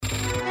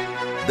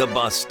The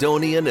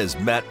Bostonian is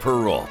Matt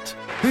Perrault.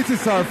 This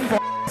is our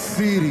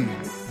city.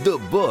 The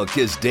book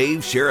is Dave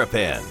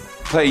Sharapan.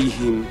 Pay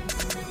him.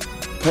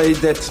 Pay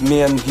that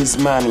man his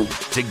money.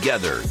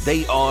 Together,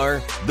 they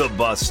are The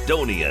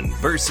Bostonian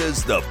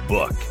versus The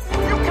Book.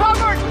 You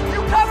covered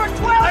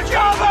 12!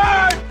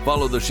 I covered!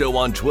 Follow the show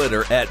on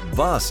Twitter at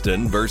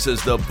Boston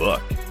versus The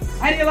Book.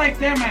 How do you like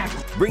them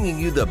apples? Bringing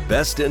you the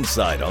best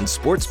insight on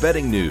sports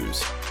betting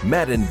news,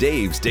 Matt and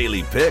Dave's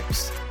daily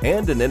picks,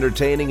 and an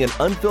entertaining and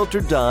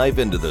unfiltered dive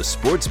into the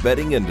sports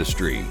betting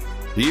industry.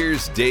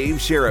 Here's Dave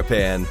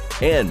Sharapan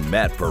and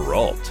Matt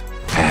Perrault.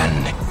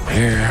 And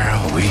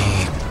here we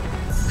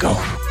go.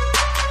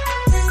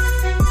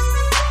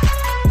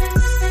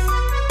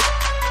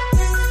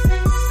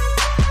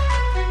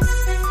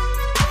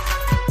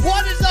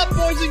 What is up,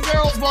 boys and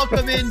girls?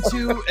 Welcome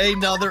into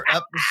another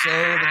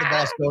episode of the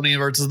Bostonian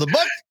versus the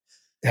Book.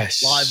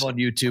 Yes. Live on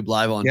YouTube,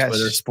 live on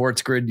Twitter.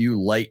 Sports Grid,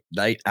 you late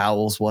night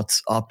owls.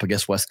 What's up? I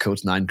guess West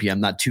Coast, 9 p.m.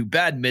 Not too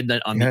bad.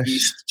 Midnight on the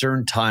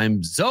Eastern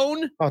time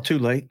zone. Not too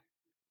late.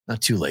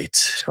 Not too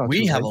late.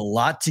 We have a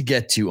lot to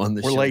get to on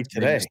the show. We're late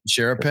today.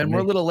 Sharapan, we're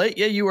a little late.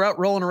 Yeah, you were out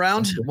rolling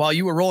around. While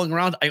you were rolling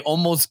around, I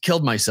almost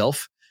killed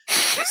myself.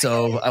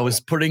 So I was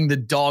putting the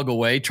dog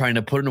away, trying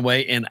to put it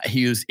away, and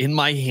he was in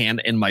my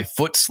hand, and my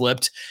foot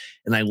slipped,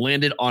 and I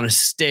landed on a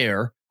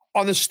stair.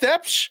 On the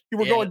steps? You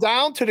were going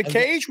down to the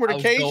cage where the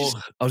cage is?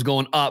 I was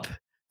going up.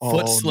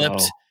 Foot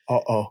slipped.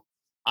 No.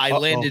 I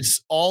landed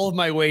all of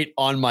my weight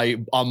on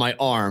my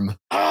arm.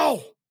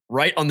 Ow!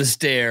 Right on the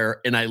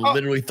stair, and I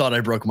literally thought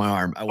I broke my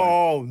arm. I went,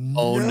 oh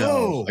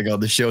no. I go,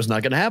 the show's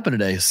not going to happen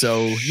today.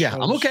 So, yeah,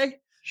 I'm okay.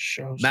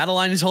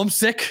 Madeline is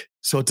homesick,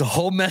 so it's a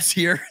whole mess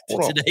here.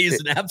 Today is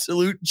an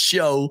absolute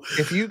show.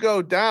 If you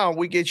go down,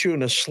 we get you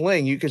in a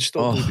sling. You can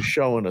still do the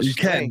show in a sling. You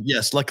can,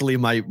 yes. Luckily,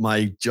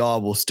 my jaw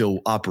will still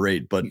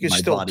operate, but you can my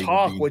still body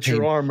talk with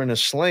your arm in a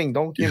sling.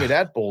 Don't give me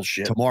that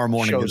bullshit. Tomorrow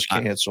morning, show's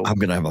canceled. I'm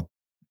going to have a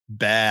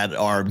bad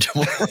arm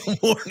tomorrow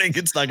morning.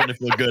 It's not going to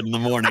feel good in the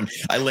morning.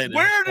 I landed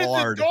Where did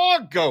hard. the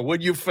dog go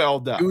when you fell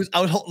down? It was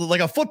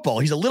like a football.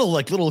 He's a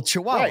little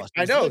chihuahua. Right,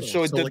 I know.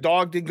 So the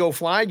dog didn't go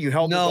flying. You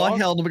held the dog? No, I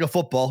held him like a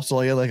football.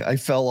 So I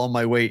fell on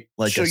my weight.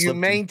 So you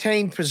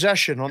maintained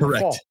possession on the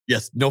fall.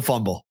 Yes, no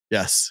fumble.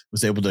 Yes,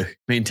 was able to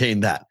maintain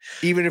that.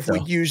 Even if we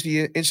use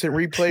the instant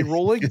replay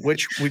ruling,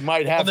 which we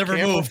might have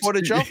camera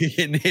footage of.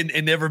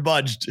 and never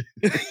budged.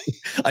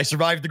 I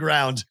survived the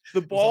ground. The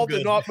ball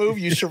did not move.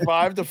 You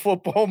survived the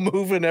football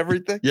move and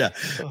everything. Yeah,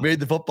 made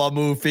the football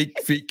move.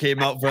 Feet came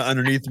out from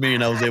underneath me,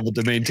 and I was able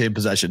to maintain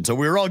possession. So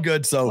we were all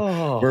good.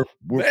 So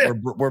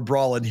we're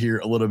brawling here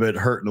a little bit,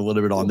 hurting a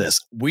little bit on this.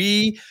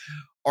 We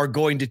are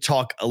going to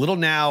talk a little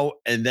now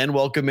and then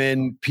welcome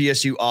in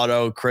PSU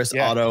Otto, Chris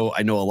Otto.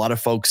 I know a lot of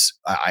folks,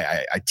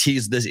 I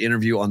teased this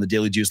interview on the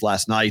Daily Juice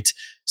last night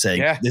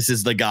saying this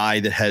is the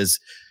guy that has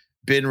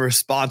been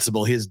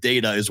responsible. His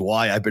data is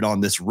why I've been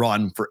on this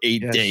run for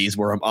 8 days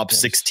where I'm up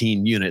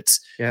 16 units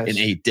in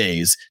 8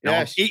 days. Now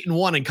I'm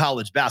 8-1 in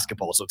college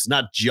basketball. So it's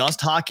not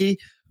just hockey,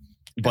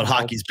 but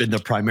hockey's been been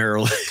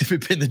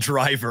the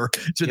driver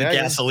to the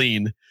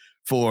gasoline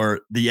for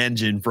the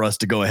engine for us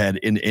to go ahead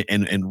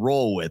and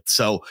roll with.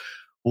 So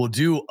we'll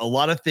do a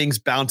lot of things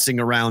bouncing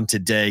around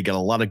today. Got a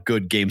lot of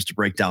good games to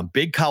break down.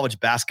 Big college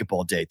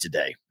basketball day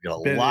today. We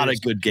got a lot of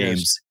good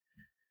games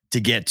to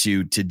get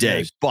to today.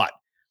 Yes. But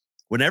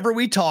whenever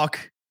we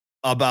talk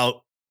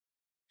about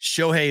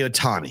Shohei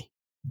Ohtani,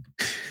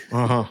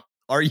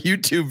 our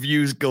YouTube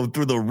views go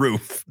through the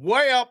roof.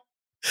 Way up.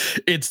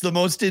 It's the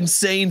most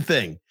insane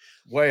thing.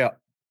 Way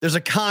up. There's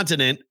a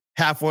continent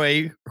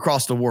halfway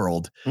across the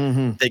world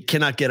they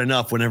cannot get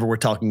enough whenever we're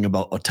talking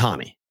about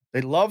Ohtani.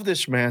 They love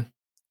this man.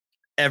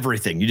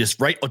 Everything. You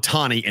just write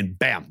Ohtani and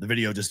bam, the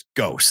video just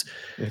goes.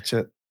 That's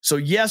it. So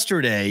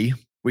yesterday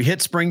we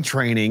hit spring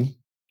training.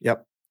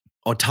 Yep.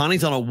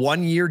 Ohtani's on a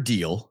 1-year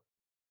deal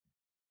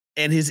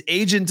and his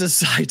agent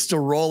decides to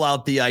roll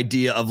out the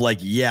idea of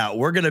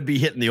we're going to be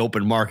hitting the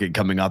open market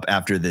coming up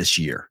after this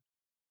year.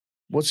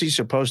 What's he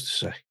supposed to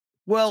say?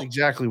 Well, that's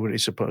exactly what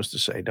he's supposed to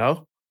say.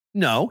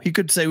 No, he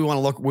could say we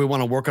want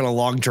to work on a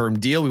long-term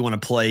deal. We want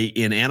to play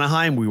in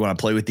Anaheim. We want to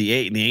play with the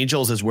 8 and the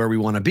Angels is where we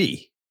want to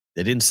be.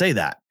 They didn't say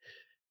that.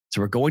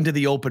 So we're going to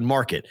the open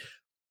market.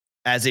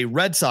 As a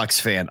Red Sox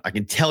fan, I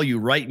can tell you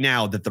right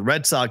now that the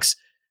Red Sox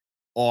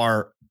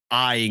are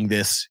eyeing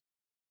this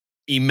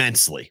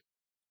immensely.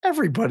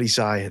 Everybody's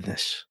eyeing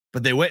this.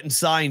 But they went and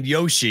signed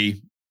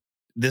Yoshi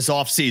this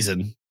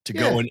offseason to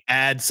go and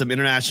add some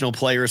international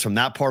players from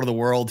that part of the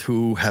world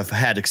who have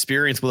had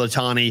experience with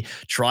Ohtani,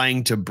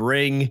 trying to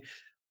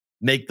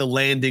make the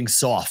landing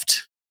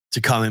soft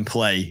to come and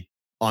play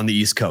on the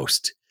East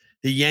Coast.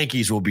 The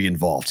Yankees will be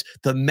involved.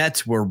 The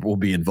Mets will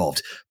be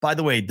involved. By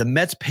the way, the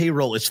Mets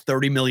payroll is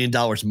 $30 million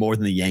more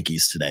than the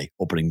Yankees today,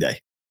 opening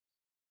day.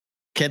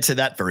 Can't say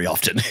that very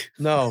often.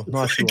 No,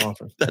 not too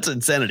often. That's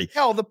insanity.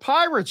 Hell, the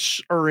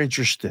Pirates are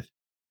interested.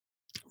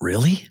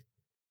 Really?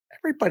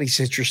 Everybody's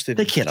interested.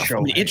 They can't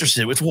be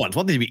interested. It's one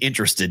thing to be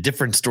interested.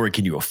 Different story.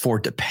 Can you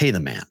afford to pay the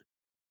man?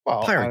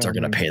 Well, Pirates are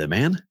going to pay the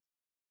man.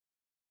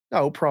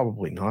 No,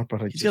 probably not.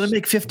 But he's going to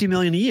make $50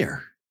 million a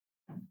year.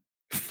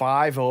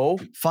 5-0.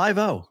 5-0. He's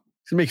going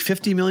to make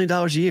 $50 million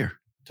a year.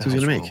 That's what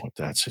he's going to make. With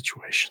that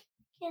situation.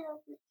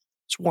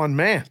 It's one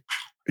man.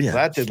 Yeah.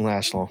 That didn't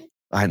last long.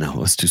 I know. It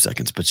was 2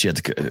 seconds, but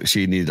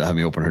she needed to have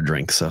me open her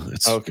drink. So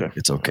it's okay.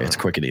 It's okay. It's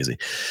quick and easy.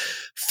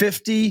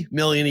 $50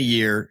 million a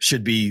year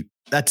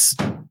that's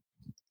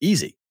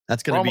easy.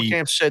 That's going to be.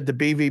 Camp said the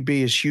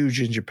BVB is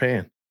huge in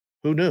Japan.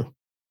 Who knew?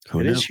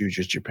 It is huge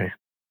in Japan.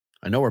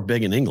 I know we're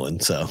big in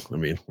England. So, I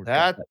mean,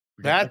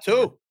 that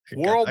too.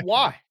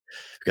 Worldwide.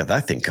 We got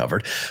that thing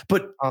covered.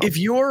 But if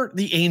you're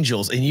the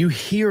Angels and you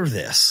hear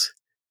this,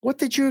 what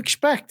did you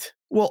expect?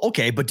 Well,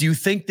 okay, but do you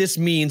think this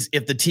means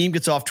if the team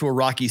gets off to a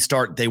rocky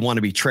start, they want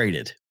to be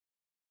traded?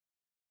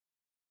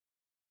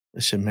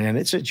 Listen, man,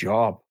 it's a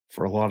job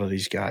for a lot of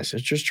these guys. They're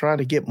just trying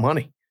to get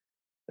money.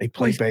 They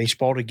play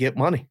baseball to get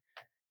money.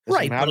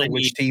 Doesn't matter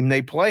which team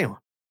they play on.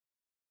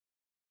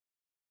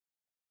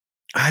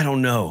 I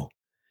don't know.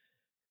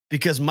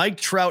 Because Mike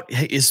Trout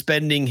is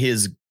spending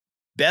his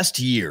best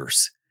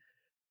years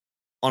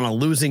on a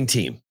losing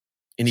team.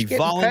 And he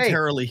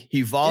voluntarily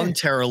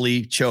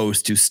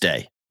chose to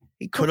stay.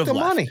 He could have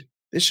left. Money.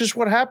 This is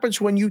what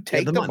happens when you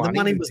take the money. The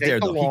money was there,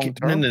 though.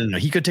 No.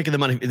 He could take the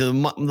money. The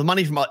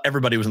money from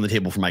everybody was on the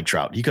table for Mike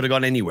Trout. He could have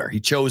gone anywhere. He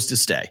chose to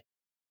stay.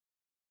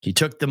 He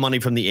took the money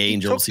from the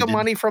Angels. He took the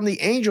money from the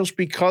Angels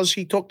because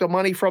he took the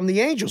money from the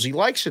Angels. He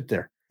likes it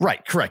there.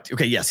 Right. Correct.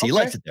 Okay. Yes, he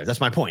likes it there.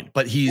 That's my point.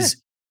 But he's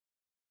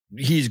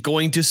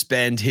going to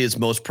spend his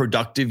most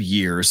productive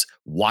years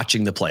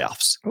watching the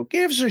playoffs. Who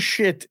gives a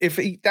shit if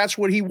that's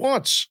what he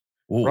wants?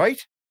 Ooh.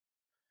 Right?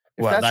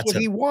 That's what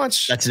he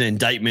wants. That's an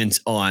indictment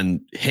on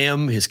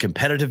him, his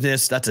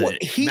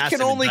competitiveness. He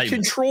can only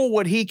control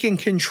what he can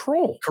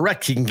control.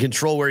 Correct. He can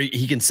control where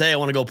he can say, I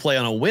want to go play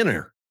on a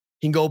winner.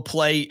 He can go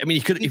play. I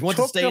mean, he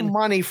wants to stay. He took the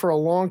money for a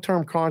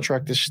long-term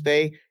contract to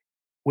stay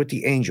with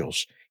the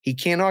Angels. He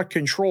cannot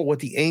control what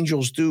the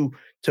Angels do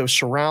to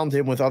surround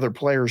him with other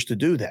players to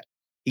do that.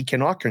 He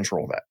cannot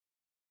control that.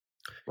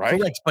 Right?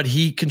 Correct. But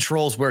he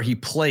controls where he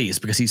plays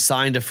because he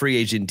signed a free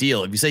agent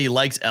deal. If you say he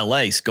likes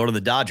LA, go to the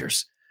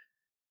Dodgers.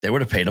 They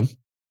would have paid him.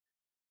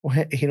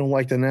 Well, he don't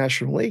like the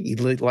National League. He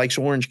likes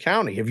Orange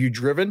County. Have you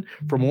driven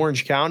from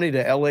Orange County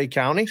to LA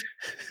County?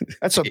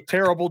 That's a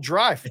terrible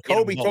drive.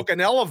 Kobe took an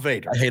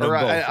elevator. I hate them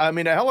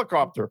both. A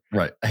helicopter.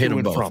 Right. I hate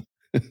them both.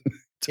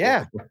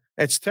 Yeah,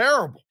 it's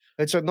terrible.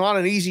 It's not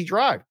an easy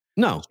drive.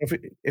 No. So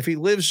if he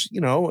lives,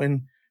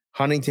 in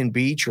Huntington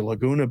Beach or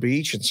Laguna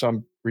Beach in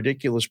some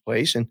ridiculous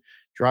place and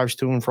drives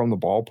to and from the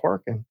ballpark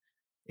and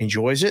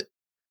enjoys it,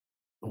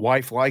 the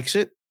wife likes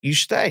it, you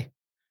stay.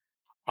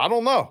 I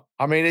don't know.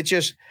 I mean,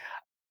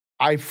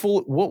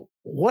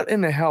 what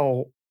in the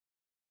hell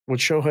would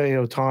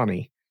Shohei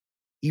Ohtani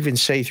even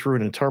say through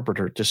an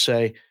interpreter to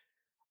say,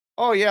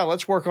 oh yeah,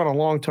 let's work on a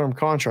long-term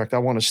contract. I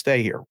want to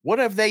stay here. What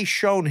have they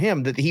shown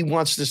him that he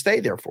wants to stay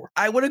there for?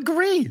 I would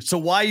agree. So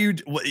why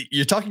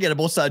you're talking out of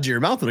both sides of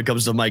your mouth when it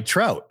comes to Mike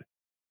Trout?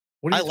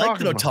 What are you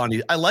talking about?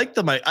 Ohtani. I like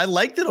that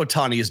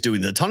Ohtani is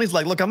doing that. Ohtani's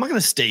like, look, I'm not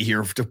going to stay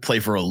here to play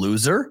for a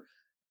loser.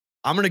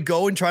 I'm going to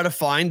go and try to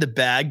find the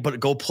bag, but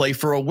go play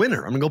for a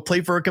winner. I'm going to go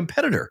play for a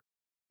competitor,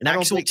 an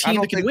actual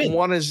team that can win.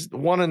 One is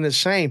one and the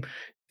same.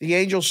 The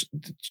Angels,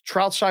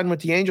 Trout signed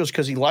with the Angels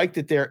because he liked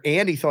it there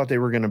and he thought they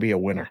were going to be a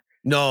winner.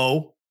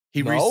 No,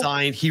 he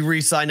re-signed. He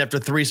re-signed after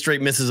 3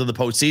 straight misses of the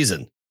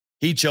postseason.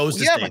 He chose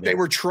to stay there. They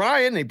were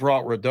trying. They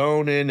brought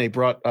Rodon in. They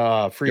brought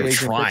free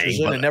agent pitchers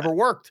in. It never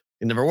worked.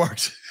 It never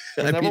worked.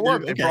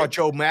 They brought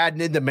Joe Madden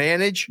in to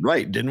manage.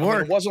 Right. Didn't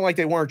work. It wasn't like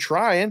they weren't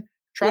trying.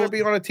 Trying to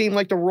be on a team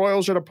like the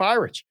Royals or the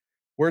Pirates,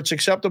 where it's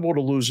acceptable to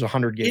lose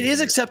 100 games. It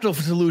is acceptable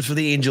to lose for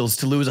the Angels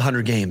to lose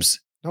 100 games.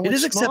 No, it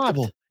is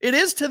acceptable. Not. It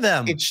is to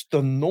them. It's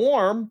the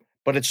norm,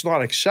 but it's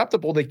not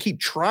acceptable. They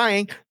keep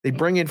trying. They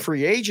bring in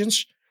free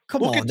agents.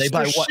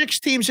 There's 6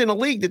 teams in the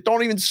league that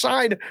don't even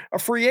sign a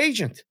free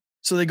agent.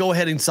 So they go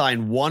ahead and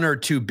sign 1 or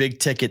 2 big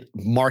ticket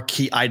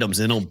marquee items.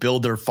 They don't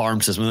build their farm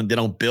system. They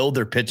don't build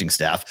their pitching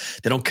staff.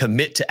 They don't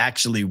commit to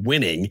actually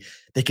winning.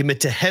 They commit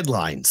to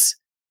headlines.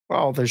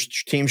 Well, there's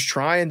teams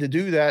trying to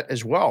do that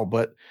as well,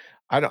 but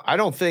I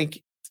don't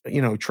think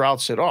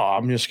Trout said, "Oh,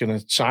 I'm just going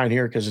to sign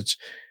here because it's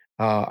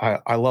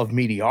I love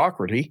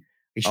mediocrity."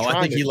 I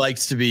think he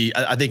likes to be.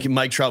 I think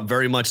Mike Trout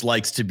very much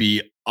likes to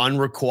be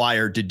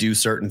unrequired to do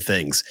certain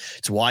things.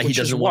 It's why he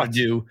doesn't want to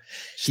do.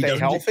 Stay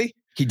healthy.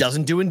 He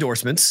doesn't do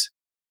endorsements.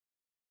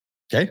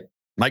 Okay.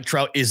 Mike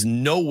Trout is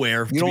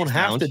nowhere. You don't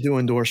have to do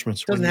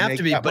endorsements. Doesn't have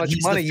to be, but much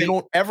money. You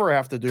don't ever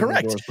have to do an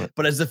endorsement.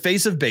 But as the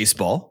face of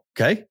baseball,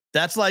 okay,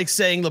 that's like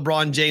saying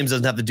LeBron James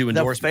doesn't have to do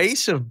endorsements. The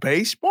face of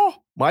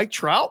baseball, Mike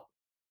Trout.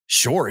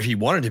 Sure, if he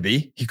wanted to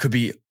be, he could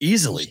be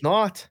easily. He's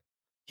not.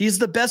 He's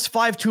the best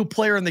 5'2"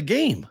 player in the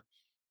game.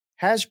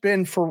 Has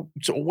been for.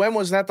 So when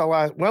was that the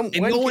last? When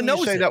no one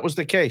knows say that was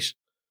the case?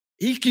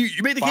 You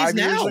made the 5 case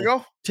now. Years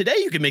ago? Today,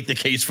 you can make the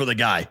case for the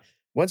guy.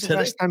 When's the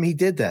last time he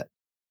did that?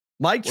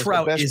 Mike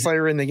Trout is the best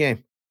player in the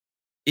game.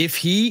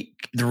 The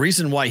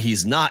reason why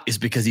he's not is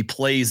because he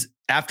plays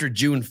after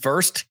June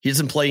 1st. He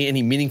doesn't play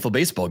any meaningful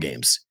baseball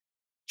games.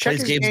 Check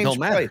his games don't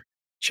matter.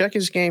 Check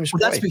his games.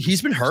 Well,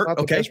 he's been hurt. He's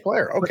not the best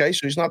player. Okay,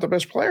 so he's not the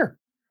best player.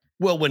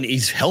 Well, when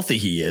he's healthy,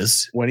 he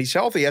is. When he's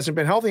healthy, he hasn't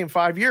been healthy in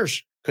 5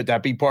 years. Could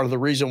that be part of the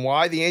reason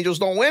why the Angels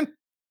don't win?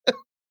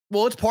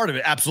 Well, it's part of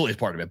it. Absolutely, it's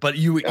part of it. But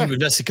you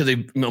invested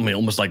because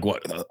almost like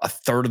a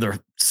third of their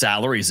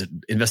salaries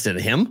invested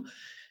in him.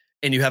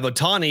 And you have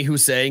Ohtani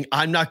who's saying,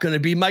 I'm not going to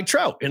be Mike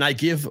Trout. And I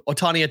give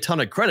Ohtani a ton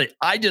of credit.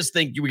 I just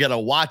think we got to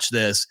watch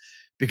this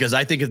because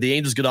I think if the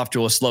Angels get off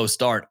to a slow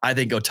start, I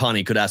think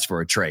Ohtani could ask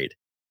for a trade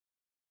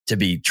to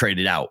be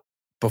traded out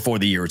before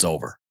the year is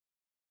over.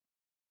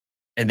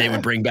 And they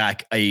would bring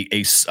back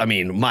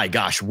my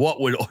gosh,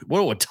 what would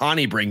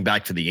Ohtani bring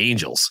back for the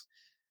Angels?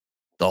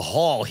 The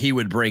haul he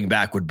would bring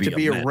back would be to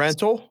be a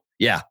rental.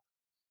 Yeah.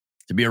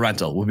 To be a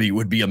rental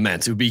would be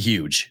immense. It would be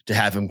huge to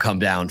have him come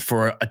down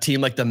for a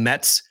team like the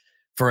Mets,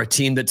 for a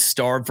team that's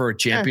starved for a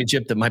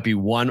championship that might be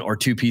 1 or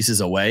 2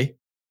 pieces away.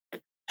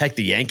 Heck,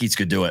 the Yankees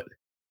could do it.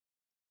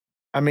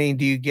 I mean,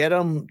 do you get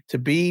them to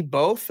be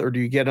both or do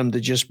you get them to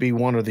just be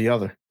one or the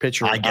other?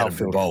 Pitcher, I get them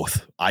for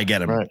both. I get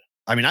them. Right.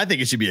 I mean, I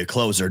think it should be a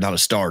closer, not a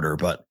starter,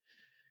 but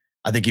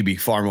I think he'd be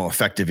far more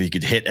effective if he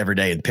could hit every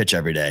day and pitch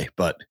every day.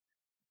 But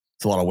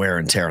it's a lot of wear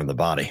and tear on the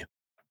body.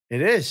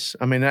 It is.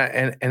 I mean,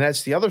 and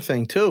that's the other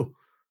thing too.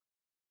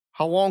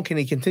 How long can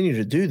he continue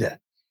to do that?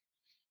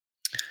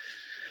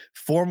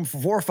 4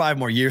 or 5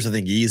 more years, I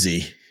think,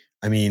 easy.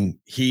 I mean,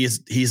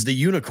 he's the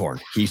unicorn.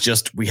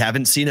 We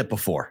haven't seen it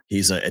before.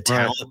 He's a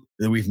talent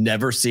that we've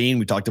never seen.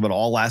 We talked about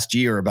all last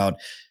year about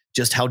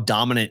just how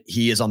dominant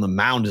he is on the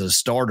mound as a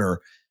starter.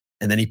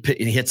 And then he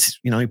hits,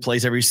 he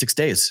plays every 6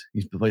 days.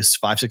 He plays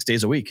 5-6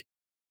 days a week.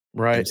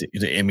 Right.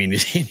 I mean,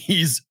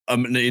 he's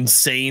an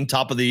insane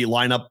top of the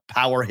lineup,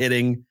 power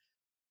hitting,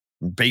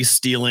 base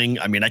stealing.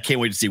 I mean, I can't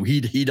wait to see what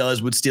he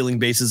does with stealing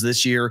bases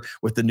this year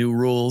with the new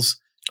rules.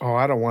 Oh,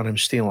 I don't want him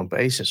stealing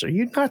bases. Are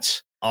you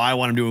nuts? Oh, I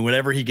want him doing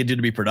whatever he can do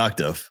to be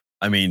productive.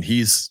 I mean,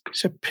 he's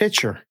a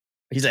pitcher.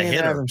 He's a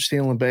hitter. Have him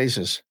stealing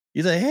bases.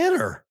 He's a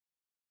hitter.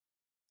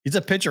 He's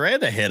a pitcher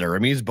and a hitter. I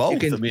mean, he's both.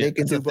 They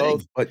can do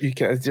both, but you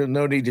can't. There's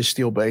no need to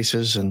steal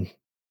bases and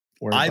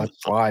worry about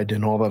slide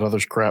and all that other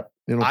crap.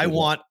 I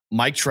want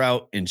Mike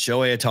Trout and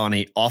Shohei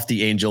Ohtani off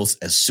the Angels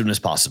as soon as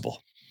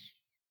possible.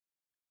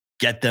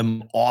 Get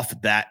them off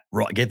that.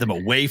 Get them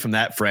away from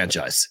that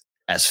franchise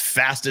as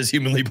fast as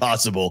humanly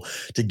possible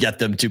to get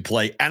them to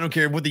play. I don't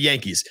care with the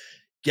Yankees.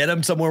 Get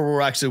them somewhere where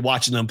we're actually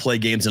watching them play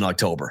games in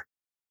October.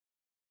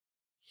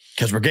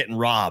 Because we're getting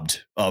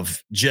robbed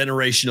of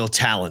generational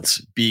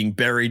talents being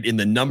buried in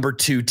the number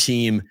 2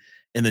 team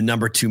in the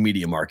number 2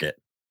 media market.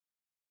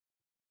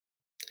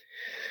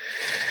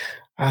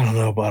 I don't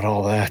know about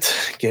all that.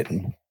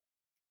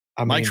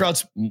 Mike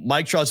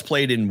Trout's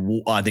played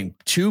in, I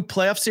think, 2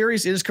 playoff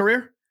series in his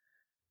career.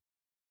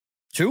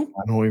 2?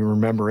 I don't even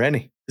remember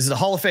any. This is a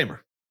Hall of Famer.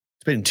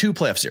 It's been in 2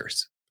 playoff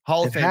series.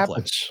 Hall of Fame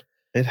happens.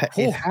 It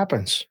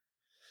happens.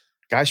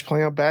 Guys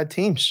playing on bad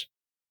teams.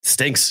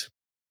 Stinks.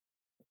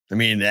 I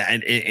mean,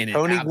 and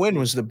Tony Gwynn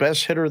was the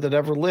best hitter that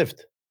ever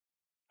lived.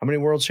 How many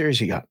World Series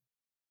he got?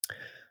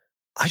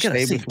 I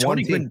gotta say,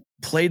 Tony Gwynn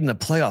played in the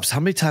playoffs. How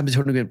many times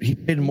did Tony Gwynn? He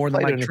played more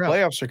than Mike Trout. In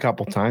the playoffs a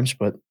couple times,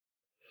 but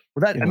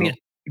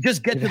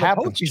just get to the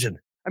postseason.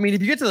 I mean,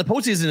 if you get to the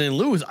postseason and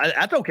lose,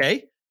 that's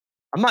okay.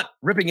 I'm not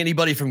ripping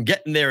anybody from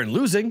getting there and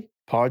losing.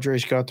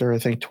 Padres got there, I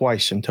think,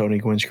 twice in Tony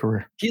Gwynn's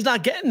career. He's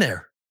not getting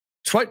there.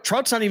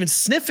 Trout's not even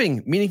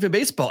sniffing meaningful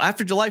baseball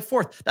after July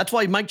 4th. That's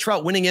why Mike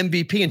Trout winning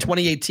MVP in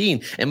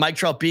 2018 and Mike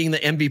Trout being the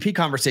MVP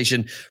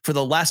conversation for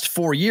the last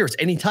 4 years.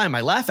 Anytime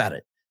I laugh at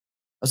it.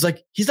 I was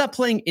like, he's not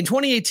playing in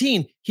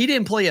 2018. He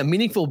didn't play a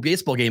meaningful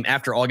baseball game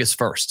after August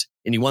 1st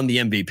and he won the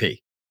MVP.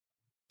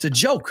 It's a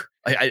joke.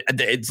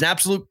 It's an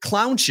absolute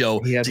clown show.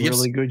 He had a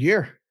really good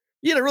year.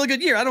 He had a really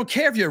good year. I don't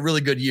care if you had a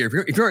really good year.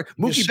 If you're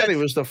Mookie Betts, he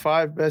was the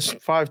best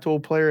 5-tool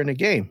player in the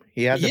game.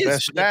 He had the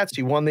best stats.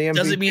 He won the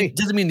MVP.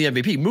 Doesn't mean the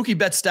MVP. Mookie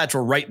Betts' stats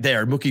were right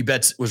there. Mookie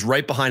Betts was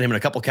right behind him in a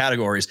couple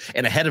categories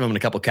and ahead of him in a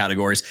couple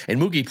categories. And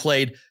Mookie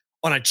played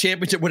on a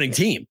championship-winning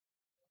team.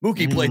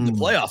 Mookie played in the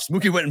playoffs.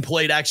 Mookie went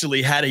and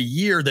actually had a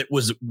year that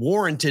was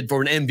warranted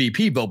for an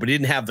MVP vote, but he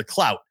didn't have the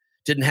clout.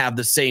 Didn't have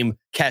the same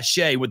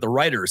cachet with the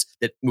writers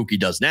that Mookie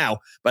does now.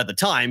 But at the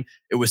time,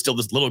 it was still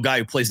this little guy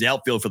who plays the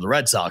outfield for the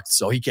Red Sox,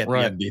 so he can't be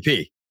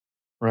MVP.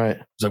 Right.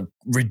 It was a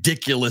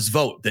ridiculous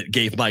vote that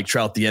gave Mike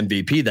Trout the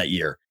MVP that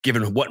year,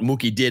 given what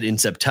Mookie did in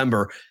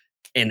September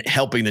and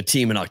helping the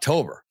team in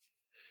October.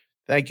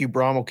 Thank you,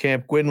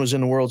 Brommelkamp. Gwynn was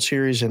in the World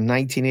Series in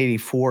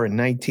 1984 and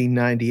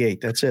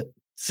 1998. That's it.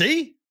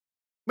 See?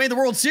 Made the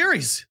World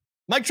Series.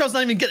 Mike Trout's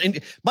not even getting.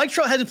 Mike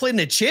Trout hasn't played in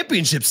a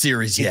championship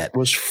series yet. It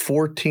was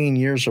 14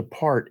 years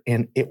apart,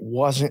 and it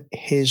wasn't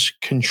his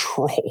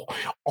control.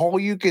 All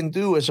you can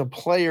do as a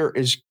player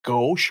is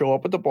go show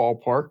up at the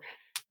ballpark,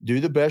 do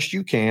the best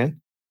you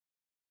can.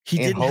 He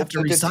didn't have to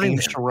resign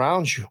there.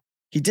 Surrounds you.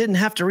 He didn't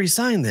have to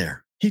resign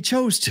there. He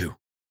chose to.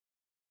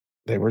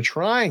 They were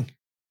trying.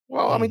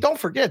 Well, I mean, don't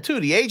forget,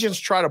 too, the agents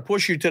try to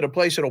push you to the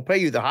place that'll pay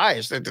you the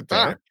highest at the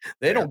time.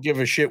 They don't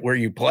give a shit where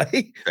you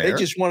play. They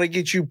just want to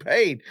get you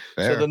paid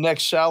so the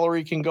next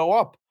salary can go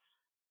up.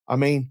 I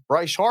mean,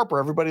 Bryce Harper,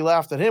 everybody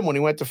laughed at him when he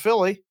went to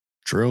Philly.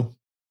 True.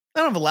 I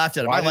don't have laughed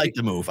at him. I like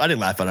the move. I didn't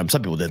laugh at him.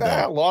 Some people did,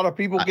 though. A lot of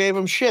people gave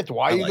him shit.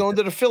 Why are you going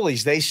to the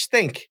Phillies? They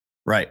stink.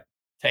 Right.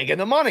 Taking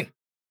the money.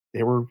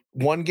 They were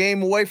one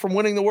game away from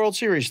winning the World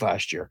Series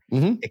last year.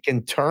 Mm-hmm. It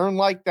can turn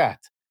like that.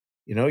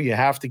 You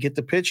have to get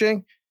the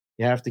pitching.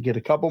 You have to get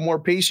a couple more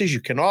pieces.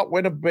 You cannot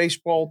win a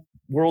baseball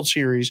World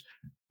Series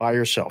by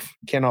yourself.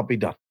 Cannot be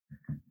done.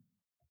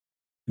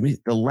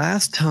 The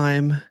last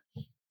time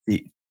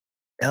the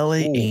LA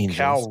Angels.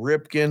 Cal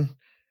Ripken,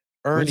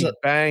 Ernie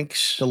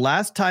Banks. The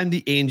last time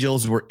the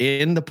Angels were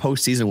in the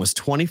postseason was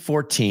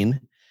 2014.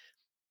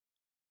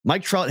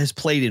 Mike Trout has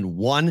played in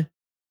one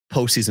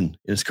postseason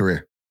in his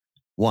career.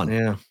 One.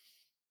 Yeah.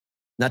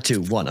 Not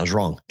two. One. I was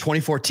wrong.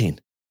 2014.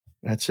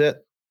 That's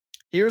it.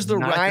 Here's the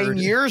record. 9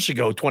 years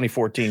ago,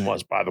 2014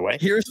 was, by the way.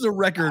 Here's the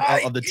record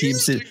of the team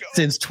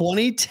since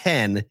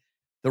 2010.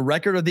 The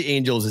record of the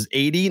Angels is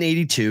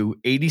 80-82,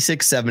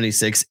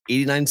 86-76,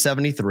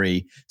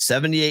 89-73,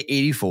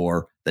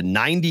 78-84, the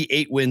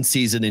 98-win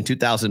season in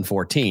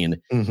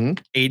 2014,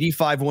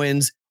 85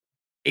 wins,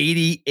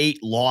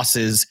 88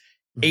 losses,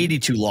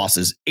 82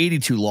 losses,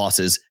 82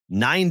 losses,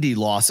 90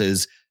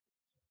 losses,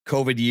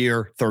 COVID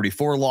year,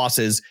 34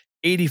 losses,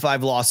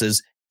 85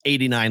 losses,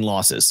 89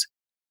 losses.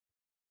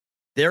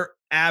 They're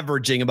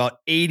averaging about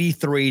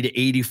 83 to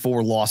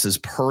 84 losses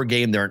per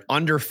game. They're an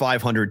under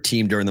 500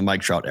 team during the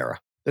Mike Trout era.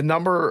 The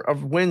number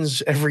of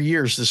wins every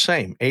year is the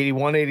same,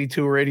 81,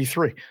 82, or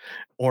 83,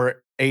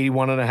 or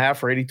 81 and a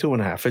half or 82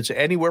 and a half. It's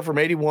anywhere from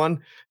 81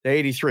 to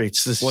 83.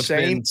 It's the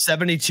same.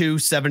 72,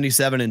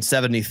 77, and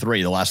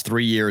 73 the last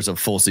 3 years of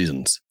full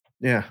seasons.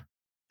 Yeah.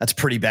 That's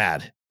pretty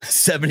bad.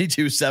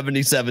 72,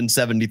 77,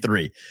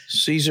 73.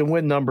 Season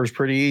win number is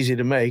pretty easy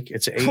to make.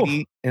 It's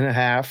 80 and a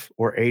half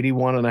or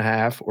 81 and a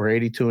half or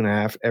 82 and a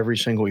half every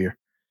single year.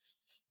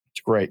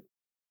 It's great.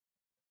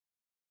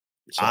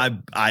 So.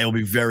 I'll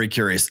be very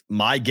curious.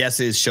 My guess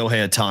is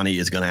Shohei Ohtani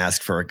is going to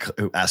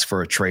ask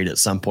for a trade at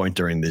some point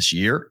during this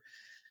year,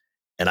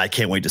 and I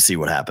can't wait to see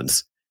what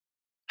happens.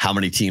 How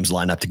many teams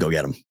line up to go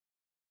get him?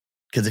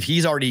 Because if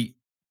he's already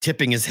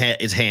tipping his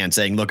hand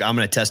saying, "Look, I'm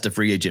going to test the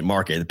free agent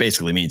market," it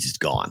basically means he's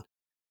gone.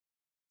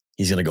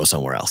 He's going to go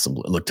somewhere else and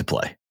look to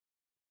play.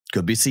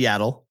 Could be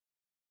Seattle,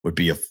 would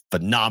be a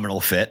phenomenal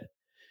fit.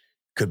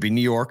 Could be New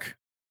York,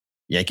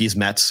 Yankees,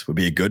 Mets would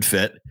be a good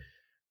fit.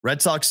 Red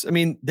Sox, I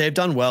mean, they've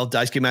done well.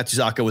 Daisuke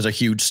Matsuzaka was a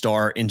huge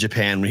star in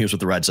Japan when he was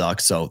with the Red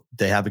Sox, so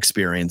they have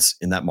experience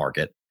in that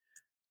market.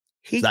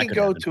 He could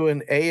go to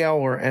an AL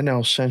or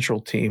NL Central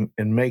team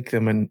and make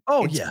them an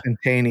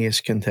instantaneous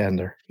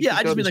contender. Yeah,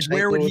 I just mean, like,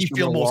 where would he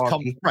feel most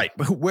comfortable? Right,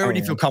 but where would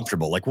he feel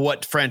comfortable? Like,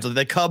 what friends?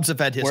 The Cubs have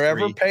had history.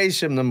 Wherever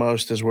pays him the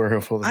most is where he'll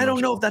feel the most. I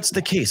don't know if that's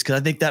the case,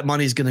 because I think that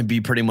money is going to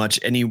be pretty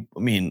much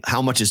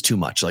how much is too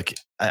much? Like,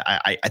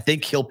 I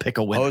think he'll pick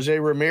a winner. Jose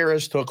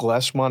Ramirez took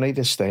less money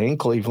to stay in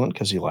Cleveland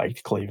because he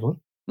liked Cleveland.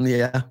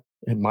 Yeah.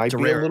 It might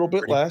be a little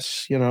bit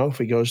less, if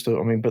he goes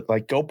to, but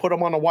like, go put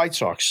him on the White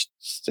Sox.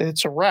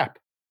 It's a wrap.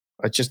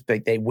 It's just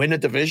they win a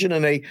division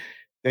and they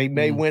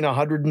may win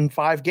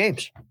 105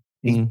 games,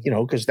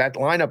 because that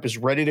lineup is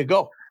ready to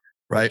go.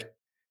 Right.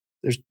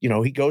 There's,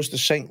 he goes to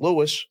St.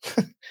 Louis,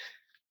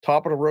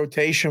 top of the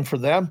rotation for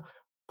them,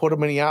 put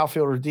him in the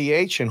outfield or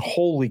DH, and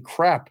holy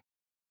crap,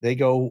 they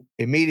go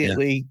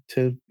immediately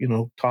to,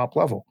 top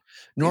level.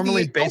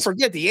 Normally, don't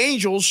forget the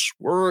Angels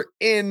were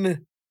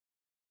in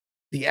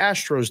the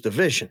Astros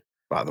division,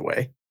 by the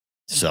way.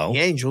 So the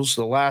Angels,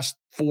 the last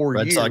 4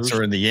 years. Red Sox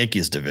are in the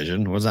Yankees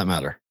division. What does that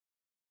matter?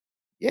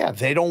 Yeah,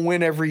 they don't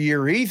win every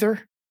year either.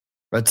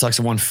 Red Sox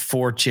have won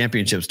 4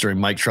 championships during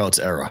Mike Trout's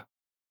era.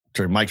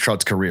 During Mike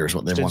Trout's career is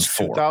what they've won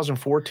 4.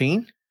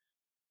 2014?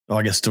 Oh,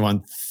 I guess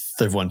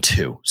they've won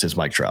 2 since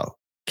Mike Trout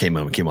came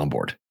on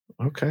board.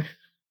 Okay.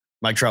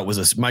 Mike Trout was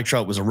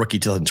a rookie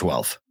till in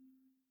 2012.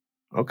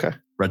 Okay.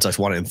 Red Sox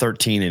won it in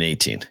 13 and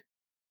 18.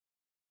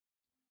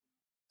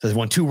 So they've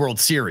won 2 World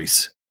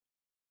Series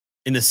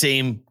in the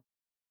same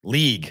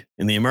league,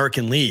 in the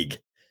American League,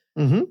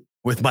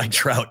 with Mike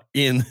Trout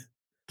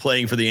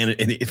playing for the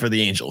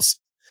Angels.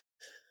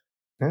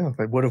 Yeah,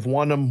 they would have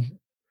won them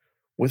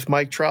with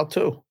Mike Trout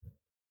too.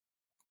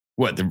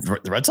 What, the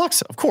Red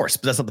Sox? Of course,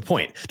 but that's not the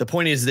point. The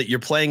point is that you're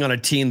playing on a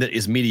team that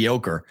is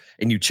mediocre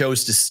and you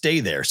chose to stay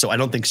there. So I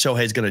don't think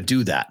Shohei's going to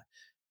do that.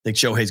 I think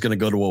Shohei's going to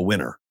go to a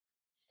winner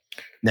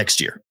next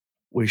year.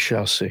 We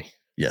shall see.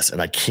 Yes,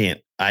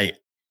 and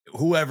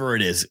whoever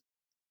it is,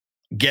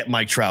 get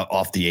Mike Trout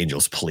off the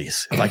Angels,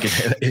 please. If I could,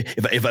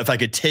 if I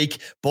could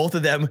take both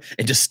of them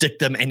and just stick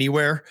them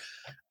anywhere.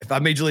 If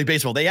I'm Major League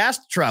Baseball, they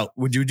asked Trout,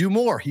 "Would you do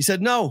more?" He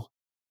said, "No."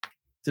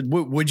 Said,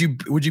 "Would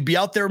you be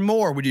out there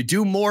more? Would you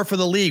do more for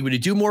the league? Would you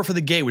do more for the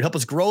game? Would you help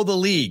us grow the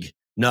league?"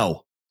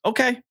 No.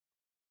 Okay,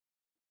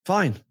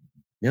 fine.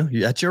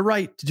 That's your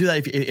right to do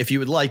that if you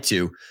would like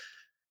to.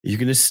 You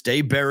can just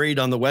stay buried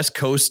on the West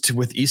Coast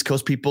with East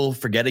Coast people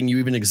forgetting you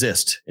even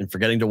exist and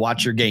forgetting to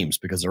watch your games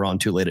because they're on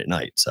too late at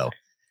night. So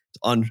it's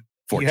unfortunate.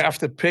 You have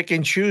to pick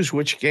and choose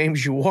which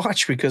games you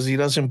watch because he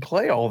doesn't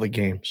play all the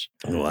games.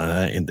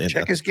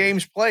 Check his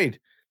games played.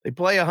 They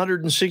play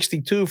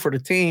 162 for the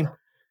team.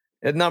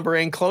 That number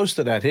ain't close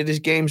to that. Hit his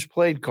games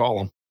played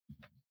column.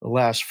 the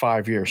last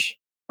 5 years.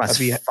 That's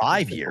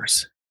 5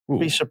 years.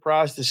 Be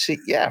surprised to see.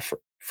 Yeah,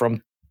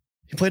 from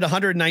he played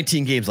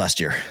 119 games last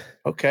year.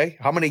 Okay,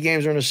 how many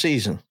games are in a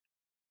season?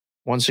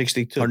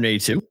 162.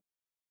 182.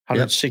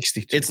 162.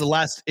 Yep. It's the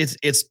last.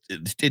 It's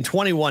in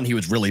 21. He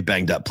was really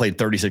banged up. Played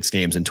 36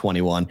 games in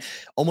 21.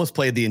 Almost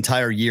played the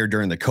entire year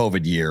during the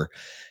COVID year,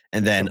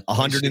 and then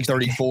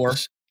 134.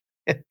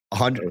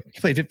 100. He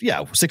played 50.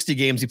 Yeah, 60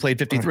 games. He played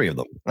 53 of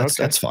them.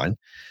 That's fine.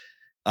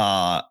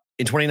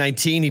 In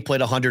 2019, he played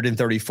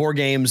 134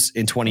 games.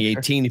 In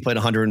 2018, he played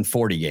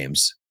 140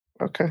 games.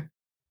 Okay.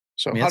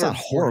 So I mean, that's not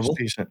horrible.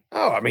 Decent.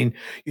 Oh, I mean,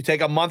 you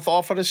take a month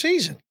off of the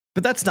season.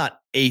 But that's not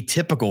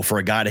atypical for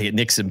a guy to hit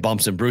nicks and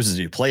bumps and bruises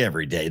you play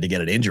every day to get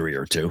an injury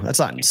or two. That's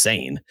not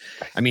insane.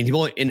 I mean, he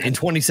only in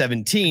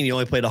 2017, he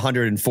only played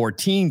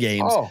 114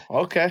 games. Oh,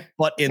 okay.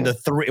 But in the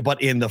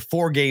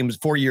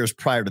 4 years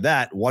prior to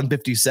that,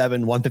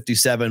 157,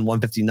 157,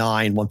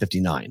 159,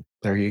 159.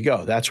 There you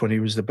go. That's when he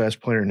was the best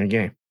player in the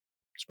game.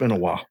 It's been a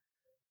while.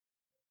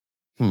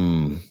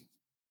 And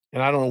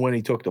I don't know when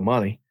he took the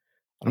money.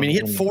 I mean, he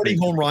hit 40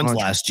 home runs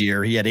last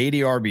year. He had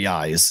 80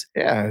 RBIs.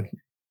 Yeah.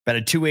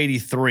 Batted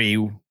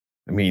 283.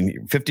 I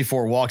mean,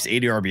 54 walks,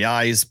 80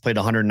 RBIs, played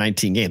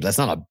 119 games. That's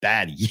not a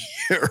bad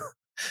year.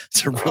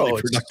 It's a really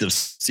productive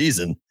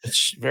season.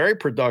 It's very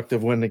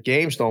productive when the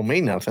games don't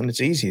mean nothing.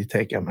 It's easy to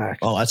take him back.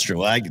 Oh, that's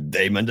true.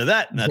 Amen to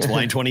that. And that's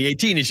why in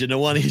 2018 he shouldn't have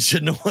won. He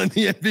shouldn't have won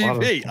the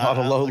MVP. A lot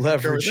of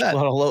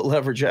low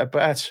leverage at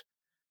bats.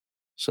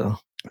 So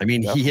I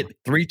mean, he hit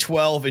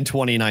 312 in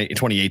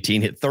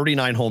 2018, hit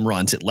 39 home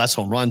runs, hit less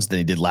home runs than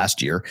he did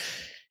last year,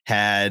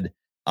 had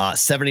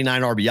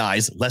 79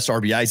 RBIs, less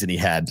RBIs than he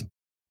had.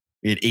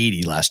 He had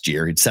 80 last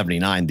year. He had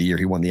 79 the year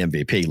he won the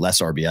MVP, less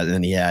RBIs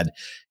than he had.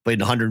 Played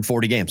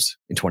 140 games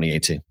in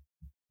 2018.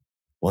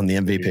 Won the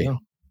MVP.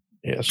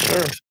 Yes,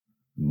 sir.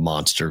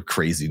 Monster,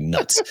 crazy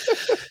nuts.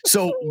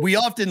 So we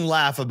often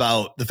laugh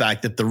about the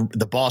fact that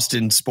the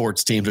Boston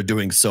sports teams are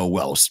doing so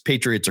well.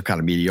 Patriots are kind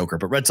of mediocre,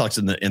 but Red Sox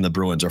and the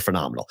Bruins are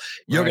phenomenal.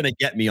 You're going to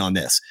get me on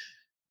this.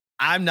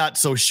 I'm not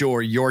so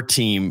sure your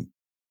team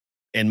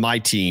and my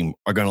team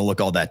are going to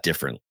look all that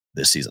different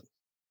this season.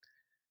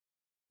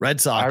 Red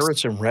Sox.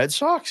 Pirates and Red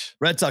Sox?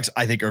 Red Sox,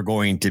 I think, are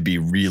going to be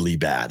really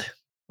bad.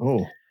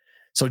 Oh.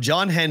 So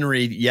John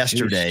Henry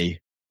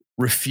yesterday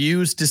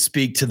refused to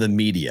speak to the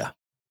media.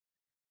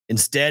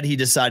 Instead, he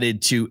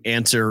decided to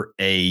answer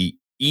a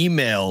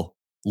email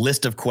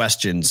list of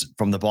questions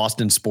from the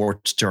Boston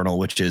Sports Journal,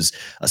 which is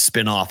a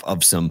spinoff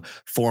of some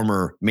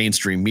former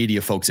mainstream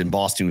media folks in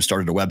Boston who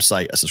started a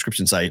website, a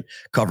subscription site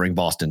covering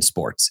Boston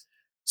sports.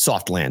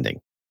 Soft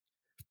landing.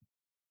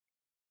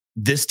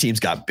 This team's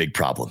got big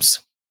problems.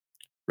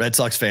 Red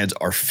Sox fans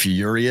are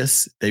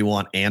furious. They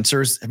want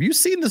answers. Have you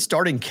seen the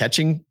starting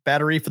catching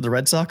battery for the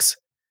Red Sox?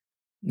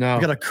 No.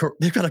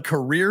 They've got a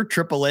career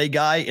AAA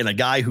guy and a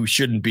guy who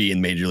shouldn't be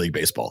in Major League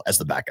Baseball as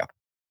the backup.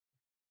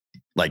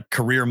 Like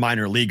career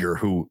minor leaguer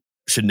who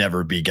should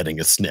never be getting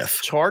a sniff.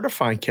 It's hard to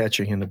find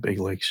catching in the big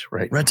leagues,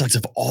 right? Red Sox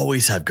have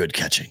always had good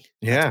catching.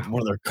 Yeah. That's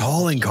one of their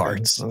calling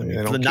cards. They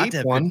don't keep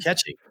good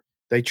catching.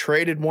 They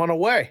traded one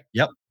away.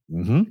 Yep.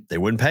 They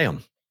wouldn't pay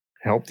him.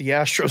 Help the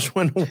Astros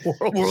win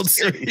a World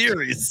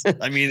Series.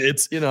 I mean,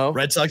 it's,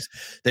 Red Sox,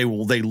 they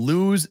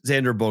lose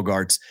Xander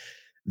Bogaerts.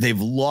 They've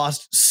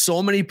lost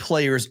so many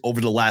players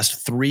over the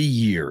last 3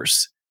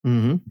 years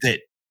that,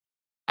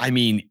 I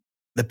mean,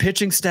 the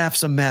pitching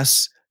staff's a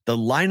mess. The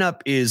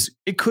lineup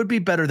it could be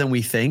better than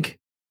we think,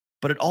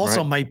 but it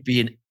also might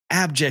be an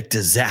abject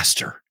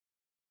disaster.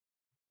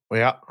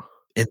 Yeah.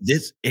 And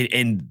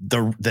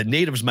the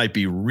natives might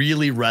be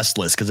really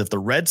restless because if the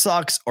Red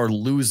Sox are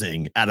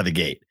losing out of the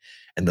gate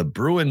and the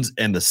Bruins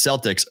and the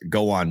Celtics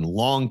go on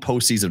long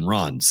postseason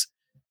runs,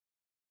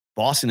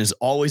 Boston is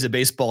always a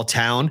baseball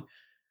town.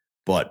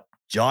 But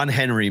John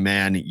Henry,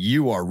 man,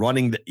 you are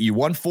running. You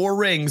won 4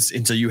 rings,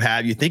 and so you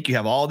think you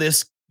have all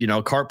this,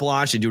 carte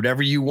blanche and do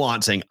whatever you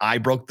want, saying I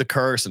broke the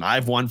curse and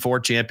I've won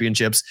 4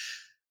 championships.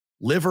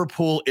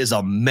 Liverpool is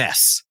a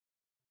mess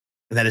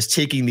that is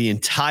taking the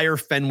entire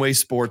Fenway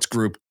Sports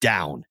Group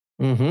down.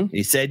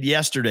 He said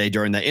yesterday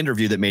during that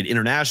interview that made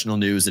international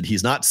news that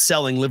he's not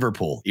selling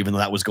Liverpool, even though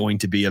that was going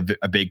to be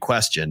a big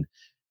question.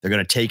 They're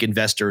going to take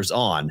investors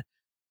on,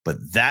 but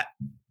that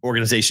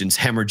organization's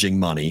hemorrhaging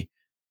money.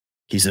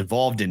 He's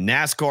involved in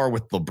NASCAR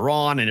with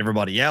LeBron and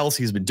everybody else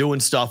he's been doing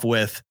stuff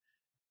with.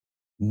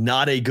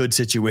 Not a good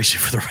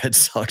situation for the Red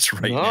Sox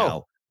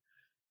now.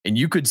 And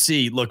you could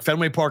see, look,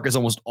 Fenway Park is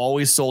almost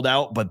always sold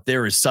out, but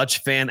there is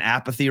such fan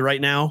apathy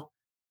right now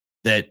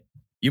that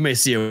you may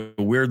see a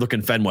weird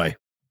looking Fenway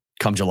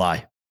come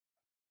July.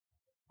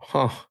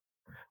 Well,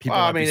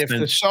 I mean, if the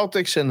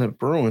Celtics and the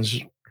Bruins,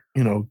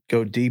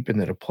 go deep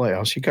into the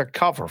playoffs, you got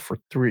cover for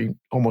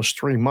almost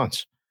 3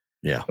 months.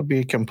 Yeah. It'll be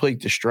a complete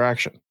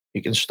distraction.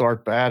 You can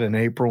start bad in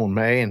April and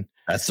May, and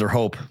that's their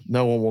hope.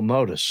 No one will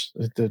notice.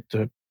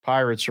 The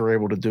Pirates are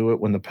able to do it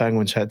when the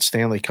Penguins had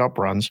Stanley Cup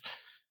runs.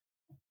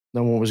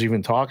 No one was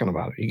even talking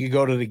about it. You could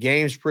go to the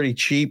games pretty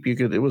cheap.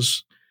 It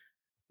was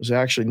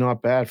actually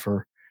not bad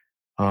for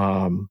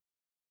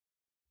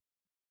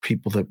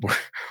people that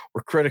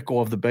were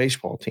critical of the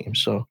baseball team.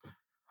 So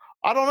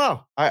I don't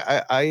know.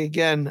 I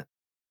again,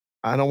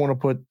 I don't want to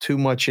put too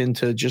much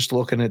into just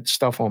looking at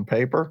stuff on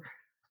paper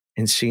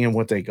and seeing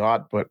what they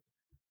got, but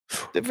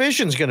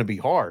division's going to be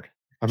hard.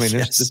 I mean,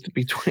 yes.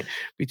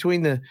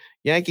 between the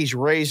Yankees,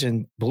 Rays,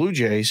 and Blue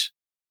Jays,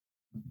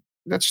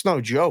 that's no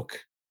joke.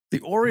 The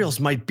Orioles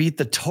might beat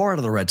the tar out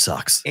of the Red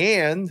Sox.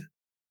 And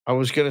I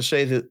was going to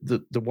say that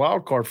the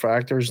wild card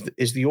factor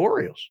is the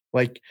Orioles.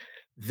 Like,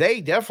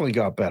 they definitely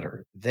got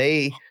better.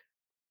 They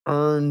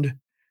earned,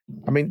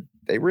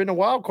 they were in a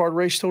wild card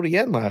race till the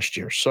end last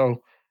year.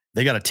 So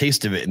they got a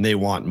taste of it and they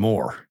want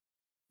more.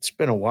 It's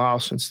been a while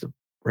since the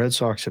Red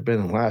Sox have been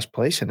in last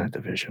place in that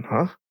division,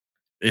 huh?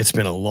 It's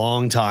been a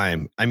long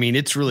time. I mean,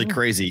 it's really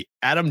crazy.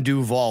 Adam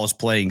Duvall is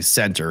playing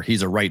center.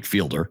 He's a right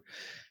fielder.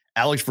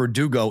 Alex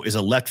Verdugo is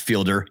a left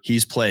fielder.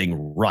 He's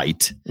playing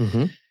right.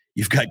 Mm-hmm.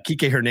 You've got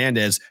Kike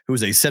Hernandez,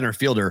 who's a center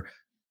fielder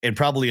and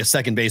probably a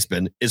second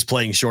baseman, is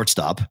playing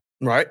shortstop.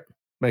 Right.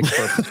 Makes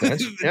perfect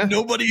sense. Yeah.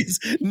 No one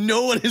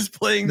is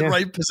playing the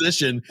right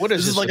position. What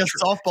is this? Is like a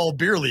softball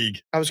beer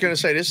league. I was going to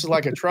say, this is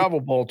like a travel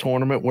ball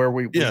tournament where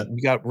we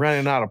got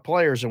running out of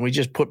players and we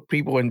just put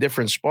people in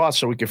different spots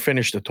so we can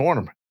finish the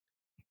tournament.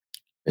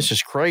 This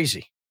is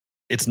crazy.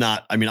 It's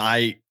not. I mean,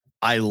 I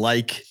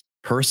like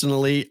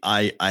personally,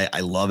 I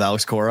love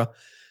Alex Cora,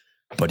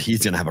 but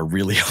he's going to have a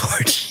really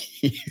hard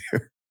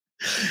year.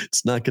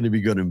 It's not going to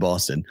be good in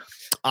Boston.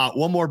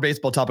 One more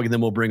baseball topic, and then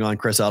we'll bring on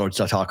Chris Otto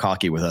to talk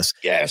hockey with us.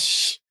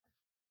 Yes.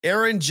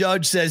 Aaron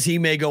Judge says he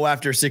may go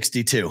after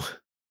 62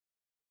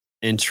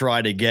 and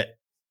try to get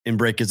and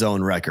break his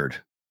own record.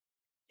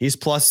 He's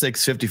plus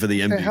 650 for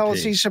the MVP. What the hell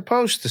is he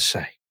supposed to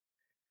say?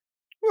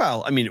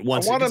 Well, I mean, I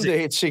want him to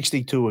hit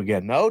 62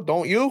 again. No,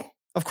 don't you?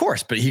 Of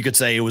course, but he could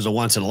say it was a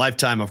once in a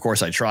lifetime. Of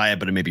course, I try it,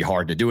 but it may be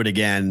hard to do it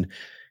again.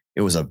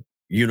 It was a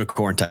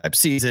unicorn type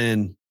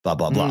season, blah,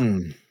 blah, blah.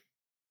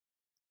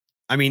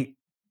 I mean,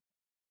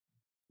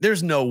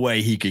 there's no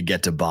way he could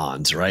get to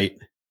Bonds, right?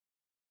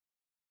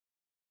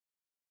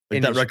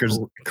 Like that record's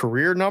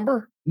career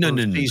number? No.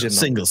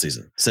 Single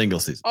season.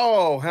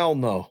 Oh, hell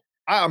no.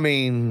 I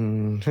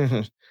mean,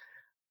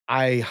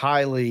 I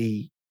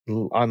highly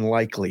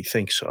unlikely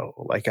think so.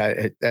 Like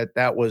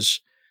that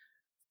was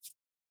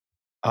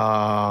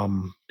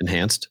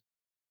enhanced.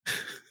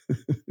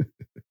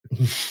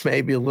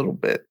 Maybe a little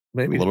bit.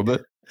 Maybe a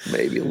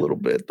little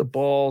bit. The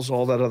balls,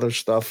 all that other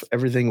stuff.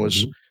 Everything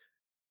was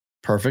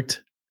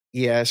perfect.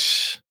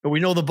 Yes. But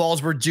we know the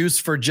balls were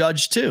juiced for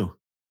Judge too.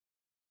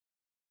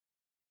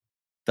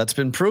 That's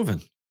been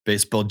proven.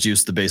 Baseball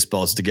juiced the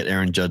baseballs to get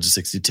Aaron Judge to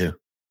 62.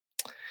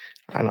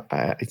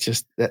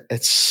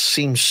 It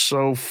seems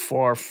so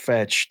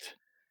far-fetched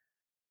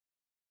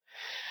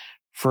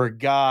for a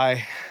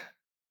guy.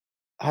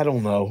 I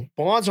don't know.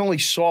 Bonds only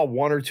saw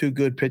one or two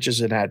good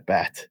pitches in at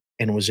bat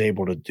and was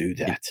able to do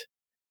that.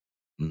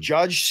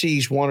 Judge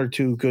sees one or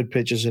two good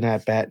pitches in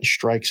at bat and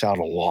strikes out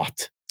a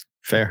lot.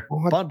 Fair.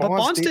 But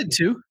Bonds did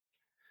too.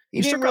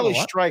 He didn't really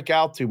strike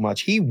out too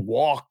much. He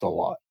walked a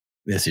lot.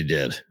 Yes, he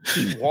did.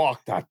 He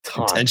walked a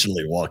ton.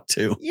 Intentionally walked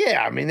too.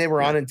 Yeah, I mean, they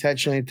were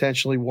unintentionally,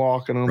 intentionally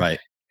walking them, right,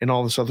 and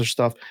all this other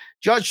stuff.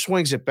 Judge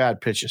swings at bad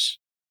pitches.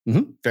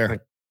 Fair.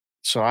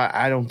 So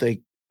I don't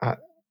think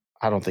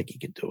he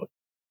could do it.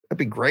 That'd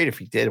be great if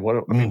he did.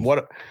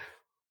 What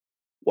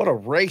a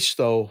race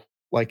though,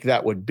 like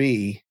that would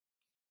be.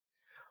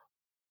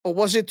 But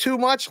was it too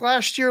much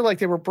last year? Like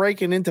they were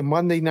breaking into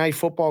Monday night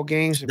football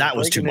games. That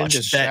was too much.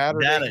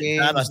 Saturday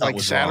games, like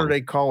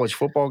Saturday college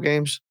football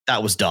games.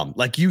 That was dumb.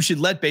 Like you should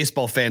let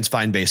baseball fans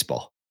find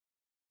baseball.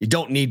 You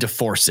don't need to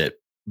force it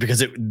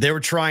because they were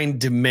trying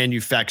to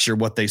manufacture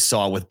what they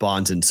saw with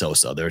Bonds and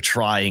Sosa. They're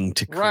trying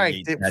to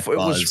create it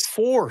was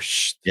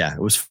forced. Yeah, it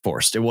was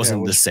forced. It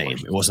wasn't the same.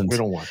 Forced. It wasn't. We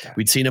don't want that.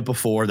 We'd seen it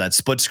before. That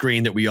split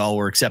screen that we all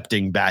were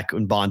accepting back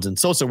when Bonds and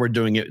Sosa were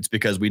doing it. It's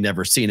because we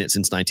never seen it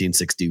since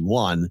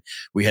 1961.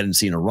 We hadn't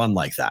seen a run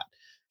like that.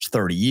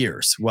 30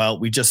 years. Well,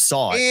 we just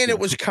saw it. And it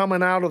was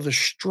coming out of the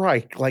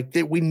strike. Like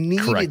that we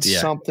needed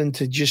something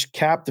to just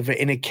captivate,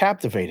 and it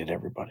captivated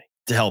everybody.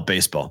 To help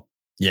baseball.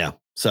 Yeah.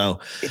 So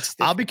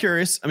I'll be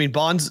curious. I mean,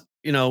 Bonds,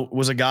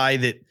 was a guy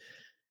that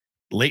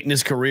late in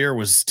his career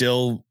was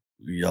still,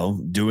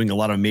 doing a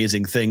lot of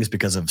amazing things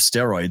because of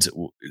steroids.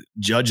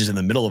 Judge is in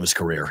the middle of his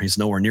career. He's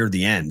nowhere near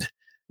the end.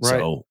 Right.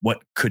 So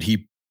what could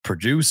he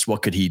produce?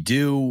 What could he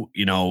do?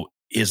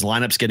 His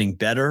lineup's getting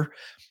better.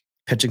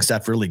 Pitching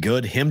staff really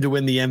good. Him to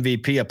win the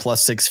MVP at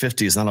plus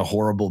 650 is not a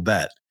horrible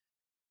bet.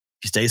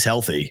 If he stays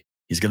healthy,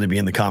 he's going to be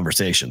in the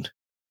conversation.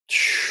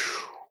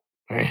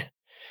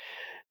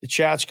 The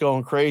chat's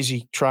going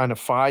crazy trying to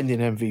find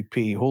an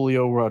MVP.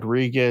 Julio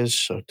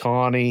Rodriguez,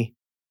 Ohtani.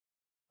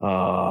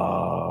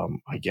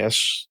 I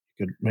guess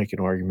you could make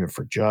an argument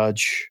for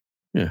Judge.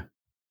 Yeah.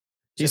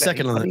 He's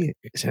second on the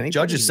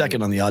Judge is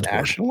second on the odds board.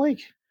 National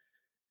League?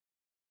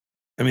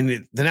 I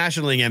mean, the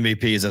National League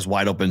MVP is as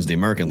wide open as the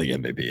American League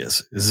MVP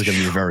is. This is going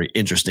to be a very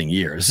interesting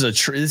year. This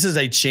is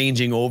a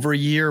changing over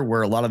year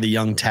where a lot of the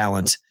young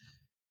talent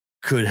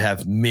could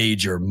have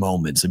major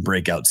moments and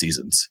breakout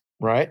seasons.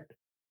 Right.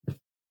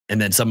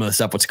 And then some of the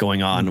stuff, what's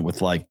going on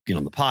with like,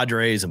 the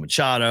Padres and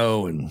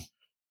Machado, and,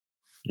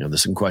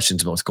 there's some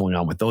questions about what's going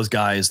on with those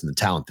guys and the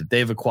talent that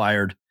they've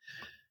acquired.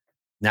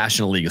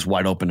 National League is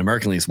wide open.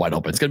 American League is wide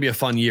open. It's going to be a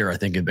fun year, I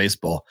think, in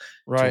baseball.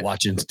 Right.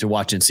 To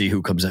watch and see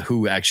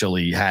who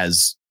actually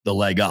has the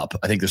leg up.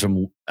 I think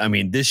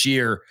this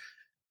year,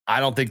 I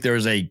don't think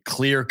there's a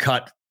clear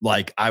cut,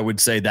 like I would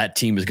say that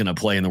team is going to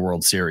play in the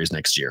World Series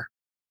next year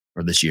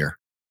or this year.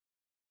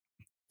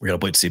 We're going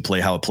to wait to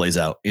see how it plays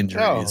out.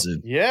 Injuries.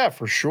 Yeah,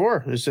 for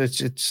sure.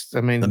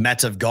 The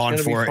Mets have gone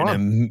for it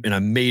in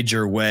a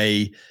major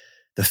way.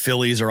 The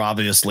Phillies are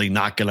obviously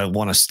not going to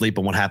want to sleep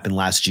on what happened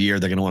last year.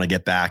 They're going to want to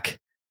get back.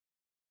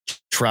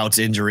 Harper's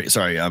injury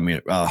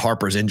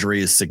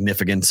is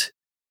significant.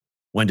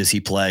 When does he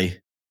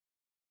play?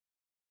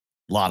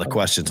 A lot of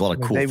questions, a lot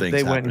of cool things.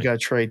 They went and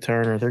got Trey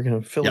Turner.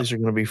 Phillies are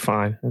going to be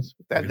fine.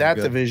 That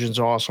division's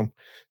awesome.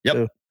 Yep.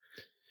 Too.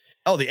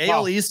 Oh, the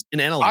AL East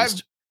and NL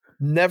East. I've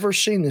never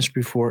seen this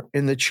before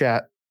in the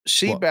chat.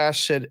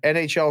 Seabass said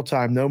NHL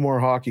time, no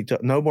more hockey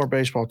talk, no more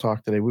baseball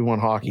talk today. We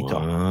want hockey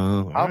talk.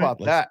 How about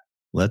that?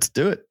 Let's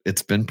do it.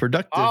 It's been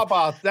productive. How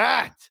about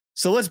that?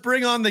 So let's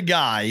bring on the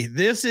guy.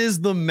 This is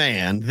the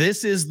man.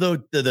 This is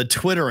the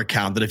Twitter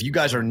account that if you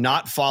guys are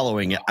not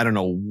following it, I don't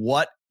know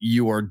what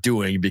you are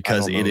doing,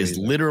 because it is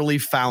literally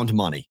found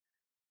money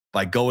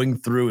by going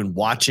through and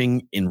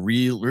watching and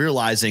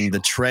realizing the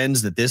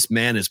trends that this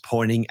man is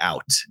pointing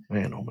out.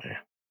 Man, oh man.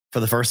 For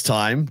the first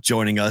time,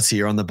 joining us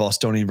here on the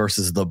Bostonian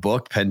versus the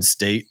Book, Penn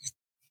State,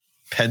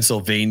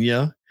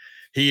 Pennsylvania.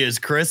 He is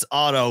Chris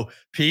Otto,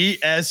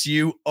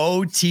 PSU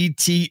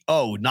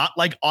Otto, not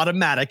like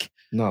automatic.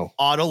 No.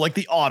 Otto like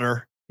the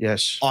otter.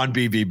 Yes. On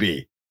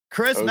BBB.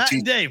 Chris, Matt,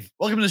 and Dave,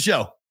 welcome to the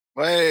show.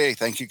 Hey,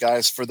 thank you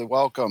guys for the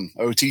welcome.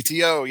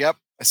 OTTO. Yep.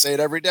 I say it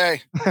every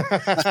day.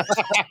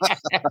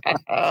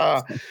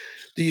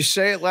 Do you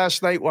say it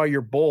last night while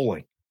you're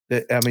bowling?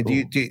 I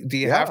mean, do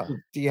you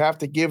have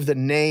to give the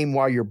name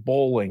while you're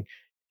bowling?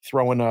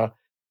 Throwing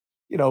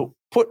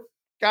put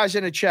guys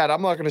in the chat.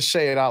 I'm not going to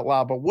say it out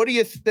loud, but what do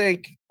you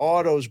think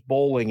Otto's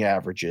bowling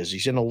average is?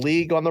 He's in a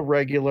league on the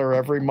regular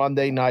every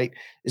Monday night.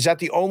 Is that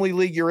the only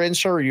league you're in,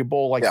 sir? Or you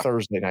bowl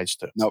Thursday nights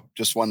too? Nope,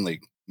 just one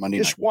league. Monday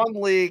night. Just one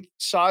league.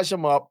 Size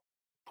him up.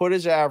 Put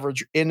his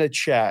average in the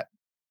chat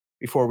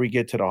before we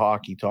get to the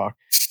hockey talk.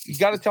 You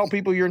got to tell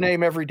people your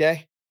name every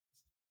day.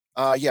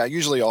 Yeah,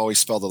 usually always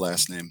spell the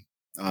last name.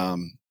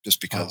 Just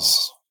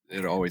because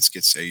it always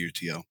gets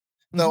AUTO.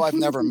 Though I've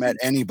never met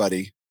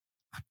anybody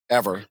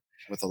ever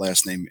with the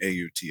last name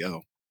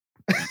AUTO.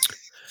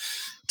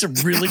 It's a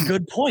really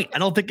good point. I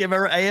don't think I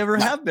ever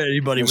have met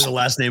anybody with the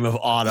last name of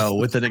Otto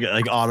with it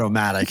like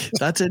automatic.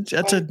 That's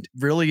a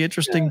really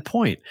interesting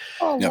point.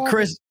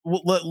 Chris,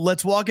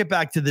 let's walk it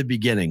back to the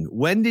beginning.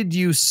 When did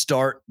you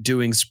start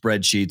doing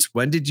spreadsheets?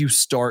 When did you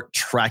start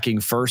tracking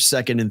first,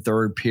 second, and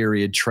third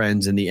period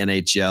trends in the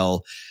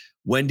NHL?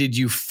 When did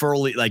you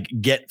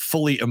get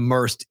fully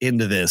immersed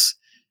into this?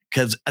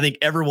 Because I think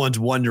everyone's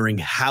wondering,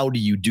 how do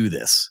you do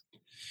this?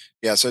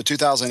 Yeah, so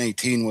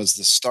 2018 was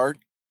the start.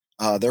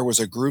 There was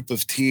a group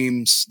of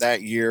teams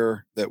that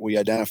year that we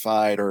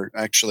identified, or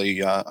actually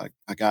a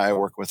guy I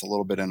work with a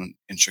little bit in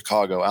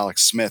Chicago,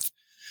 Alex Smith.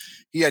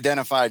 He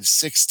identified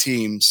 6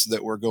 teams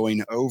that were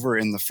going over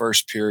in the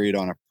first period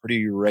on a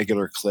pretty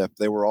regular clip.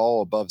 They were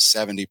all above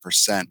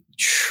 70%.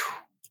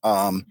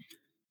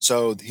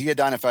 So he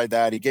identified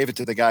that. He gave it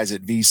to the guys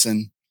at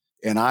VEASAN,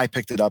 and I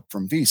picked it up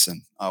from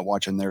VEASAN,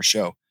 watching their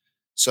show.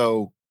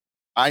 So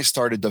I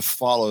started to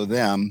follow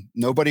them.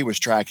 Nobody was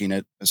tracking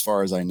it, as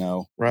far as I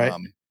know. Right.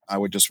 I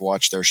would just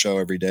watch their show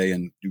every day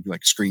and do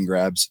like screen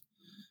grabs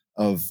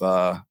of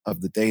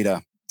the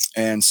data.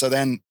 And so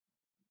then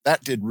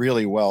that did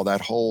really well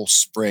that whole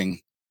spring.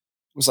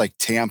 It was like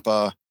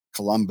Tampa,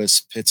 Columbus,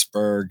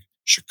 Pittsburgh,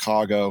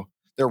 Chicago.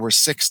 There were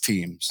 6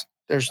 teams.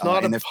 There's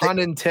not a pun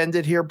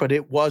intended here, but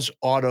it was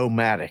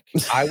automatic.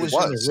 I was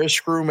in the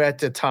risk room at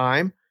the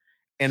time,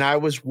 and I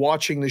was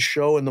watching the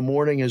show in the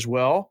morning as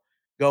well,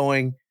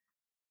 going,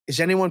 is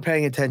anyone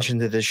paying attention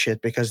to this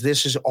shit? Because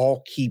this is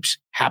all keeps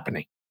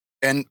happening.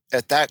 And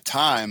at that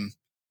time,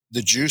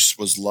 the juice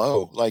was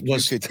low. Like you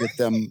could get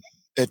them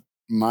at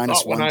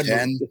minus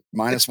 110,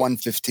 minus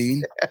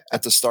 115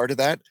 at the start of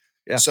that.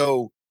 Yeah.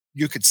 So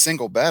you could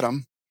single bet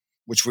them,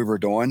 which we were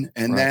doing.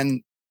 And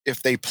then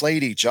if they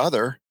played each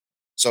other,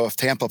 so if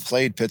Tampa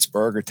played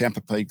Pittsburgh or Tampa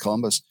played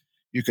Columbus,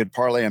 you could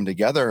parlay them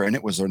together, and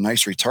it was a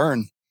nice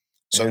return.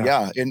 So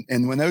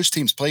and when those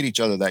teams played each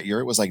other that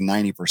year, it was like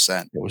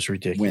 90%. It was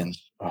ridiculous.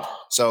 Win.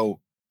 So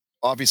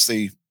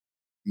obviously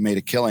made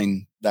a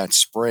killing that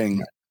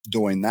spring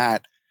doing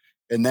that.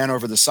 And then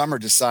over the summer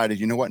decided,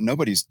 you know what,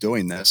 nobody's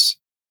doing this.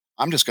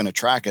 I'm just going to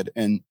track it.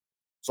 And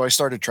so I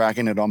started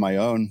tracking it on my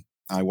own.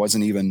 I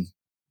wasn't even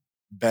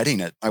betting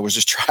it. I was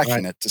just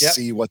tracking it to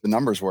see what the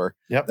numbers were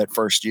that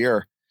first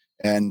year.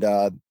 And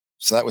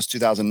so that was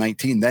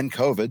 2019, then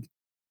COVID,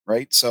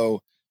 right?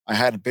 So I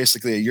had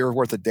basically a year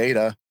worth of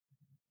data,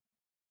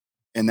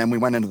 and then we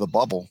went into the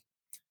bubble.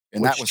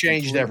 And which that was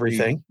changed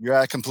everything.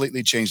 Yeah, it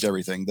completely changed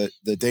everything.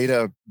 The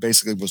data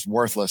basically was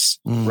worthless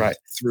right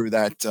through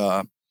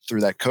that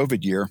through that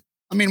COVID year.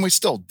 I mean, we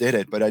still did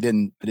it, but I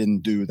didn't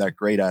do that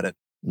great at it.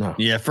 No.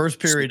 Yeah, first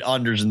period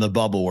unders in the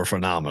bubble were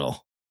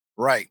phenomenal.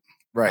 Right.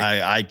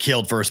 I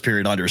killed first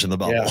period unders in the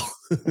bubble.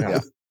 Yeah.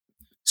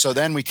 So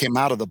then we came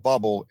out of the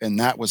bubble, and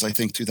that was, I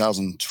think,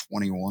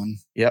 2021.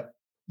 Yep.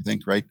 I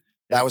think, right?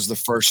 That was the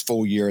first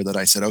full year that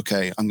I said,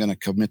 okay, I'm going to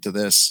commit to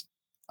this.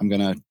 I'm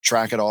going to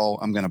track it all.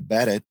 I'm going to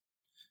bet it,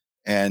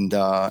 and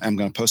I'm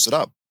going to post it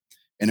up.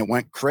 And it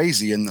went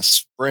crazy in the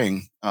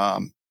spring.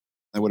 That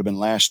would have been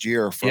last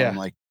year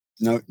from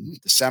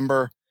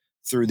December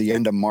through the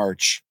end of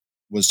March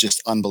was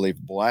just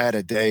unbelievable. I had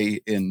a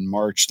day in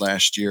March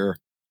last year.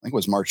 I think it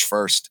was March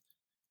 1st.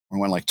 We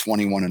went like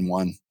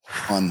 21-1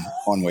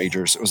 on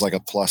wagers. It was like a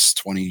plus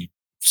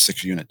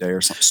 26 unit day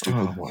or something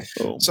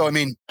stupid. So, I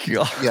mean,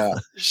 yeah.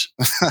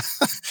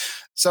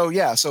 So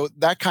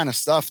that kind of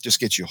stuff just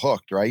gets you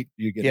hooked, right?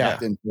 You get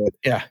hooked into it.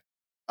 Yeah.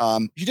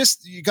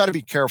 You got to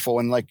be careful.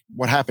 And like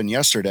what happened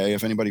yesterday,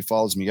 if anybody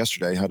follows me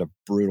yesterday, I had a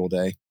brutal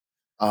day.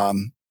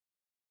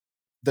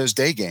 Those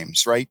day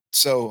games, right?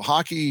 So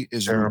hockey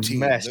is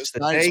routine. A mess. The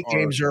day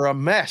games are a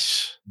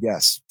mess.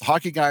 Yes.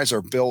 Hockey guys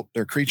are built.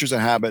 They're creatures of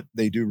habit.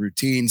 They do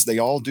routines. They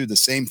all do the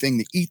same thing.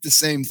 They eat the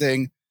same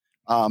thing.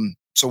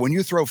 So when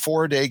you throw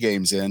 4 day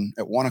games in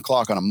at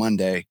 1:00 on a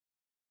Monday,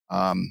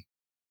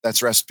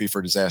 that's recipe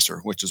for disaster,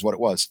 which is what it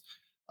was.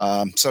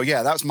 So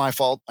yeah, that was my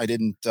fault. I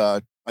didn't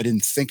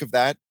think of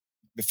that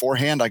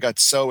beforehand. I got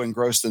so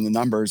engrossed in the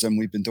numbers, and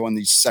we've been doing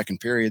these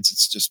second periods.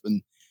 It's just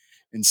been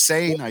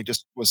insane. I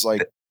just was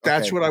like,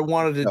 that's what I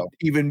wanted to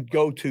even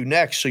go to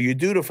next. So you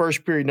do the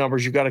first period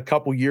numbers. You got a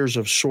couple years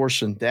of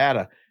source and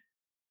data.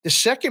 The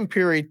second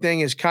period thing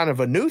is kind of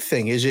a new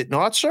thing, is it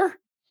not, sir?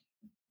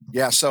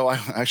 Yeah. So I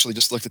actually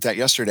just looked at that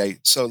yesterday.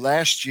 So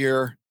last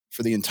year,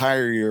 for the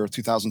entire year,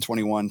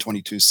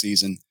 2021-22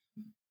 season,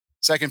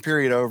 second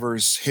period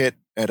overs hit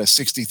at a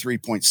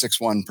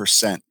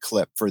 63.61%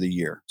 clip for the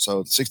year.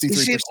 So 63%.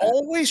 Is it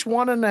always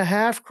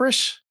 1.5,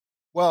 Chris?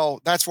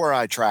 Well, that's where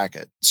I track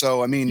it.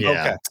 So, I mean,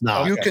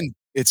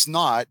 it's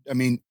not. I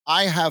mean,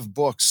 I have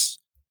books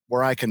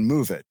where I can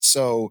move it.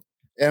 So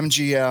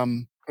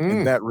MGM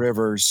and Bet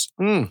Rivers,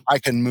 I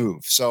can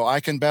move. So I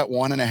can bet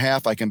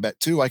 1.5. I can bet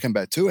 2. I can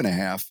bet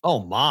 2.5.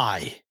 Oh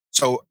my.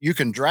 So you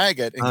can drag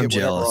it and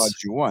get whatever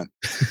odds you want.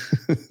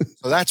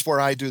 So that's where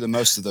I do the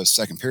most of those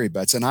second period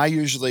bets. And I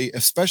usually,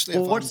 especially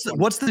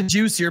what's the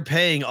juice you're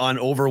paying on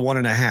over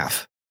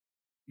 1.5?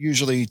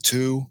 Usually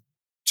 $2,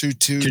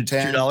 $10,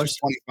 $25.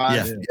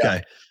 Yeah.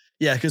 Okay.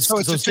 Yeah. Because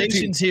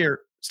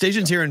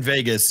Stations here in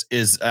Vegas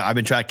is, I've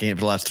been tracking it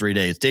for the last 3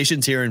 days.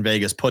 Stations here in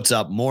Vegas puts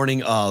up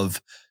morning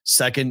of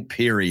second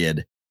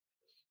period.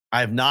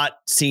 I have not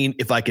seen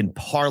if I can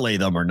parlay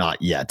them or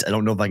not yet. I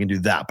don't know if I can do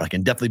that, but I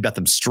can definitely bet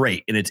them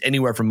straight. And it's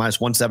anywhere from minus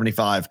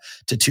 175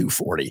 to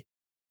 240.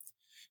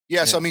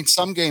 Yeah. So, I mean,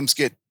 some games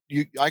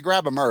I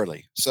grab them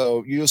early.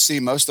 So you'll see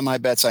most of my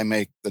bets I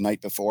make the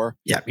night before.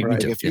 Yeah. Me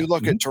too. If you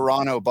look at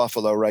Toronto,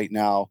 Buffalo right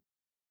now,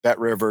 Bet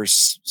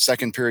Rivers,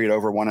 second period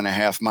over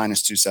 1.5,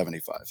 minus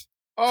 275.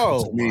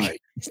 Oh my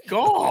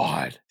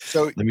God.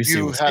 So let me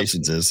see what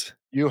Stations is.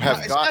 You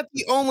have is that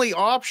the only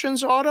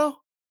options, Otto?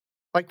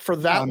 Like for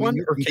that one,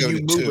 or can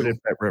you move it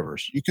at Bet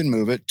Rivers? You can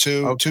move it.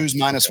 Two's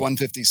minus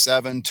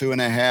 157.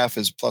 2.5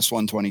 is plus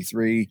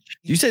 123.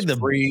 You said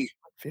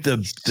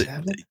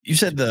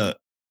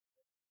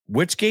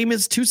which game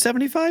is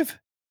 275?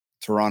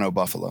 Toronto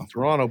Buffalo.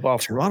 Total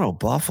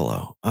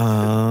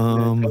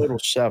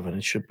 7.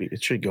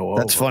 It should go over.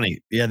 That's funny.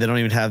 Yeah, they don't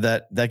even have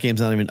that. That game's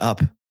not even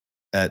up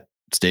at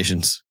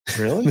Stations.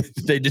 Really?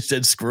 They just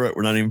said screw it.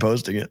 We're not even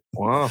posting it.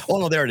 Wow. Oh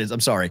no, there it is. I'm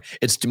sorry.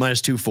 It's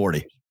minus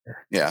 240.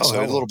 Yeah, so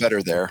a little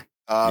better there.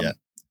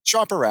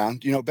 Shop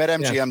around.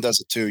 BetMGM does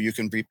it too. You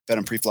can bet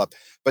them pre-flop.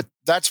 But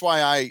that's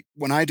why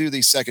when I do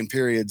these second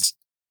periods,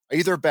 I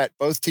either bet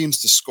both teams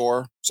to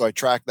score, so I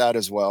track that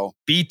as well.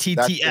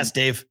 BTTS,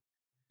 Dave.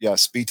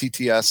 Yes,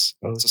 BTTS.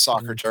 It's a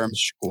soccer term.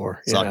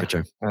 Score. Soccer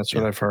term. That's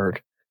what I've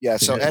heard. Yeah,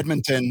 so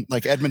Edmonton's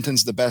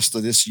the best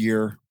of this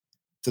year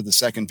to the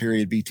second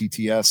period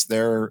BTTS.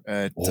 They're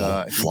at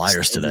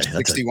Flyers today.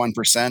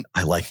 61%.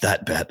 I like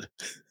that bet.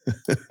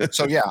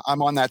 So yeah,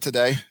 I'm on that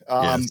today.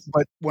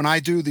 But when I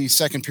do the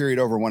second period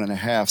over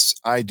 1.5s,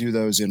 I do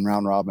those in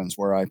round robins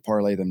where I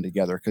parlay them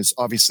together because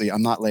obviously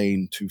I'm not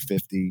laying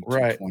 250,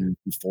 220,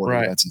 240.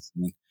 Right. That's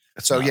insane.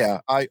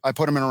 I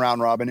put them in a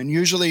round robin, and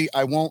usually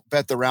I won't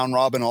bet the round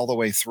robin all the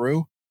way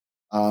through,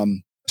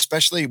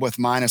 especially with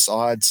minus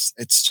odds.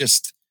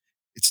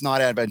 It's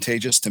not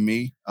advantageous to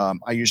me.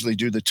 I usually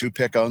do the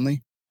 2-pick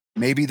only,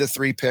 maybe the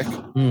 3-pick,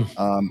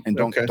 and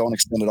don't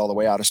extend it all the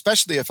way out,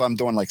 especially if I'm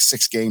doing like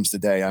 6 games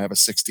today. I have a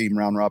 6-team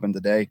round robin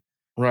today.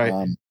 Right.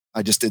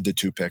 I just did the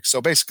 2-pick.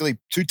 So basically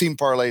 2-team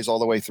parlays all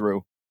the way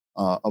through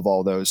of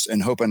all those,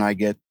 and hoping I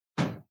get,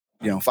 5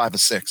 of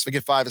 6. If I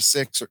get 5 of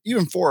 6 or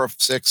even 4 of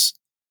 6,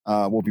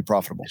 we'll be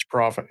profitable. It's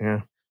profit.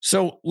 Yeah.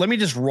 So let me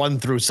just run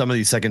through some of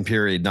these second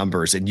period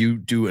numbers, and you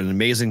do an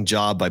amazing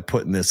job by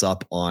putting this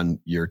up on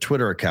your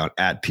Twitter account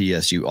at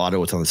PSU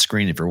Otto. It's on the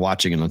screen if you're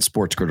watching it on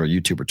SportsGrid or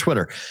YouTube or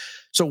Twitter.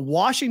 So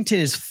Washington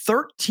is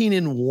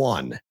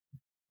 13-1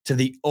 to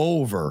the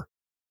over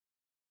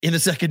in the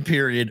second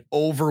period,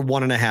 over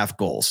 1.5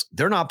 goals.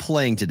 They're not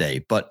playing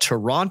today, but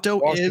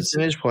Toronto is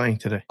playing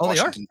today. Oh,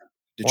 Washington,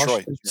 they are?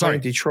 Detroit. Sorry,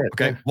 Detroit.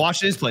 Okay, Yeah.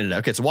 Washington is playing today.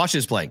 Okay, so Washington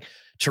is playing.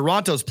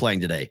 Toronto's playing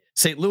today.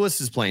 St. Louis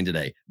is playing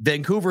today.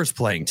 Vancouver's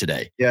playing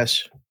today.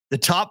 Yes. The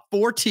top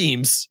 4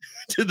 teams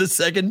to the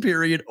second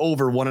period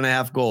over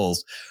 1.5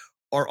 goals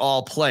are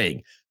all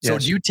playing. So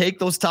Yes. do you take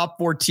those top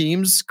 4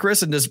 teams,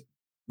 Chris, and just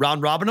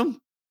round robin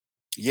them?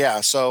 Yeah.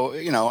 So,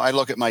 I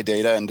look at my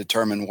data and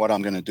determine what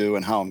I'm going to do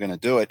and how I'm going to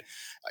do it.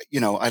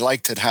 I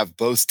like to have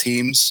both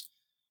teams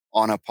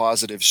on a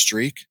positive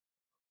streak.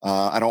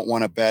 I don't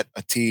want to bet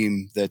a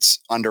team that's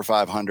under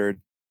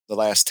 500 the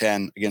last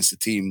 10 against a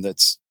team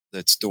that's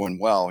doing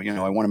well.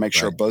 I want to make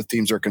sure both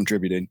teams are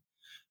contributing.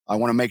 I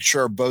want to make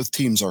sure both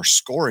teams are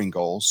scoring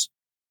goals,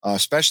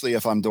 especially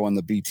if I'm doing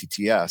the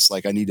BTTS.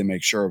 Like, I need to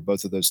make sure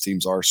both of those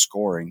teams are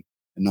scoring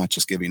and not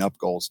just giving up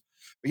goals.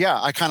 But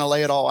yeah, I kind of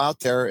lay it all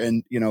out there.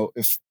 And,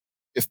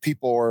 if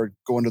people are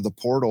going to the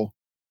portal,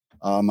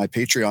 my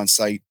Patreon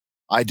site,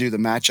 I do the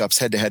matchups,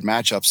 head-to-head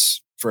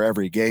matchups for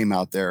every game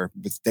out there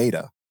with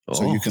data.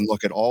 So you can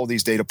look at all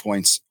these data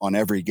points on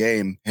every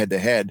game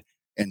head-to-head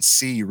and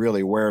see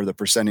really where the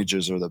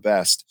percentages are the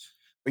best.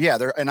 But yeah,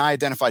 and I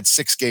identified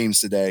 6 games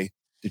today: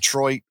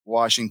 Detroit,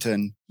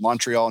 Washington,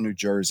 Montreal, New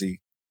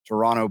Jersey,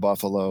 Toronto,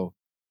 Buffalo,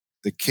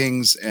 the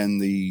Kings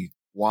and the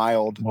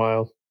Wild,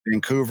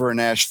 Vancouver,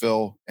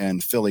 Nashville,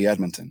 and Philly,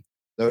 Edmonton.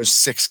 Those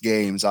 6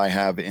 games I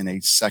have in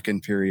a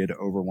second period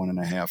over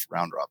 1.5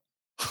 round robin.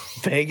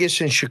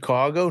 Vegas and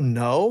Chicago?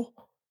 No.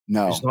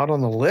 It's not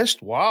on the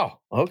list. Wow.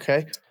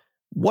 Okay.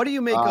 What do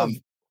you make of?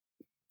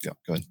 Yeah,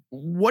 go ahead.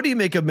 What do you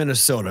make of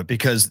Minnesota?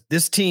 Because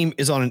this team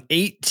is on an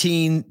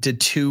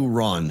 18-2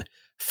 run,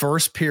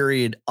 first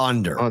period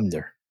under,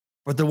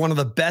 but they're one of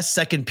the best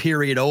second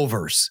period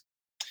overs.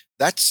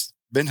 That's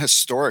been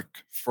historic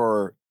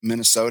for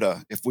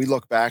Minnesota. If we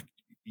look back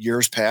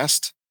years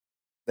past,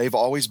 they've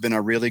always been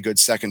a really good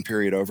second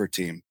period over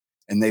team,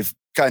 and they've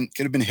could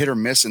have been hit or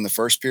miss in the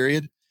first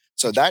period.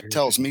 So that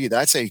tells me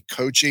that's a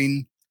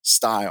coaching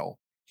style.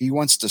 He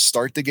wants to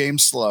start the game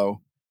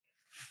slow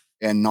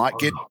and not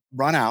get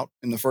run out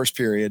in the first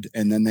period,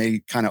 and then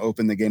they kind of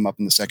open the game up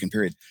in the second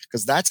period,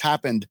 because that's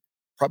happened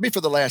probably for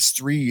the last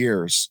 3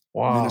 years.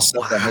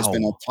 Minnesota has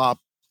been a top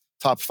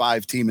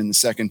 5 team in the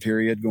second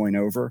period going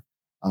over.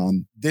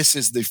 This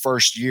is the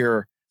first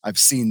year I've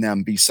seen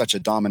them be such a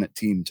dominant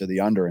team to the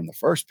under in the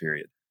first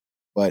period,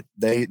 but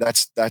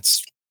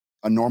that's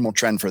a normal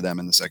trend for them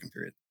in the second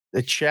period.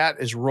 The chat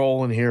is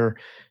rolling here.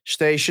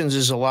 Stations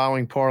is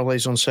allowing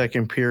parlays on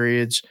second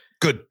periods.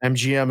 Good.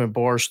 MGM and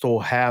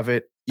Barstool have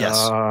it. Yes.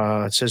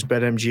 It says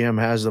BetMGM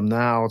has them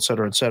now, et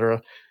cetera, et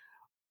cetera.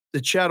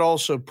 The chat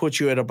also puts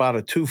you at about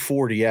a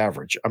 240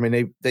 average. I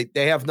mean,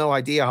 they have no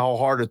idea how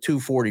hard a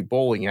 240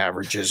 bowling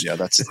average is. Yeah,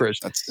 that's Chris.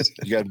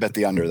 You got to bet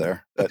the under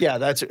there. Yeah,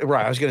 that's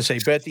right. I was going to say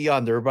bet the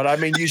under, but I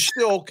mean, you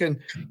still can,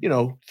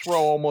 throw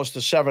almost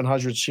a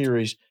 700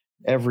 series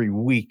every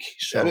week.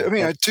 So I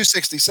mean,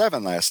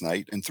 267 last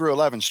night and threw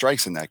 11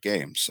 strikes in that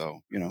game.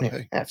 So,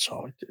 hey. That's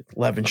all.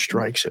 11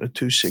 strikes at a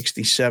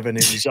 267,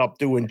 and he's up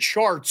doing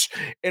charts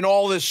and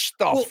all this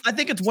stuff. Well, I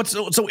think it's what's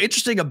so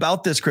interesting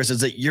about this, Chris,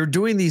 is that you're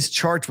doing these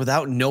charts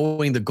without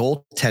knowing the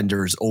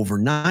goaltenders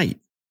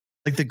overnight.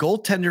 Like, the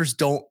goaltenders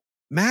don't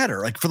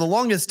matter. Like, for the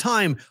longest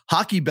time,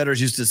 hockey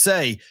bettors used to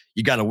say,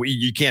 you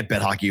can't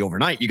bet hockey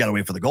overnight. You got to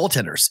wait for the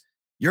goaltenders.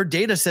 Your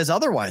data says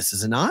otherwise,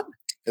 is it not?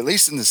 At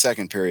least in the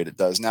second period, it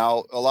does.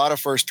 Now, a lot of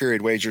first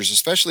period wagers,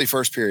 especially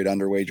first period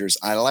under wagers,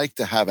 I like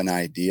to have an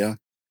idea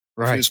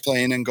of who's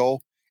playing in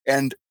goal.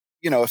 And,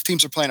 if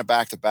teams are playing a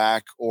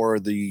back-to-back, or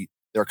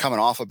they're coming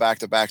off a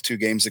back-to-back 2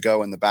 games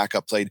ago and the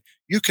backup played,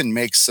 you can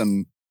make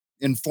some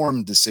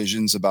informed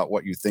decisions about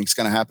what you think is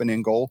going to happen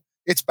in goal.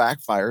 It's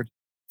backfired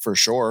for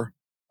sure.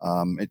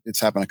 It's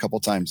happened a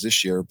couple times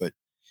this year, but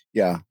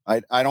yeah,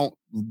 I don't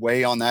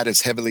weigh on that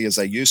as heavily as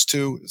I used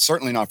to.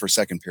 Certainly not for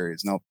second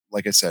periods. No,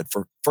 like I said,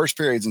 for first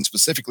periods, and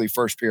specifically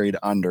first period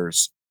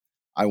unders,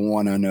 I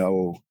want to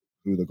know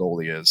who the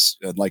goalie is.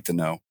 I'd like to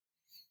know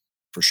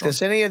for sure.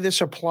 Does any of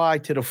this apply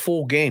to the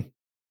full game?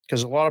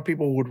 Because a lot of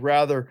people would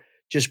rather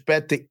just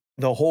bet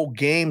the whole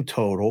game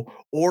total,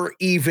 or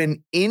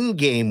even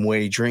in-game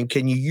wagering.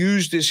 Can you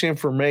use this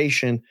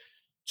information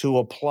to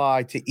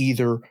apply to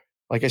either,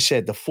 like I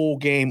said, the full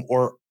game,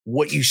 or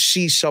what you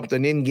see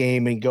something in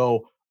game and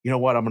go, you know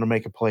what, I'm going to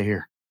make a play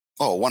here?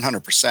 Oh,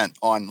 100%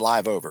 on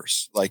live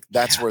overs. Like,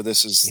 that's where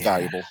this is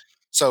valuable.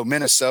 So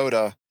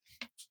Minnesota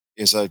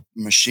is a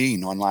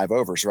machine on live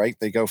overs, right?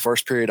 They go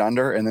first period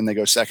under, and then they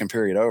go second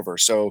period over.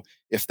 So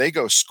if they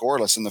go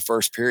scoreless in the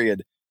first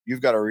period,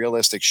 you've got a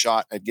realistic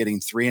shot at getting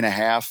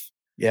 3.5.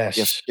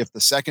 Yes. If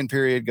the second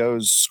period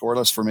goes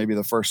scoreless for maybe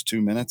the first 3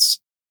 minutes,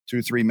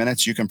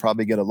 you can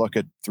probably get a look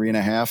at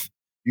 3.5.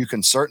 You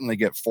can certainly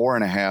get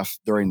 4.5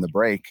 during the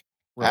break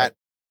at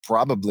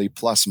probably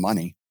plus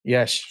money.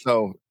 Yes.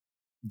 So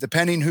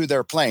depending who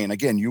they're playing,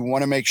 again, you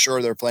want to make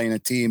sure they're playing a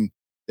team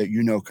that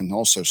can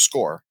also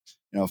score.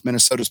 If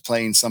Minnesota's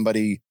playing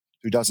somebody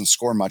who doesn't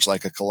score much,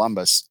 like a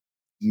Columbus,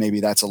 maybe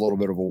that's a little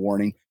bit of a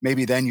warning.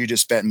 Maybe then you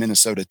just bet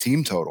Minnesota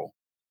team total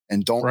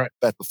and don't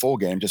bet the full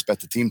game, just bet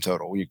the team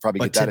total. You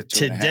probably get that at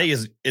 2.5. Today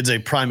is a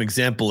prime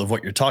example of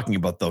what you're talking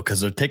about, though, because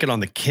they're taking on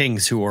the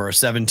Kings, who are a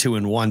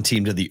 7-2-1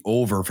 team, to the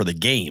over for the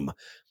game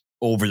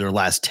over their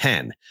last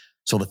 10.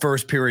 So the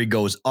first period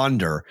goes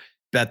under,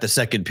 bet the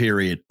second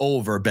period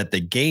over, bet the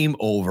game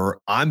over.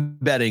 I'm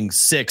betting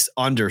 6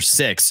 under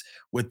 6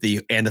 with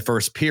the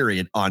first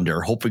period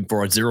under, hoping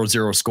for a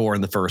 0-0 score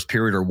in the first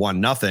period or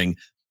 1-0,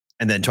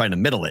 and then trying to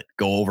middle it,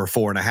 go over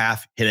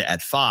 4.5, hit it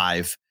at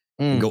 5.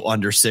 And go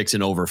under 6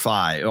 and over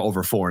 5,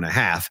 over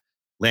 4.5,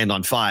 land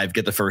on 5,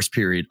 get the first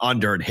period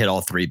under, and hit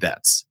all 3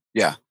 bets.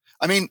 Yeah.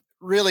 I mean,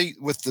 really,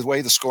 with the way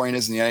the scoring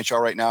is in the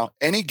NHL right now,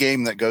 any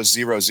game that goes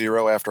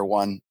 0-0 after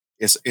 1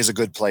 is a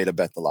good play to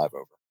bet the live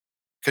over,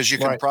 because you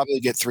can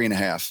probably get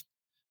 3.5.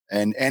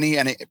 And any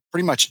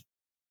pretty much,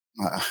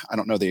 I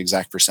don't know the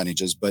exact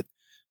percentages, but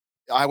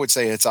I would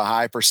say it's a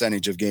high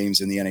percentage of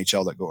games in the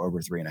NHL that go over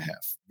 3.5.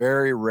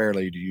 Very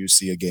rarely do you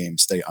see a game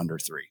stay under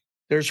 3.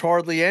 There's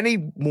hardly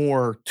any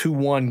more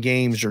 2-1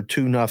 games or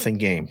 2-0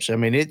 games. I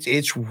mean,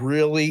 it's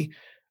really,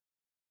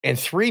 and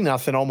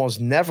 3-0 almost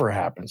never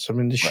happens. I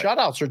mean, the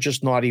shutouts are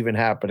just not even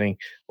happening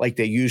like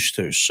they used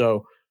to.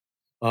 So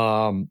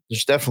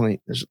there's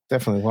definitely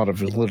a lot of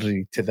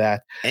validity to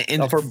that.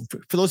 And for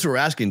those who are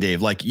asking,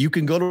 Dave, like, you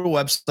can go to a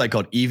website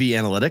called EV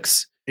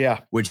Analytics,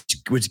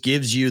 which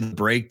gives you the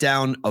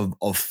breakdown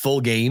of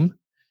full game,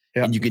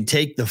 and you can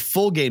take the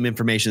full game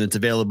information that's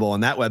available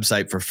on that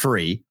website for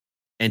free,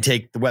 and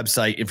take the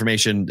website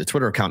information, the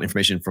Twitter account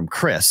information from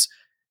Chris,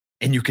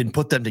 and you can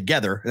put them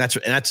together. And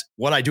that's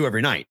what I do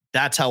every night.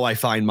 That's how I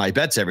find my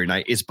bets every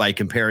night, is by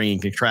comparing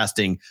and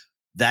contrasting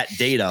that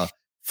data,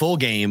 full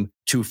game,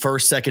 to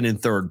first, second,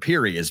 and third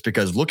periods.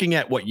 Because looking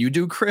at what you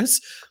do, Chris,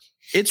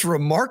 it's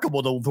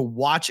remarkable to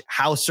watch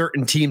how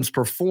certain teams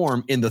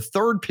perform in the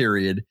third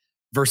period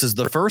versus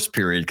the first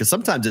period, because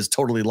sometimes it's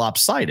totally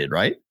lopsided,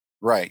 right?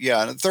 Right.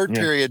 Yeah. And the third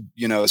period,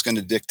 is going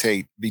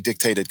to be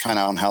dictated kind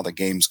of on how the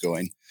game's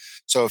going.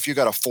 So if you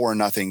got a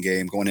 4-0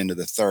 game going into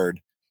the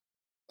third,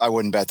 I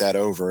wouldn't bet that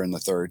over in the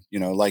third.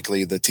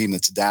 Likely the team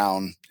that's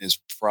down is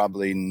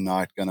probably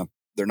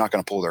they're not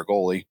going to pull their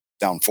goalie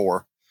down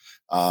 4.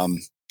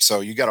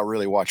 So you got to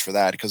really watch for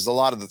that, because a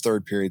lot of the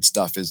third period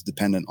stuff is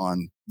dependent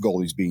on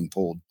goalies being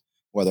pulled,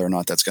 whether or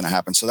not that's going to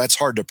happen. So that's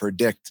hard to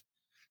predict.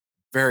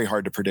 Very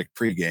hard to predict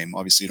pregame.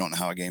 Obviously, you don't know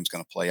how a game's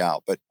going to play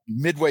out, but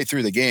midway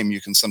through the game,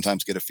 you can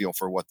sometimes get a feel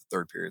for what the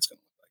third period's going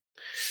to look like.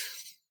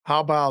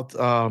 How about,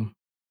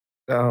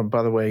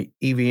 by the way,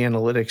 EV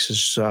Analytics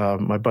is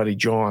my buddy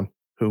John,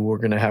 who we're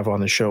going to have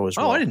on the show as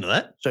well. Oh, I didn't know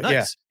that. So,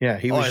 nice. Yeah.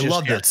 He was I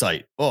love that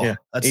site. Oh, yeah,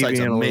 that site's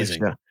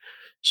amazing. Yeah.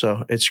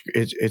 So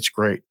it's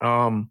great.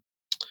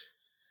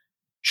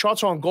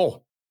 Shots on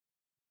goal,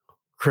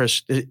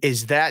 Chris,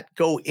 is that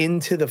go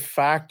into the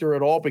factor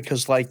at all?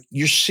 Because like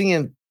you're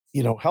seeing,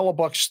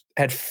 Hellebuck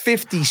had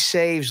 50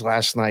 saves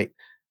last night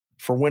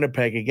for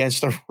Winnipeg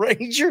against the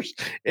Rangers.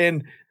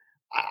 And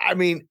I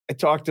mean, I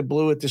talked to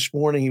Blewett this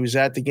morning. He was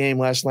at the game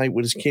last night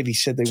with his kid. He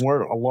said they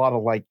weren't a lot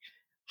of like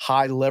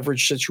high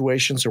leverage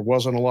situations. There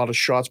wasn't a lot of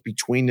shots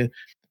between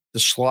the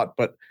slot.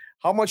 But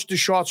how much do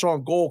shots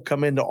on goal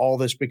come into all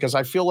this? Because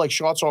I feel like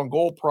shots on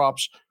goal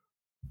props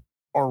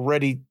are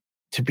ready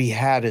to be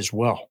had as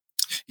well.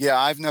 Yeah,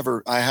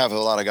 I have a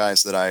lot of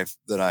guys that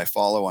I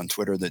follow on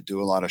Twitter that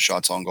do a lot of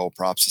shots on goal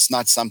props. It's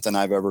not something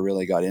I've ever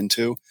really got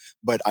into,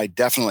 but I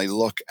definitely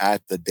look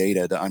at the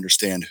data to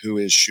understand who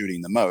is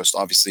shooting the most.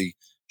 Obviously,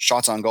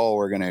 shots on goal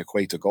are going to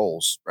equate to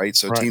goals, right?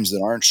 So teams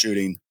that aren't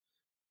shooting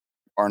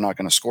are not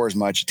going to score as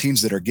much.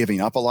 Teams that are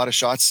giving up a lot of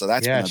shots. So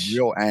that's been a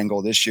real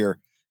angle this year.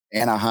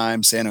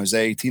 Anaheim, San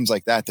Jose, teams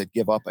like that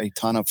give up a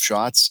ton of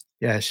shots.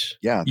 Yes.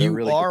 Yeah. You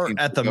really are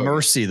at the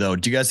mercy, though.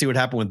 Do you guys see what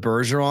happened with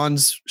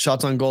Bergeron's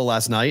shots on goal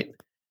last night?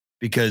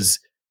 Because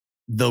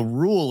the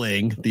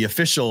ruling, the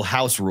official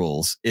house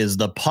rules, is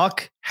the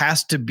puck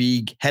has to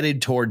be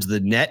headed towards the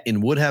net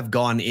and would have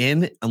gone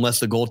in unless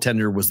the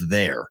goaltender was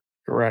there.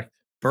 Correct.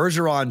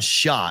 Bergeron's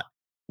shot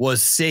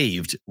was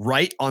saved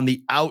right on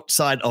the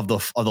outside of the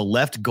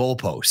left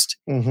goalpost.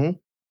 Mm-hmm.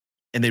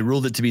 And they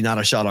ruled it to be not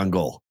a shot on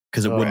goal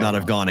because it would not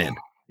have gone in.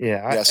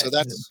 Yeah. So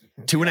that's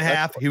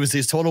 2.5.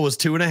 His total was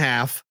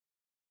 2.5.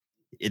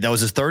 That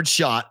was his third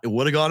shot. It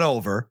would have gone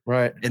over.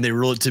 Right. And they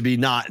ruled it to be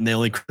not, and they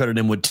only credited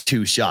him with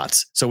 2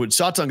 shots. So with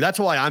shots on, that's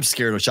why I'm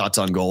scared of shots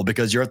on goal,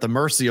 because you're at the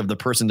mercy of the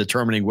person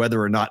determining whether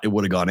or not it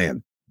would have gone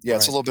in. Yeah,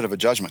 it's a little bit of a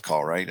judgment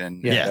call, right?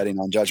 And betting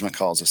on judgment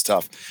calls is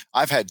tough.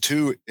 I've had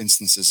 2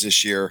 instances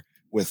this year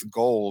with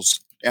goals,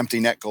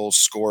 empty net goals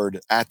scored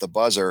at the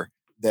buzzer,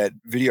 that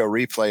video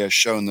replay has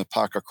shown the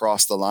puck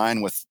across the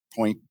line with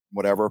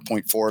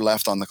 0.4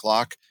 left on the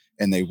clock,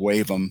 and they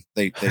wave them.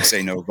 They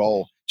say no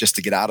goal just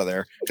to get out of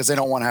there because they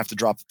don't want to have to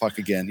drop the puck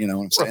again. You know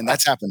what I'm saying?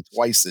 That's happened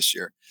twice this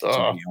year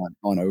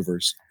on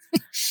overs.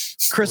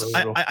 Chris,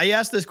 I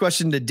asked this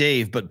question to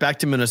Dave, but back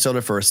to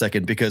Minnesota for a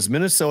second, because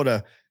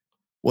Minnesota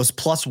was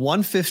plus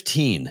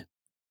 115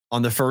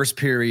 on the first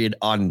period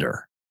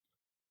under.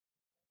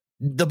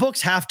 the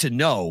books have to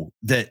know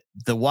that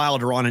the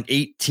Wild are on an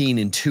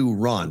 18-2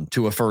 run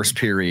to a first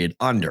period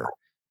under. I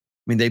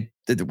mean,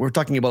 we're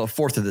talking about a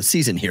fourth of the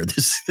season here.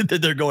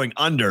 They're going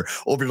under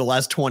over the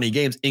last 20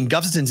 games. And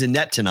Gustafson's in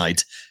net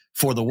tonight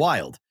for the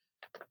Wild.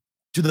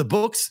 Do the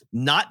books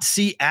not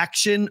see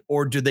action,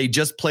 or do they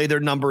just play their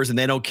numbers and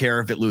they don't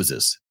care if it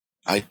loses?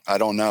 I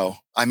don't know.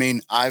 I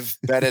mean, I've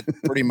bet it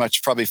pretty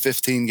much probably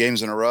 15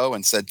 games in a row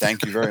and said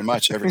thank you very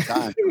much every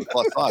time.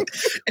 Plus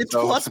odds. It's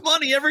plus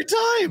money every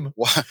time.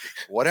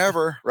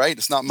 Whatever, right?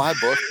 It's not my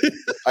book.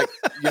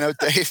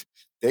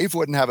 Dave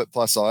wouldn't have it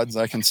plus odds.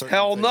 I can certainly.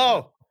 Hell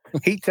no.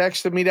 He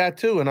texted me that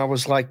too, and I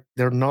was like,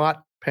 they're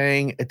not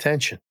paying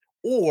attention,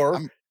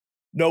 or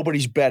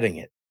nobody's betting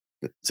it.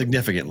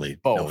 Significantly,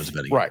 both. No one's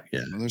betting. Right.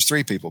 Yeah. Well, there's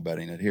 3 people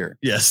betting it here.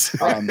 Yes.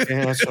 Yeah.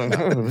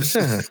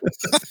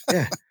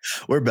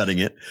 We're betting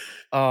it.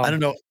 I don't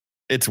know.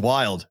 It's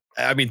wild.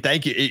 I mean,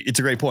 thank you. It's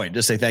a great point.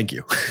 Just say thank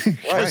you.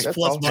 Right.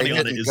 Plus money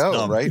on it is go,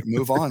 dumb. right?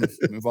 Move on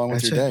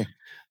with your day.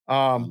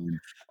 All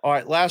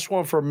right. Last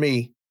one for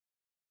me.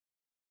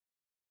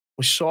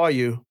 We saw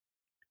you.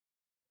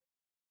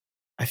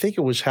 I think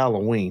it was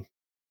Halloween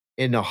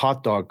in the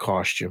hot dog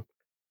costume.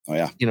 Oh,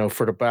 yeah.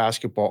 For the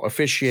basketball,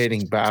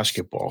 officiating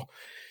basketball.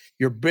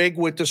 You're big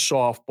with the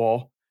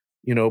softball,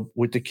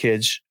 with the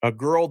kids, a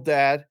girl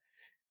dad,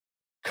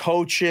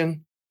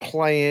 coaching,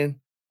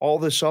 playing, all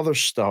this other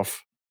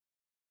stuff.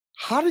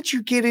 How did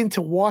you get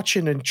into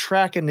watching and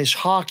tracking this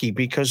hockey?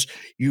 Because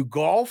you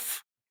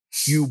golf,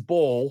 you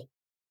bowl,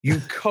 you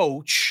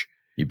coach,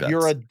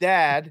 you're a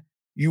dad,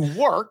 you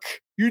work,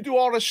 you do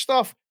all this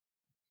stuff.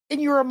 And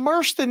you're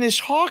immersed in this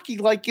hockey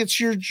like it's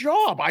your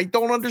job. I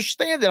don't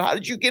understand it. How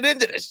did you get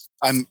into this?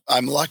 I'm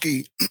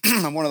lucky.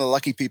 I'm one of the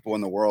lucky people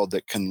in the world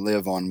that can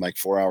live on like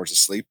 4 hours of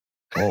sleep.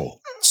 Oh,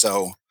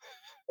 so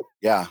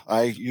yeah,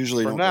 I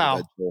usually don't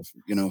go to bed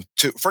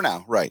till, for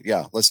now. Right.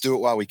 Yeah. Let's do it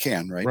while we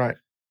can. Right. Right.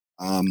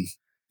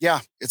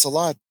 Yeah, it's a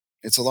lot.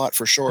 It's a lot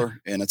for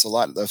sure. And it's a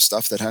lot of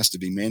stuff that has to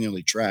be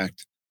manually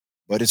tracked,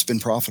 but it's been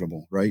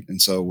profitable. Right.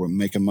 And so we're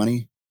making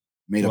money.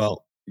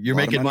 You're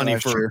making money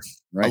for year,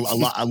 right?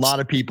 a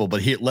lot of people,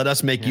 but let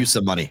us make you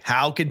some money.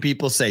 How can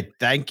people say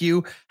thank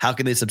you? How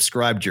can they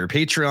subscribe to your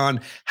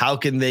Patreon? How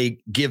can they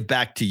give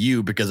back to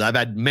you? Because I've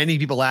had many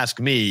people ask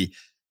me,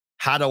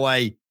 how do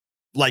I,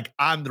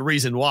 I'm the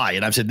reason why.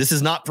 And I've said, this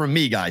is not from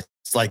me, guys.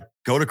 It's like,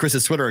 go to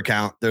Chris's Twitter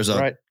account. There's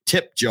a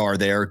tip jar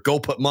there. Go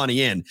put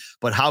money in.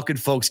 But how can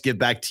folks give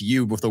back to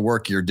you with the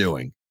work you're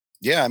doing?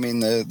 Yeah. I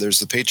mean, there's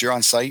the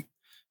Patreon site.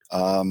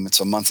 It's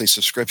a monthly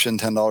subscription,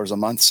 $10 a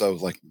month. So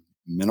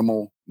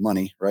minimal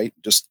money, right?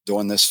 Just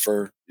doing this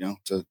for,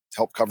 to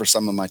help cover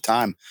some of my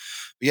time.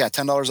 But yeah,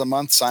 $10 a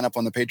month, sign up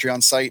on the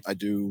Patreon site. I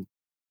do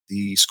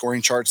the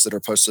scoring charts that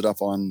are posted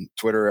up on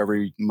Twitter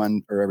every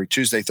Monday or every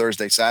Tuesday,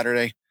 Thursday,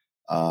 Saturday.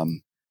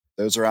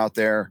 Those are out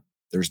there.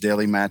 There's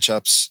daily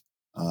matchups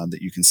that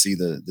you can see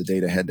the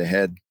data head to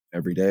head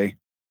every day.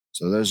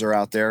 So those are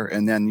out there.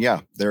 And then,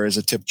 there is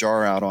a tip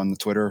jar out on the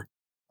Twitter.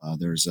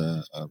 There's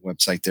a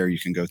website there you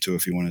can go to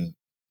if you want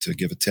to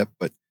give a tip,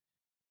 but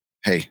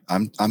hey,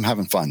 I'm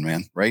having fun,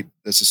 man. Right?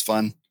 This is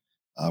fun.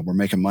 We're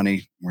making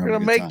money. We're going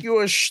to make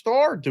you a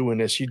star doing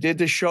this. You did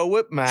the show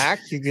with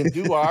Mac. You can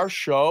do our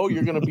show.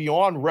 You're going to be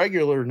on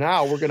regular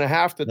now. We're going to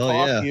have to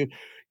talk to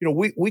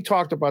you. We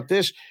talked about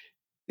this.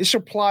 This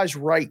applies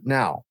right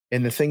now,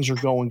 and the things are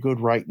going good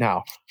right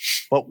now.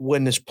 But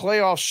when this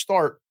playoffs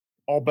start,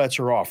 all bets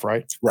are off,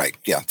 right? Right.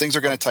 Yeah. Things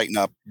are going to tighten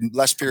up.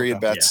 Less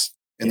period bets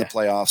in the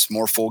playoffs,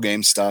 more full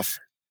game stuff.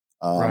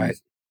 Right.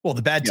 Well,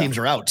 the bad teams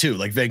are out too.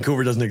 Like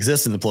Vancouver doesn't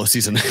exist in the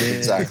postseason.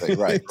 Exactly.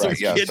 Right. Right.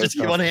 Yeah. You just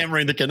keep on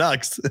hammering the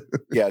Canucks.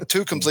 Yeah.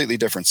 2 completely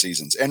different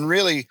seasons. And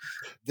really,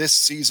 this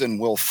season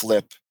will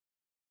flip.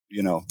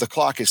 The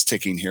clock is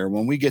ticking here.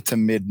 When we get to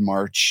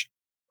mid-March,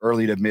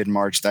 early to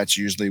mid-March, that's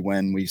usually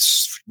when we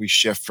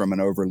shift from an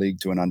over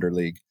league to an under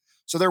league.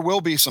 So there will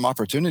be some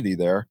opportunity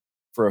there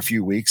for a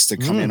few weeks to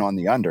come in on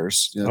the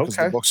unders. Because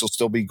the books will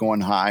still be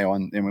going high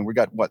on. I mean, we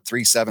got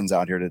 3 sevens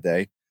out here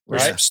today.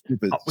 Right.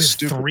 Stupid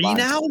 3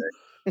 now.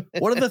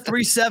 What are the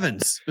 3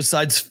 sevens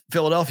besides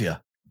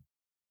Philadelphia?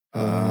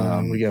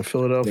 We got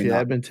Philadelphia,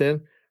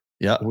 Edmonton.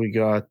 Yeah. We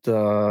got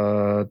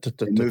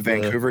moved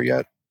Vancouver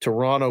yet?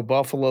 Toronto,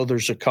 Buffalo.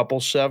 There's a couple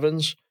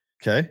sevens.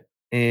 Okay.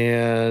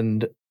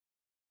 And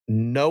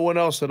no one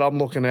else that I'm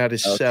looking at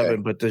is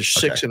 7, but there's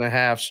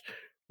 6.5s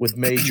with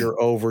major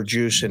over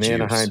juice in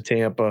Anaheim,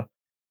 Tampa,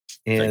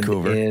 and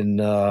Vancouver. in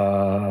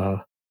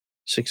 6.5.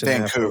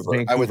 Vancouver,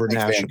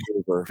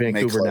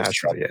 Vancouver,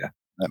 Nashville. Yeah.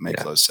 That may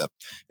close up.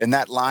 And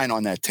that line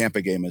on that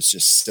Tampa game is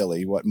just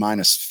silly. What,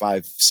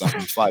 -5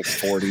 something,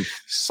 540.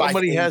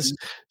 Somebody has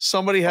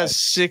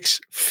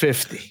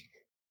 650.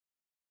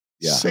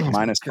 Yeah,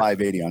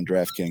 -580 on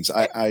DraftKings.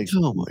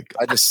 Oh my God.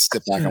 I just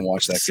sit back and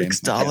watch that game.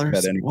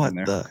 $6. What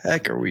the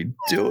heck are we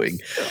doing?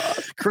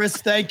 Chris,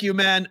 thank you,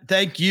 man.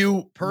 Thank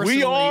you personally.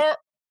 We are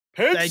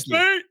Penn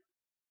State.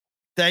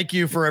 Thank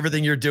you for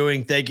everything you're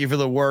doing. Thank you for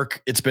the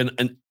work. It's been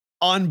an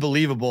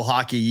unbelievable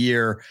hockey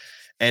year.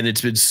 And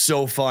it's been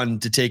so fun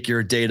to take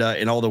your data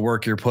and all the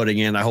work you're putting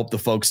in. I hope the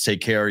folks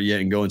take care of you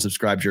and go and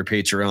subscribe to your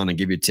Patreon and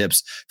give you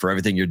tips for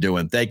everything you're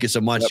doing. Thank you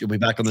so much. Yep. You'll be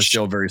back on the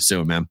show very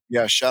soon, man.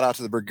 Yeah. Shout out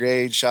to the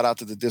brigade. Shout out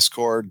to the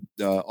Discord.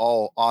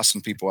 All awesome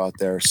people out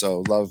there.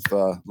 So love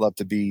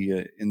to be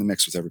in the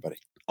mix with everybody.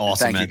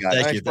 Awesome, man. You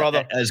guys. Thank you,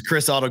 brother. As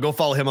Chris Otto, go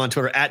follow him on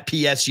Twitter at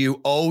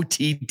PSU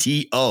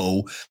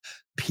OTTO.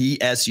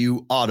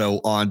 PSU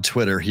Otto on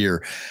Twitter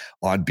here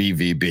on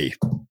BVB.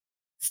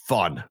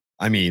 Fun.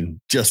 I mean,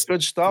 just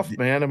good stuff,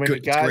 man. I mean,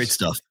 good, great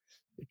stuff.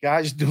 The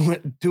guys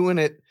doing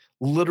it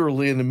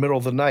literally in the middle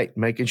of the night,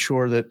 making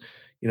sure that,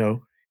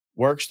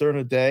 works during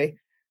the day,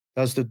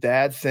 does the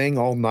dad thing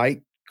all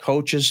night,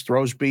 coaches,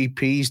 throws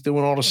BPs,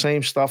 doing all the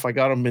same stuff. I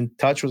got him in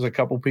touch with a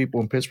couple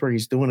people in Pittsburgh.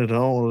 He's doing it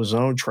all on his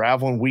own,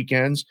 traveling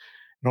weekends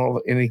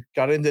and he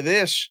got into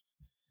this.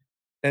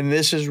 And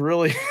this is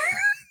really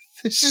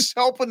this is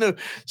helping to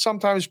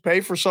sometimes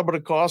pay for some of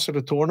the costs of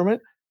the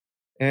tournament.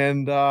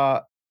 And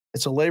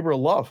it's a labor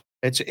of love.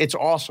 It's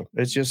awesome.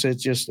 It's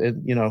just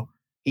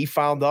he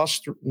found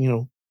us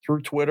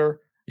through Twitter.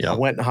 Yeah. I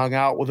went and hung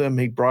out with him.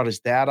 He brought his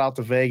dad out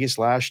to Vegas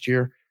last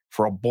year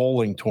for a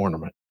bowling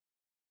tournament.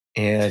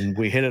 And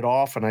we hit it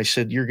off. And I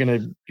said, you're gonna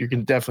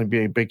definitely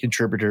be a big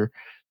contributor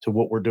to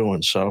what we're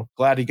doing. So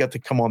glad he got to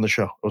come on the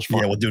show. It was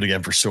fun. Yeah, we'll do it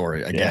again for sure.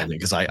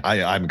 Because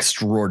I'm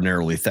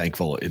extraordinarily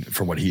thankful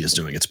for what he is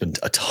doing. It's been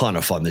a ton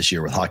of fun this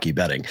year with hockey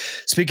betting.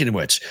 Speaking of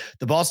which,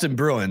 the Boston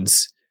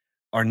Bruins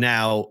are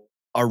now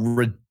a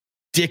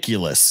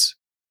ridiculous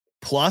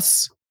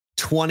plus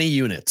 20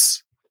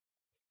 units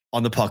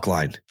on the puck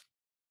line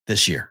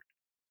this year.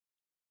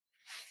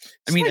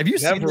 I mean, have you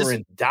seen this? Never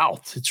in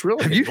doubt. It's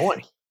really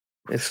annoying.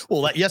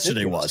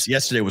 Yesterday was a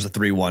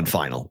 3-1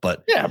 final,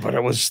 but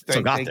it was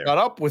they got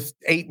up with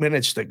 8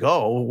 minutes to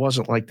go. It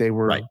wasn't like they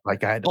were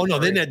like I had.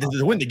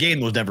 To win the game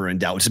was never in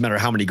doubt. It's a matter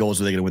of how many goals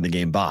were they going to win the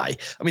game by.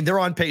 I mean, they're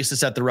on pace to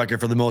set the record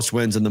for the most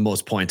wins and the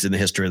most points in the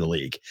history of the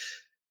league.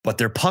 But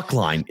their puck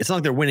line, it's not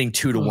like they're winning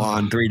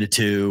 2-1,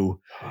 3-2.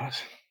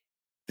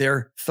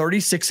 They're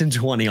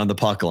 36-20 on the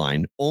puck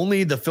line.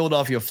 Only the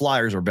Philadelphia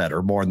Flyers are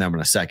better. More on them in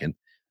a second.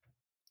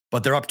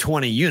 But they're up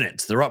 20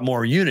 units. They're up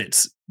more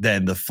units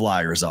than the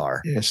Flyers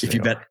are. Yes, if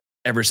you bet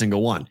every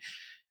single one.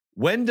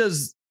 When do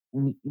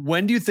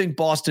you think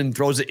Boston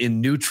throws it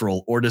in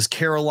neutral, or does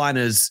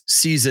Carolina's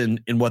season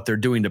in what they're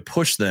doing to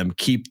push them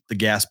keep the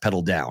gas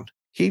pedal down?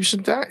 Keeps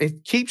them down.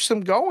 It keeps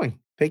them going.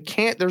 They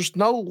can't. There's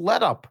no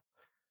let up.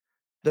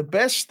 The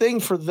best thing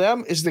for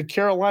them is that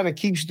Carolina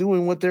keeps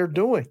doing what they're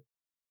doing.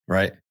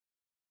 Right.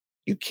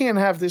 You can't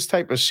have this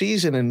type of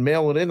season and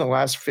mail it in the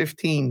last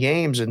 15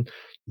 games and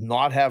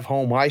not have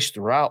home ice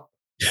throughout.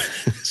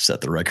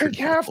 Set the record.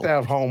 You have to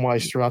have home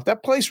ice throughout.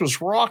 That place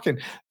was rocking.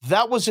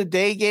 That was a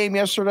day game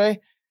yesterday.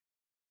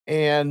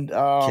 And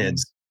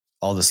kids,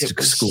 all the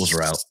schools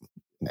are out.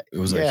 It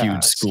was a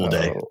huge school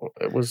day.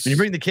 It was. When you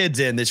bring the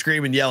kids in, they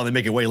scream and yell and they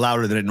make it way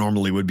louder than it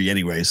normally would be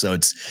anyway. So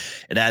it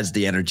adds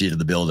the energy to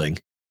the building.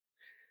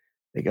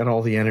 They got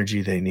all the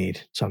energy they need.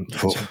 It's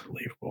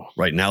unbelievable.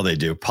 Right now they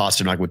do.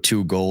 Pasternak with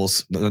 2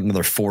 goals,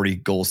 another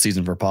 40-goal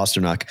season for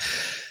Pasternak.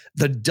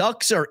 The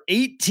Ducks are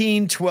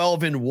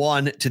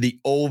 18-12-1 to the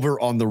over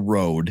on the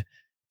road.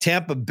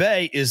 Tampa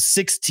Bay is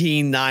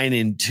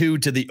 16-9-2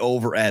 to the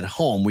over at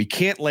home. We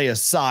can't lay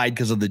aside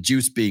because of the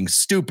juice being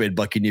stupid,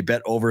 but can you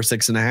bet over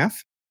 6.5?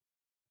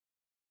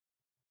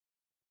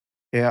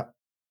 Yeah.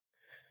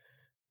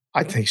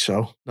 I think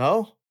so.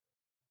 No?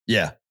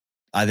 Yeah.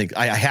 I think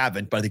I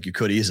haven't, but I think you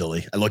could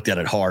easily. I looked at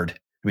it hard.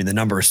 I mean, the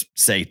numbers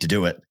say to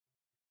do it.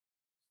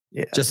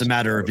 Yeah. Just a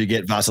matter if you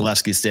get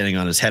Vasilevsky standing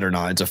on his head or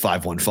not. It's a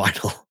 5-1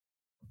 final.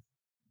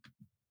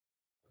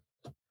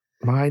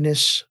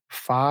 Minus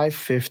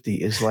 550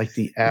 is like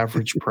the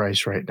average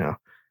price right now.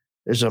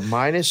 There's a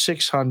minus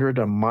 600,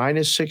 a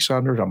minus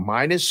 600, a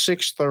minus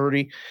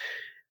 630.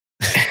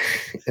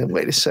 And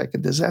wait a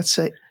second. Does that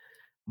say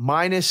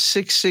minus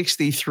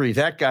 663?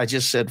 That guy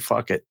just said,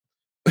 fuck it.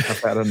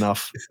 I've had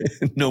enough.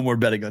 No more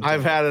betting on.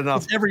 I've had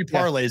enough. Every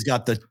parlay's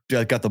got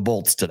the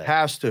bolts today.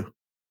 Has to.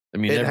 I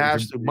mean, it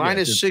has to.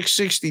 Minus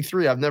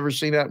 663. I've never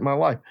seen that in my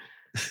life.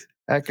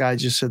 That guy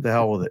just said the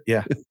hell with it.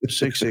 Yeah,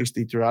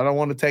 663. I don't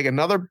want to take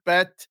another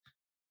bet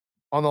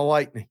on the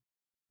Lightning.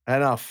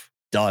 Enough.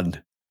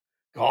 Done.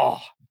 Oh.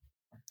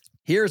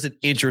 Here's an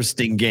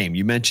interesting game.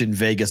 You mentioned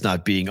Vegas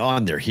not being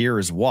on there. Here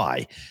is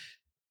why.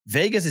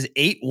 Vegas is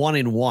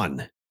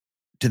 8-1-1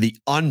 to the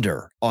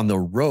under on the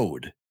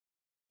road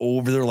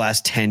over their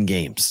last 10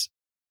 games.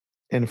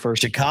 In the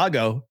first,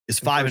 Chicago is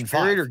 5-5.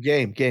 Period or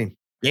game?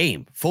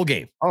 Game. Full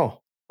game. Oh,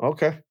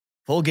 okay.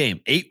 Full game.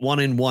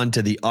 8-1-1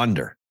 to the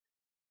under.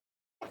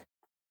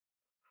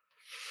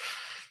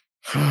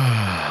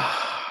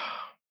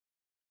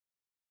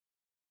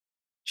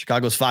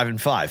 Chicago's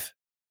 5-5.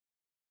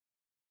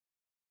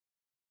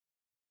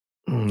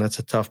 That's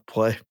a tough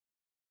play.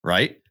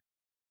 Right?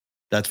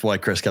 That's why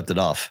Chris kept it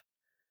off.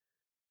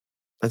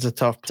 That's a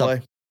tough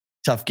play.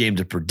 Tough game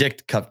to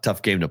predict,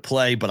 tough game to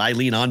play, but I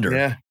lean under.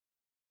 Yeah.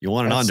 You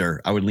want an under,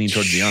 I would lean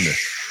towards the under.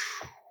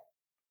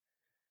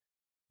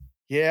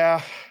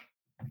 Yeah.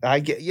 I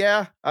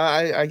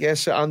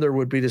guess under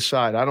would be the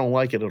side. I don't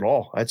like it at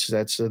all.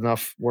 That's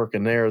enough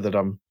working there that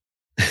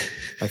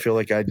I feel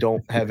like I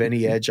don't have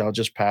any edge. I'll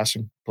just pass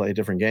and play a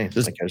different game.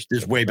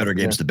 There's way better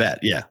games to bet.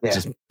 Yeah.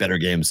 Just better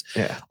games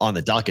on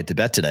the docket to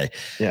bet today.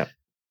 Yeah.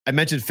 I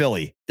mentioned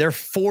Philly. They're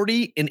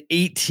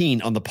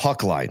 40-18 on the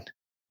puck line.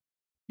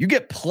 You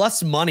get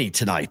plus money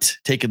tonight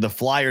taking the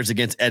Flyers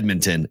against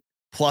Edmonton,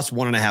 plus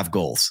 1.5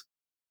 goals.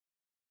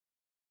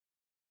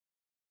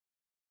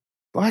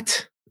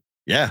 What?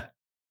 Yeah.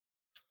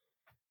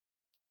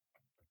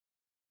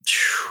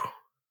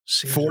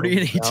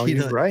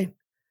 40-18, right?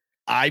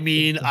 I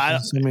mean,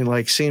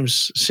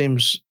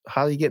 seems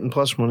how are you getting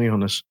plus money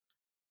on this?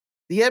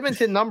 The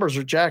Edmonton numbers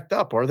are jacked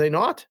up, are they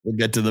not? We'll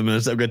get to them.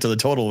 I'll get to the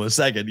total in a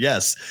second.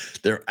 Yes,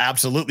 they're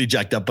absolutely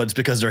jacked up, but it's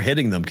because they're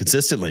hitting them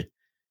consistently.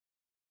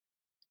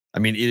 I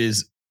mean, it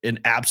is an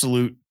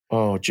absolute.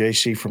 Oh,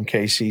 JC from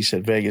KC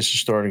said Vegas is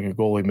starting a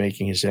goalie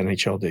making his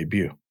NHL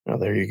debut. Oh,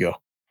 there you go.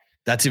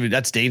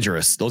 That's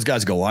dangerous. Those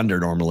guys go under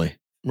normally.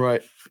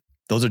 Right.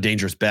 Those are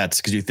dangerous bets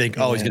because you think,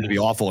 he's going to be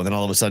awful, and then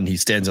all of a sudden he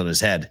stands on his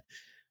head.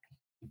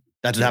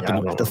 That's what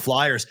happened with the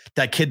Flyers.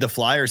 That kid, the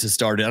Flyers, has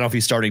started. I don't know if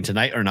he's starting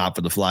tonight or not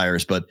for the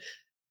Flyers, but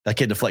that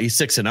kid, he's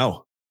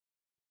 6-0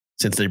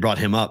 since they brought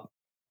him up.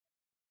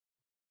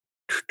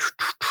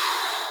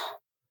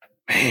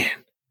 Man,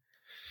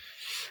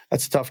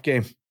 that's a tough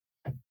game.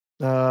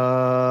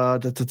 Yeah,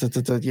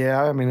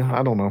 I mean,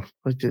 I don't know.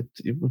 I'd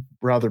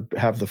rather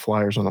have the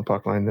Flyers on the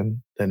puck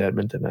line than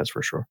Edmonton, that's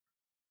for sure.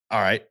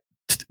 All right.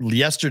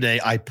 Yesterday,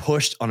 I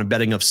pushed on a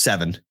betting of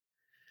 7.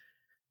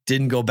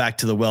 Didn't go back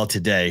to the well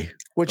today.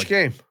 Which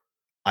game?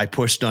 I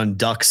pushed on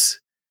Ducks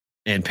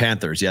and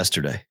Panthers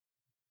yesterday.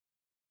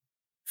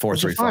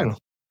 4-3 final.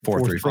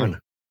 4-3 final.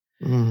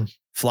 Mm.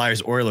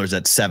 Flyers Oilers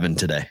at 7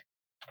 today.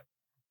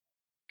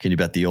 Can you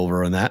bet the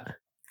over on that?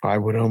 I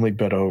would only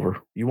bet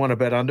over. You want to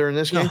bet under in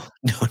this game?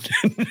 No,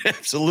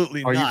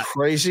 absolutely not. Are you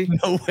crazy?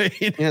 No way.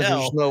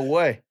 There's no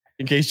way.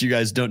 In case you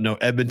guys don't know,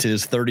 Edmonton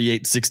is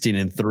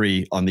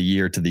 38-16-3 on the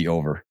year to the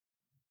over.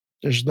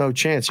 There's no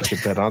chance you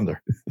could bet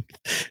under.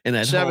 And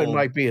at 7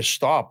 might be a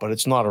stop, but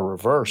it's not a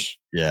reverse.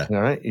 Yeah.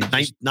 All right.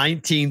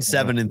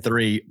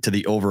 19-7-3 to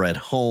the over at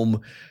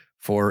home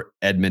for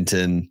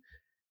Edmonton.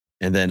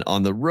 And then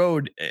on the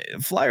road,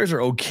 Flyers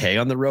are okay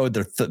on the road.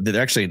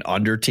 They're actually an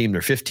under team.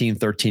 They're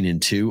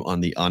 15-13-2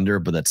 on the under,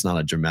 but that's not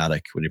a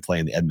dramatic when you're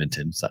playing the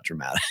Edmonton. It's not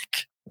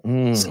dramatic.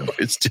 So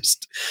it's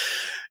just,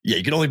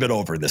 you can only bet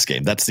over in this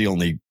game. That's the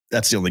only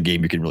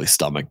game you can really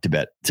stomach to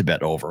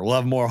bet over. We'll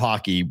have more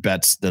hockey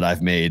bets that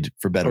I've made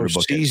for better to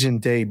book season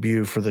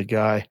debut for the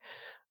guy.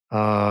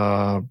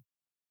 Brossolt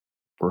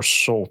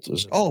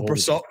is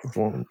Brossolt,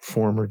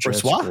 former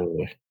Jets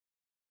goalie.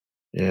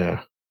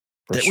 Yeah.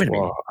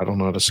 Brossoit. I don't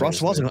know how to say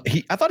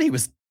it. I thought he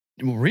was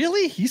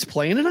really. He's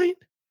playing tonight.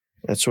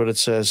 That's what it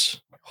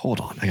says. Hold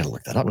on, I gotta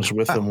look that up. I was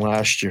with him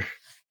last year.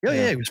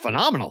 Yeah, he was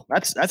phenomenal.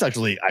 That's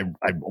actually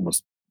I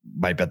almost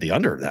might bet the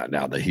under that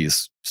now that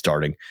he's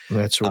starting.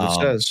 That's what it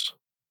says.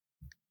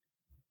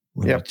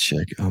 Let me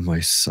check on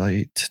my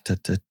site.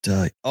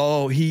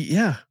 Oh, he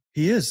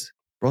is.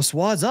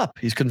 Brossoit's up.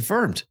 He's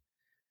confirmed.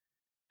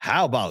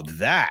 How about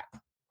that?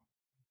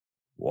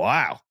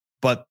 Wow.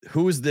 But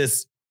who is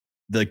this?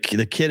 The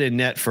kid in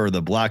net for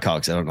the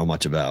Blackhawks, I don't know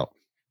much about.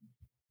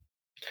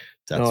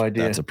 No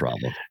idea. That's a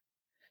problem.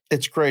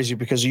 It's crazy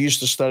because you used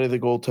to study the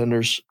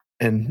goaltenders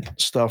and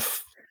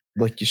stuff,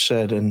 like you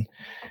said, and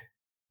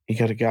you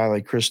got a guy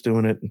like Chris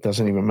doing it. It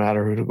doesn't even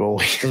matter who the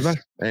goalie is. Doesn't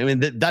matter. I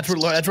mean, that's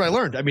what I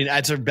learned. I mean,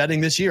 after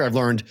betting this year, I've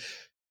learned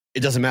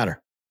it doesn't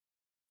matter.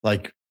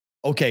 Like,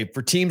 okay,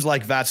 for teams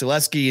like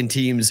Vasilevsky and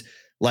teams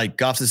like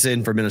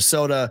Gustafsson for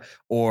Minnesota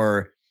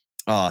or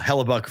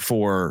Hellebuck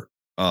for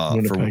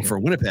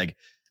Winnipeg.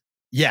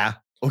 Yeah.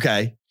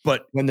 Okay.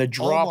 But when the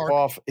drop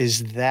off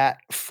is that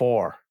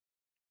far,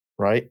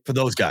 right? For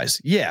those guys.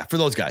 Yeah. For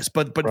those guys.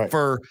 But right.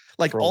 For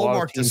like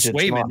Ullmark to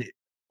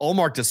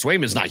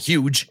Swayman is not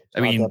huge. I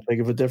mean, not that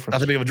big of a difference.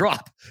 Not that big of a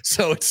drop.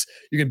 So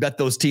you can bet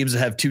those teams that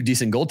have 2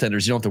 decent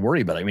goaltenders. You don't have to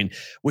worry about it. I mean,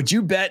 would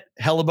you bet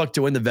Hellebuck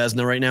to win the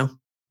Vezina right now?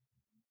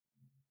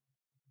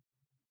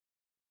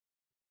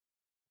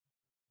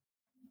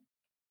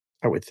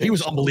 I would think he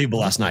was unbelievable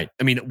last night.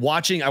 I mean, I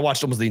watched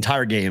almost the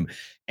entire game,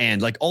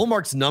 and like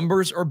Ullmark's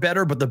numbers are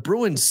better, but the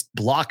Bruins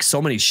block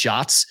so many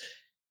shots.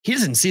 He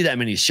doesn't see that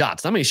many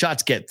shots. Not many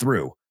shots get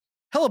through.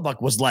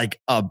 Hellebuck was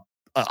like a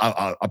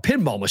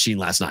pinball machine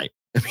last night.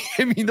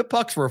 I mean, the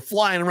pucks were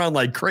flying around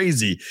like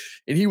crazy,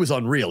 and he was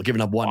unreal,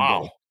 giving up one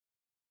goal.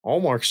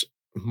 Ullmark's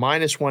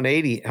minus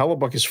 180.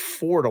 Hellebuck is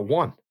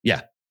 4-1.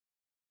 Yeah.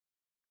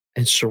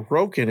 And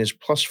Sorokin is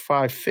plus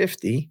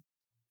 550.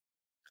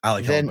 I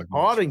like then Hellebuck.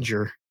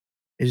 Ottinger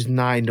is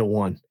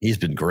 9-1. He's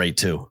been great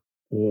too.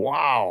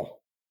 Wow.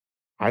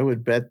 I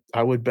would bet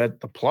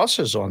the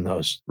pluses on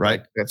those.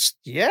 Right. Because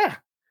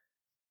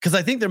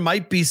I think there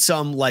might be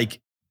some,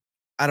 like,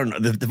 I don't know,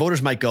 the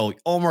voters might go,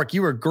 oh, Mark,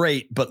 you were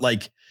great, but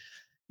like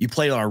you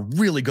played on a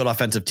really good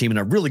offensive team and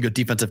a really good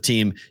defensive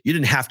team. You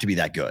didn't have to be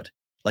that good.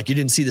 Like you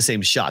didn't see the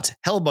same shots.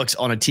 Hellebuck's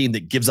on a team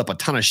that gives up a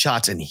ton of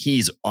shots, and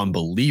he's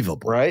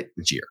unbelievable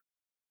this year.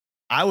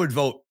 I would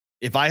vote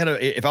if I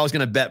was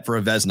going to bet for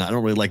a Vezina. I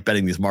don't really like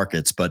betting these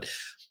markets, but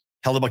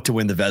Hellebuck to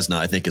win the Vezina,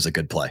 I think, is a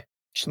good play.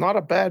 It's not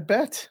a bad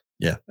bet.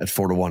 Yeah, at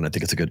 4-1, I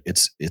think it's a good.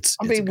 It's.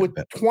 I mean, with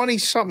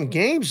 20-something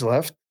games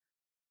left,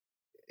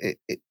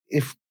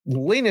 if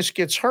Linus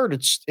gets hurt,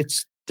 it's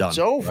done. It's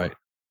over.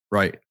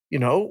 Right. You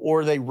know,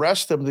 or they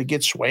rest him to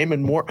get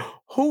Swayman more.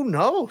 Who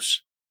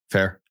knows?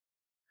 Fair.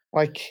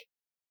 Like,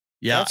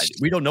 yeah,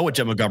 we don't know what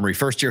Jim Montgomery,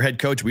 first-year head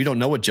coach, we don't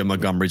know what Jim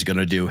Montgomery's going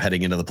to do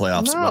heading into the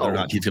playoffs, whether or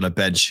not he's going to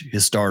bench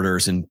his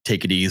starters and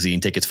take it easy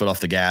and take his foot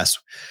off the gas.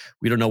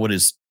 We don't know what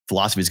his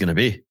philosophy is going to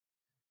be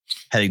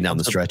heading down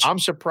the stretch. I'm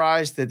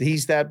surprised that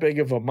he's that big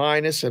of a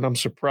minus, and I'm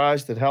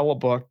surprised that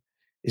Hellebuck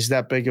is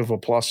that big of a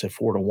plus at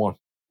 4-1.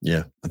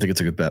 Yeah, I think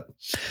it's a good bet.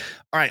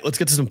 All right, let's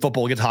get to some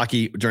football. We'll get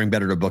hockey during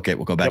Better to Book It.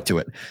 We'll go back to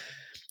it.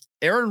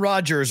 Aaron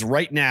Rodgers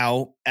right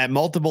now at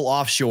multiple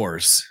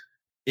offshores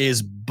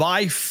is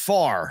by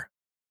far,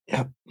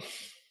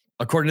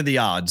 according to the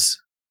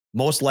odds,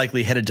 most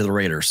likely headed to the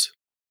Raiders.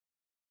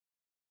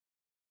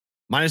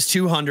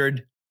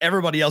 -200.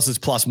 Everybody else is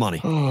plus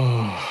money.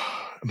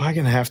 Am I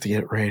going to have to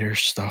get Raiders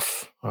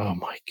stuff? Oh,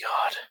 my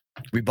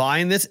God. We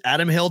buying this?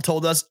 Adam Hill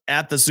told us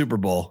at the Super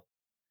Bowl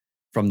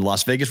from the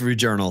Las Vegas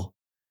Review-Journal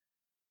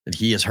that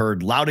he has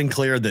heard loud and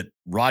clear that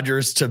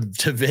Rodgers to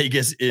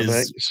Vegas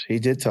is he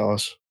did tell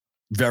us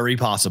very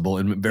possible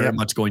and very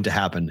much going to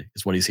happen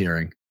is what he's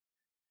hearing.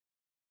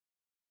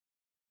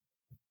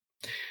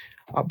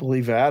 I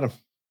believe Adam.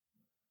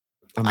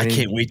 I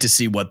can't wait to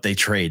see what they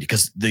trade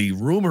because the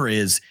rumor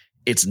is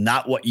it's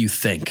not what you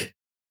think.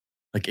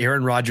 Like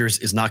Aaron Rodgers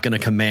is not going to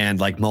command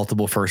like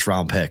multiple first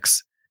round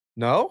picks.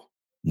 No.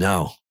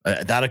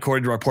 That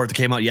according to a report that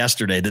came out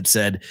yesterday that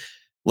said,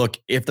 look,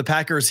 if the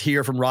Packers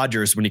hear from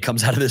Rodgers when he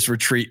comes out of this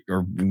retreat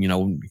or,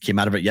 came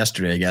out of it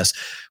yesterday, I guess,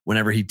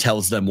 whenever he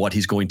tells them what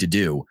he's going to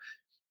do,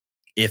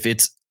 if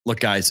it's, look,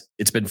 guys,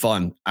 it's been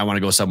fun. I want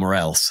to go somewhere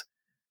else.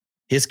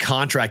 His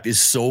contract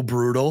is so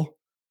brutal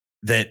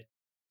that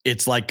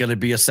it's like going to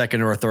be a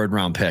second or a third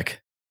round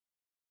pick.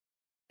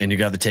 And you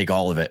got to take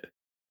all of it.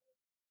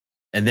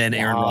 And then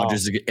Aaron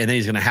Rodgers, and then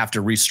he's going to have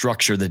to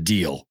restructure the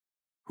deal.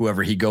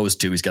 Whoever he goes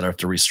to, he's going to have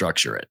to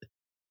restructure it.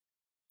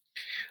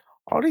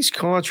 All these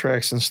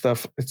contracts and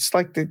stuff, it's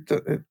like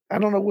I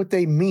don't know what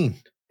they mean.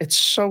 It's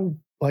so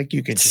like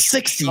you can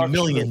 $60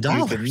 million.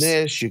 You can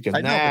this, you can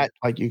that,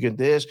 like you can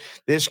this.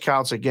 This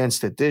counts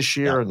against it this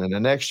year, and then the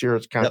next year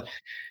it's kind of.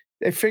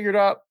 They figured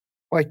out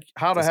like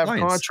how to have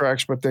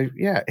contracts, but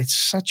it's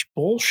such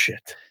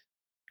bullshit.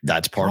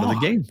 That's part of the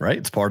game, right?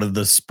 It's part of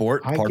the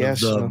sport, part of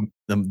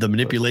the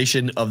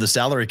manipulation of the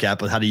salary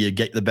cap. How do you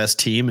get the best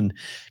team and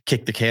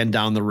kick the can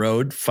down the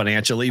road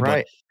financially?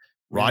 Right.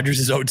 But Rodgers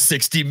is owed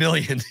 $60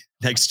 million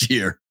next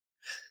year.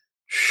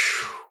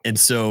 And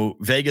so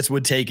Vegas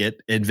would take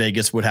it, and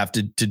Vegas would have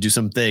to do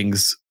some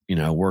things,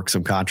 work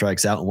some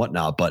contracts out and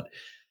whatnot. But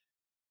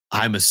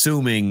I'm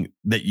assuming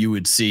that you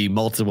would see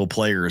multiple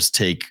players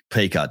take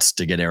pay cuts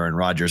to get Aaron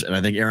Rodgers. And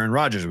I think Aaron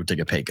Rodgers would take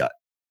a pay cut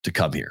to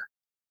come here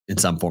in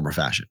some form or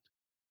fashion.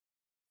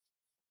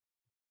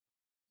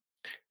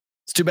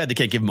 It's too bad they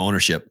can't give him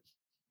ownership.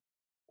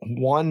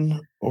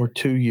 1 or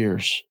 2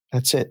 years.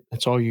 That's it.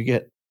 That's all you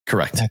get.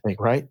 Correct. I think,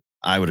 right?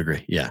 I would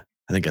agree. Yeah,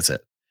 I think that's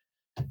it.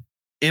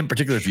 In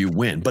particular, if you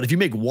win. But if you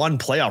make one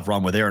playoff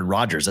run with Aaron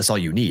Rodgers, that's all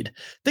you need.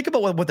 Think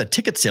about what the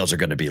ticket sales are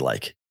going to be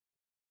like.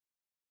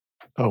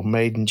 Oh,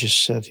 Maiden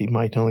just said he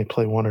might only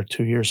play 1 or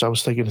 2 years. I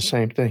was thinking the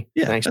same thing.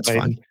 Yeah, thanks, that's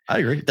Maiden. fine. I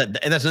agree.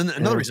 And that's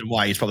another reason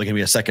why he's probably going to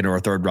be a second or a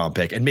third round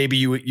pick. And maybe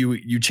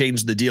you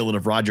change the deal, and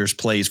if Rodgers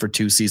plays for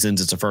 2 seasons,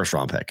 it's a first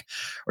round pick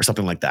or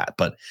something like that.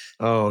 But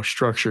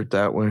structured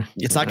that way.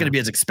 It's not going to be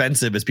as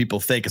expensive as people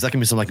think. It's not going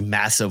to be some like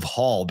massive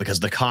haul because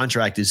the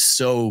contract is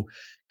so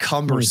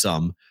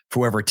cumbersome for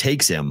whoever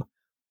takes him.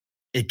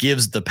 It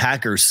gives the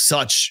Packers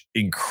such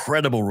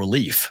incredible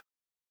relief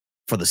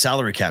for the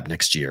salary cap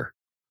next year.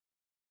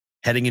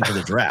 Heading into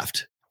the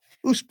draft.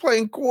 Who's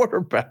playing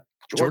quarterback?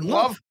 Jordan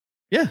Love.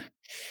 Yeah.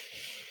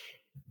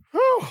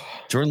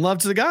 Jordan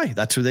Love's the guy.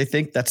 That's who they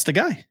think. That's the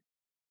guy.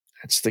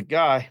 That's the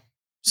guy.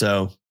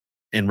 So,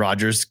 and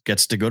Rodgers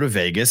gets to go to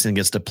Vegas and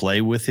gets to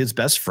play with his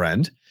best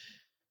friend.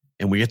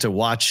 And we get to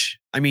watch.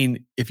 I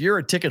mean, if you're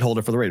a ticket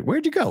holder for the Raiders,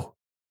 where'd you go?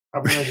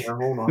 I'm right here.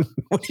 Hold on.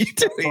 What are you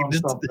doing?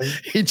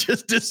 He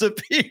just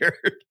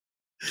disappeared.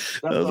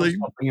 I was like,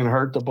 something and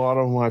hurt the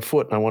bottom of my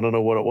foot, and I want to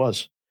know what it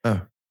was. Oh.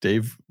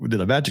 Dave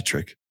did a magic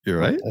trick. You're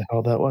right. What the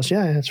hell that was?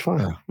 Yeah, that's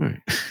fine. Oh, right.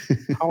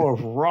 How a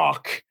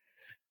rock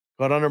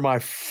got under my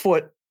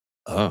foot.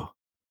 Oh,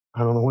 I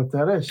don't know what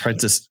that is.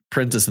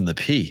 Princess and the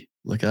P.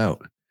 Look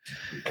out.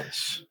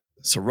 Yes.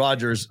 So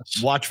Rodgers,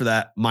 watch for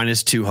that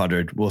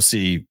 -200. We'll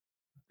see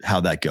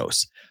how that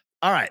goes.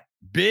 All right.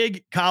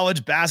 Big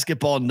college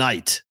basketball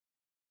night.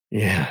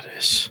 Yeah, it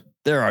is.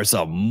 There are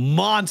some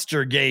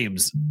monster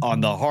games on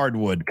the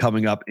hardwood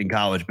coming up in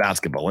college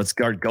basketball. Let's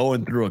start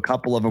going through a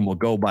couple of them. We'll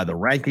go by the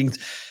rankings.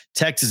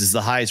 Texas is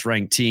the highest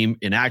ranked team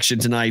in action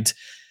tonight.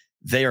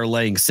 They are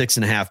laying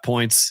 6.5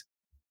 points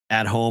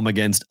at home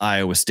against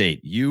Iowa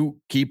State. You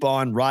keep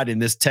on riding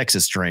this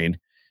Texas train.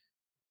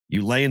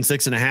 You laying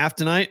 6.5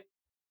 tonight?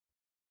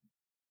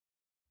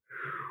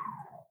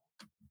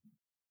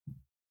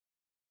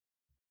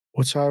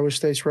 What's Iowa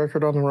State's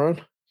record on the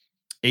road?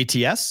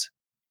 ATS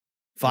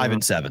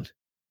 5-7.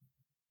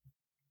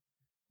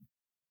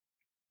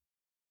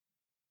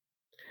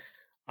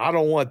 I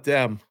don't want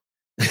them.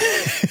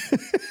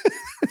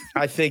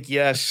 I think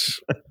yes.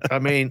 I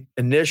mean,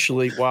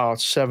 initially, wow,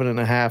 it's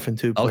 7.5 in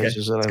two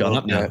places that it's I gone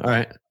looked up now. at. All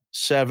right,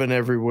 7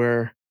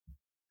 everywhere.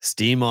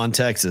 steam on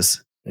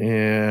Texas.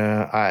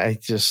 Yeah, I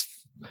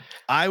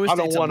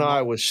don't want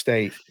Iowa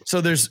State.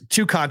 So there's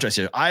two contrasts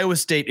here. Iowa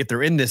State, if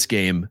they're in this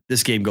game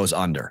goes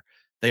under.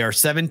 They are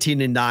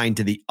 17-9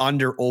 to the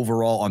under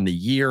overall on the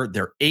year.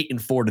 They're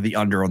 8-4 to the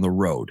under on the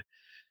road.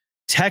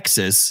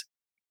 Texas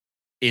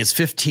is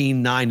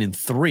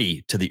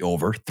 15-9-3 to the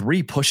over.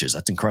 3 pushes.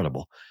 That's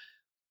incredible.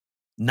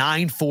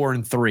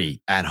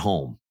 9-4-3 at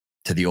home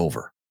to the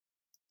over.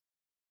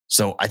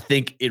 So I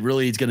think it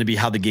really is going to be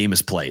how the game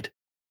is played.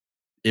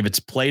 If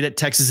it's played at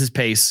Texas's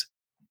pace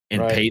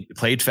and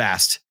played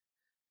fast,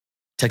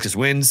 Texas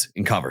wins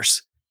and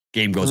covers.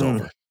 Game goes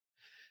over.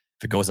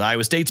 If it goes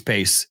Iowa State's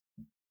pace,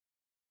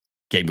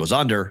 game goes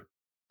under,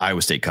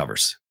 Iowa State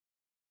covers.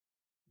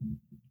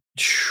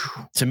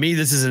 To me,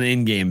 this is an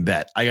in-game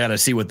bet. I got to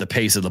see what the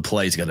pace of the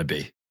play is going to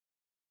be.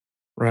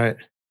 Right.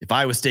 If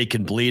Iowa State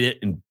can bleed it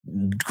and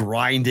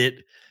grind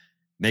it,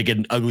 make it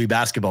an ugly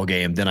basketball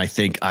game, then I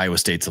think Iowa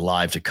State's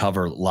live to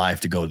cover, live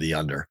to go to the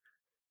under.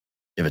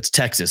 If it's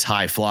Texas,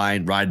 high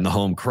flying, riding the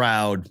home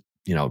crowd,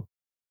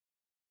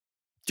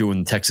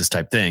 doing Texas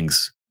type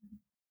things.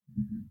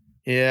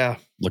 Yeah.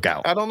 Look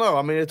out. I don't know.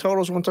 I mean, the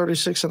total's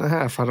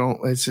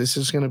 136.5. This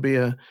is going to be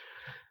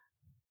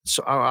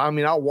so I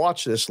mean, I'll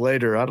watch this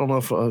later. I don't know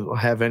if I'll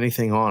have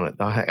anything on it.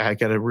 I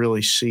got to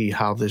really see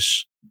how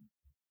this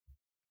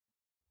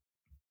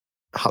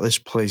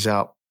plays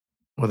out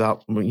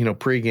without,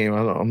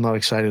 pregame. I'm not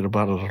excited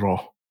about it at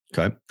all.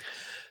 Okay.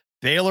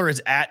 Baylor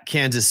is at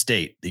Kansas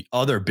State, the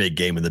other big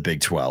game in the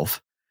Big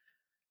 12.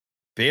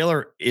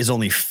 Baylor is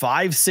only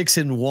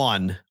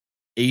 5-6-1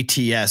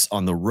 ATS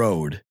on the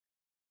road.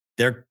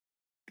 They're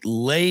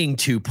laying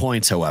 2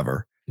 points,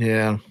 however.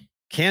 Yeah.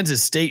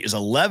 Kansas State is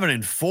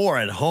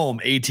 11-4 at home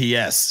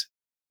ATS.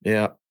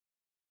 Yeah.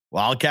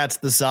 Wildcats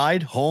the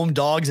side. Home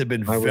dogs have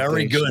been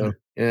very good. So.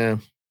 Yeah.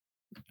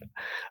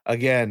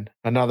 Again,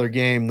 another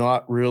game,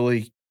 not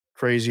really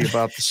crazy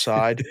about the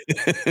side.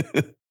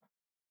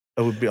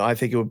 I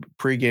think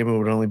pregame it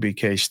would only be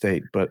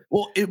K-State, but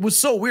it was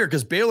so weird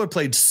because Baylor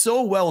played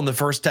so well in the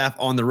first half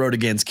on the road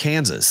against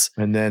Kansas,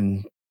 and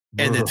then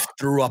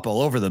threw up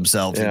all over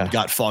themselves and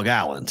got Fog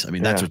Island. I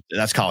mean,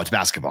 that's college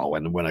basketball.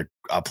 When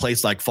a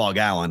place like Fog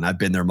Island, I've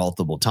been there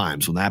multiple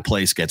times. When that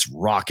place gets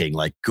rocking,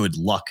 like good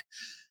luck,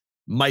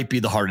 might be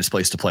the hardest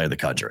place to play in the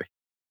country.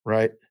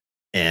 Right.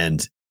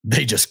 And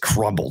they just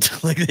crumbled.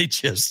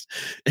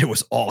 It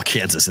was all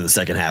Kansas in the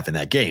second half in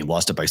that game.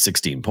 Lost it by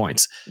 16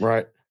 points.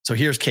 Right. So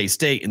here's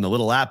K-State in the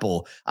Little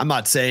Apple. I'm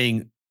not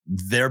saying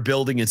their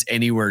building is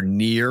anywhere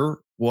near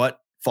what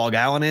Fog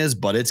Island is,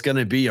 but it's going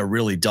to be a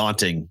really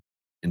daunting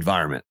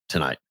environment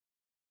tonight.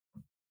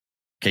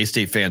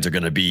 K-State fans are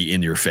going to be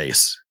in your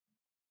face.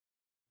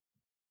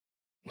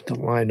 The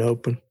line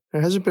open.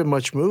 There hasn't been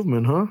much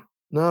movement, huh?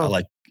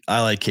 No.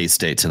 I like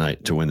K-State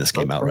tonight to win this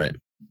game outright.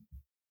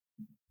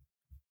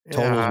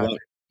 Total's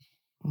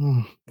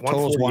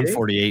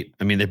 148.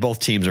 I mean, both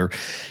teams are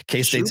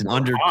K-State's an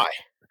under. High.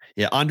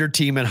 Yeah, under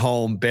team at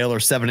home. Baylor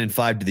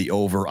 7-5 to the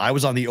over. I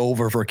was on the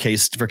over for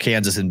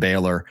Kansas and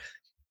Baylor,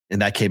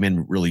 and that came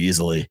in really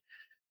easily.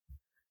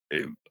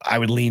 I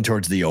would lean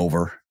towards the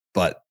over,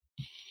 but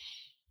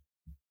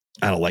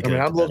I don't like it.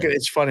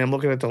 It's funny. I'm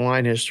looking at the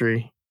line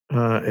history.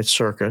 It's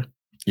circa.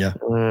 Yeah.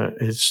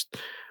 It's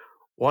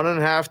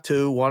 1.5,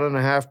 2,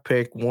 1.5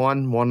 pick,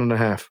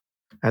 1.5.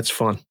 That's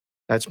fun.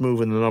 That's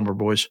moving the number,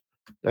 boys.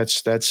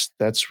 That's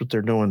what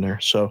they're doing there.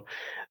 So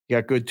you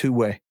got good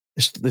two-way.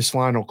 This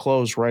line will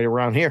close right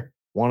around here.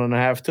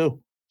 1.5,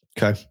 2.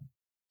 Okay.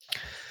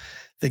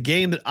 The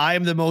game that I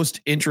am the most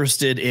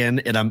interested in,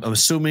 and I'm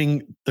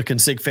assuming the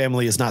Consig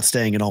family is not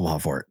staying in Omaha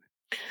for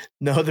it.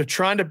 No, they're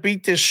trying to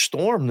beat this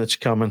storm that's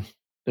coming.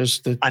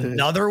 There's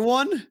another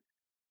one.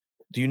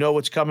 Do you know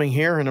what's coming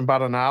here in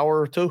about an hour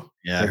or two?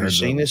 Yeah. Have you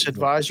seen this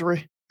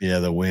advisory? Yeah,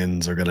 the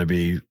winds are going to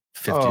be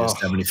 50 to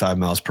 75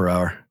 miles per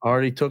hour. I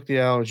already took the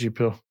allergy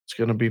pill.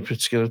 You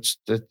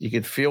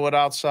can feel it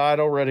outside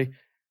already.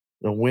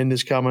 The wind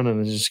is coming and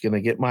it's just going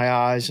to get my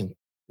eyes and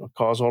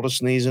cause all the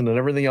sneezing and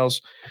everything else.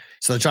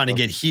 So they're trying to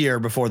get here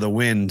before the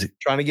wind.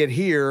 Trying to get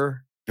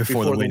here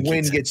before the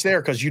wind gets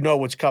there because you know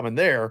what's coming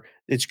there.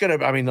 It's going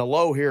to, the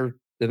low here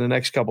in the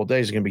next couple of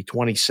days is going to be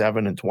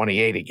 27 and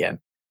 28 again.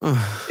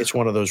 It's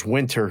one of those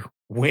winter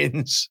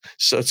winds.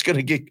 So it's going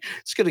to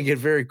get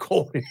very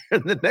cold here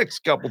in the next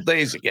couple of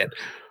days again.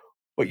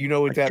 But you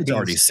know what that means?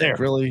 Already sick,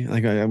 really?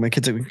 Like my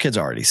kids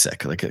are already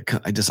sick. Like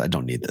I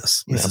don't need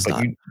this. This is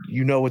not.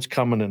 You know what's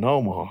coming in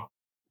Omaha.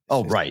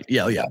 Oh, right.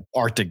 Yeah.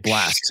 Arctic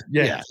blast.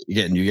 Yeah.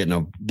 You're getting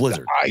a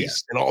blizzard.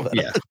 Ice and all that.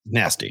 Yeah.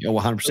 Nasty. Oh,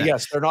 100%. So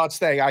yes, they're not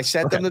staying. I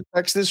sent them the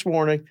text this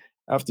morning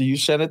after you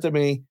sent it to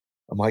me.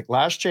 I'm like,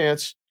 last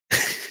chance.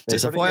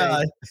 Just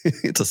FYI,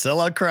 it's a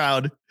sellout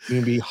crowd. You're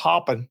going to be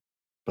hopping.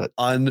 But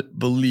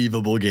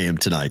unbelievable game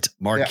tonight.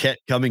 Marquette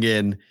coming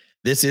in.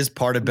 This is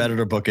part of Better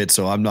to Book It,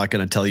 so I'm not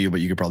going to tell you, but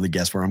you can probably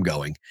guess where I'm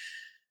going.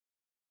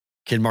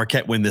 Can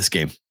Marquette win this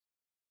game?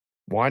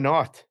 Why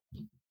not?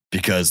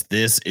 Because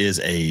this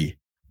is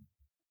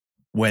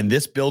when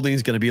this building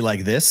is going to be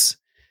like this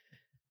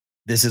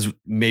is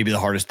maybe the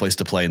hardest place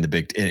to play in the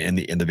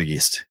Big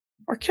East.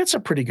 Marquette's a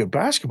pretty good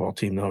basketball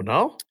team, though.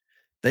 No,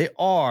 they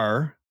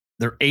are.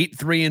 They're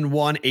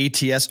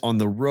 8-3-1 ATS on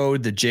the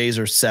road. The Jays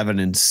are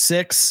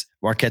 7-6.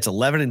 Marquette's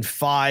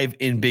 11-5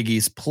 in Big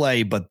East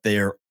play, but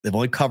they've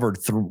only covered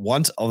through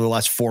once over the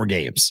last 4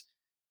 games.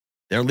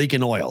 They're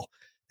leaking oil.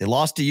 They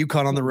lost to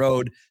UConn on the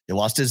road. They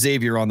lost to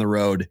Xavier on the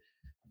road.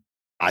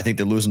 I think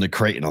they're losing to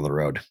Creighton on the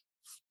road.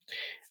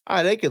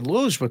 They could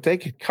lose, but they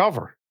could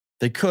cover.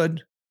 They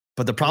could,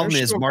 but the problem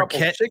is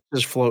Marquette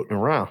is floating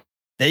around.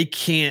 They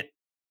can't.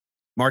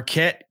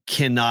 Marquette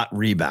cannot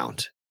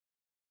rebound.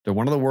 They're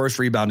one of the worst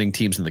rebounding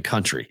teams in the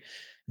country.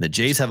 The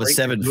Jays have a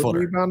 7-footer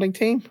rebounding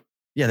team.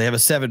 Yeah, they have a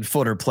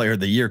 7-footer player of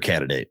the year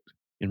candidate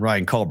in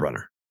Ryan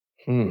Kalbrunner.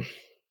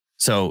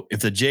 So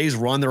if the Jays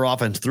run their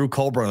offense through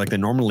Kalbrunner like they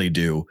normally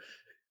do,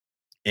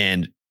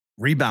 and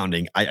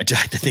rebounding, I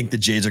think the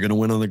Jays are going to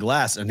win on the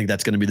glass. I think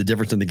that's going to be the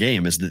difference in the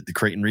game. Is that the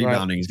Creighton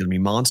rebounding is going to be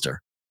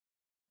monster,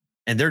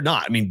 and they're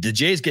not. I mean, the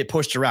Jays get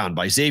pushed around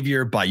by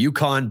Xavier, by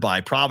UConn,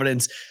 by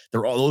Providence.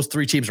 Those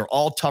 3 teams are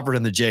all tougher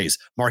than the Jays.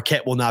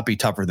 Marquette will not be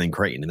tougher than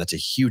Creighton, and that's a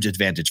huge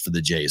advantage for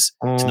the Jays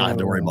to not have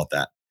to worry about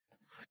that.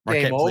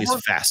 Marquette plays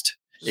fast.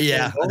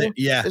 Yeah,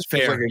 this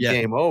fair. Like a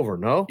game over,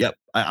 no? Yep,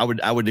 I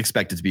would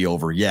expect it to be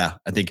over. Yeah,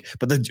 I think,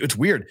 but it's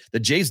weird. The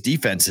Jays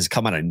defense has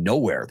come out of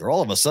nowhere. They're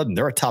all of a sudden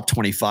they're a top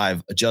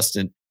 25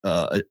 adjusted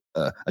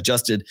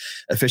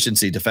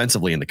efficiency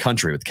defensively in the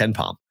country with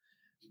KenPom,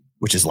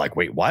 which is like,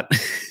 wait, what?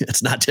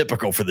 It's not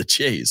typical for the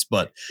Jays.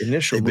 But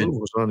initial move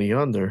was on the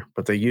under,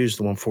 but they used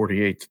the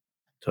 148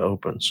 to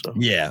open. So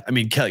yeah, I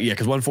mean, because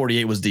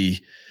 148 was the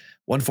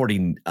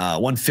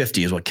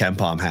 150 is what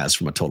KenPom has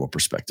from a total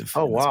perspective.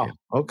 Oh wow,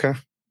 okay.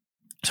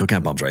 So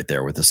KenPom's right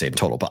there with the same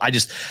total. But I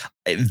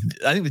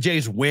think the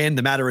Jays win.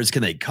 The matter is,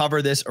 can they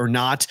cover this or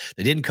not?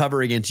 They didn't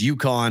cover against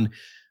UConn,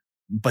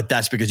 but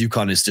that's because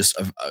UConn is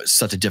just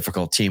such a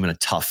difficult team and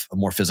a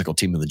more physical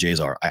team than the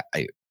Jays are.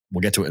 We'll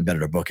get to it and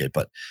Better to Book It,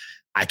 but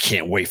I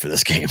can't wait for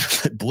this game.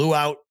 Blew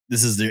out.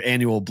 This is the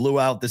annual blew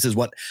out. This is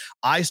what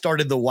I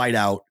started the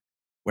whiteout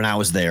when I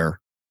was there.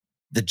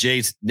 The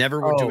Jays never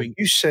were doing.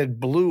 You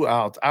said blew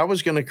out. I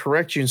was going to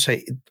correct you and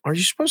say, are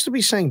you supposed to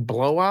be saying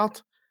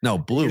blowout? No,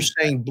 blue. You're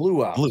saying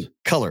blue out. Blue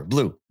color,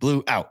 blue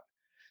out.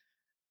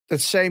 The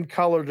same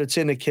color that's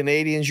in the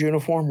Canadians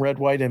uniform, red,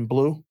 white, and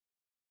blue.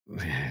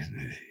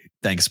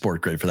 Thanks, Sport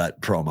Grid, for that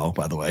promo,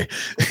 by the way.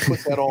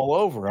 Put that all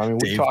over. I mean,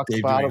 we talked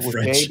about it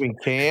with Gabe and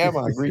Cam.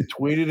 I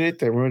retweeted it.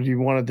 They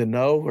wanted to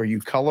know, are you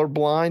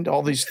colorblind?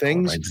 All these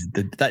things.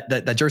 Right.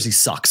 That jersey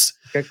sucks.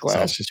 Get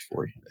glasses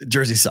for you.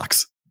 Jersey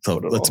sucks. So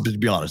let's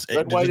be honest.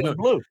 Red, white, and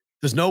blue.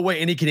 There's no way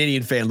any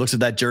Canadian fan looks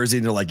at that jersey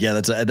and they're like, yeah,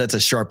 that's a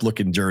sharp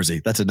looking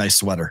jersey. That's a nice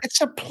sweater. It's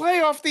a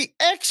play off the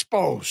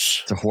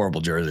Expos. It's a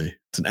horrible jersey.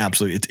 It's an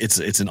absolute, it's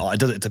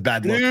a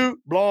bad look. Blue,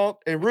 blanc,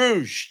 and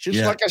rouge. Just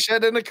like I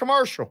said in the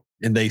commercial.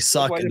 And they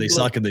suck and they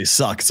suck and they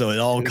suck. So it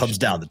all comes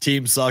down. The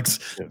team sucks.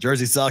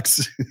 Jersey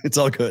sucks. It's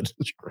all good.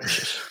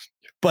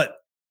 But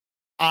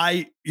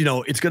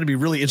it's going to be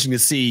really interesting to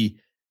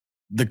see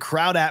the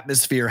crowd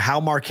atmosphere,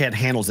 how Marquette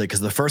handles it. Cause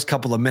the first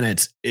couple of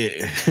minutes,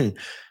 when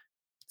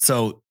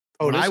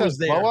I was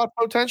there, blowout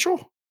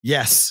potential.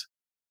 Yes.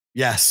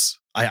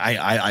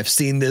 I've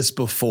seen this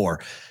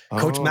before.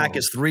 Coach Mack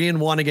is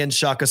 3-1 against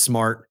Shaka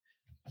Smart.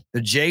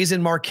 The Jays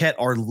and Marquette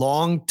are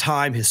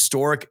longtime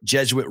historic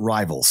Jesuit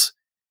rivals.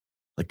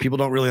 Like, people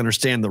don't really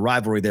understand the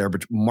rivalry there,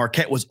 but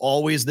Marquette was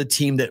always the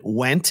team that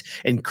went,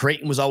 and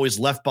Creighton was always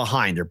left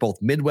behind. They're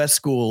both Midwest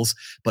schools,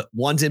 but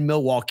one's in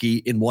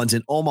Milwaukee and one's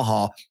in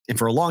Omaha. And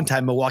for a long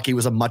time, Milwaukee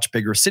was a much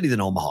bigger city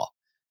than Omaha.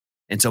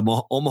 And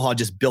so Omaha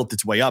just built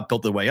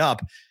the way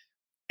up.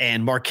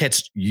 And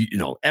Marquette's,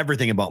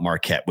 everything about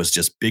Marquette was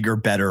just bigger,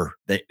 better.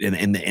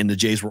 And the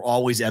Jays were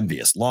always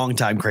envious.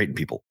 Longtime Creighton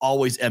people,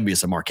 always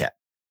envious of Marquette.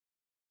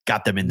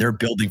 Got them in their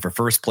building for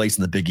first place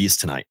in the Big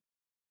East tonight.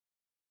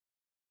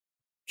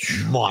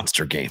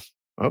 Monster game.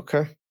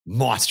 Okay.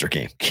 Monster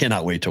game.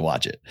 Cannot wait to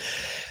watch it.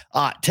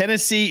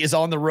 Tennessee is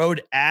on the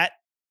road at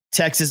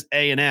Texas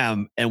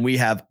A&M, and we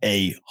have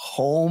a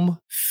home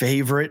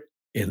favorite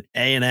in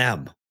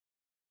A&M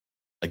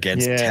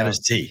against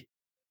Tennessee.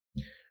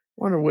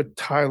 Wonder what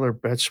Tyler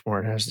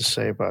Betsmart has to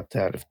say about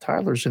that. If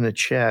Tyler's in the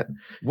chat,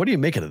 what do you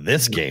make of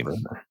this game?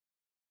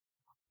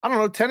 I don't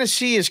know.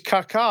 Tennessee is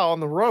caca on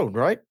the road,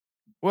 right?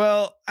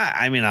 Well,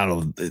 I mean, I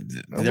don't know.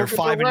 They're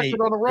 5-8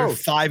 on the road. They're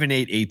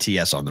 5-8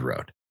 ATS on the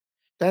road.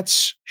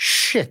 That's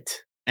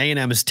shit.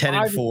 A&M is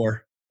 10-4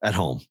 at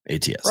home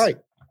ATS. Right,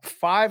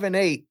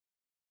 5-8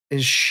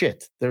 is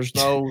shit. There's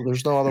no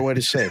other way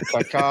to say it.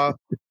 Caca,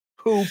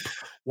 poop,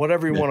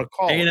 whatever you want to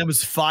call it. A&M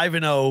is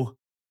 5-0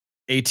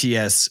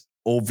 ATS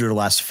over the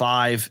last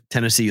 5.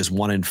 Tennessee is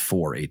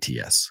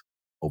 1-4 ATS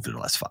over the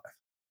last 5.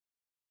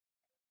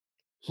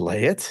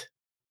 Lay it.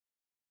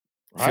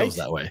 Right? Feels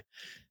that way.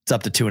 It's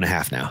up to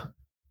 2.5 now.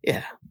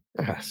 Yeah.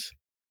 Yes.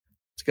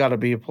 It's got to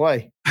be a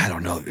play. I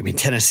don't know. I mean,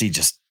 Tennessee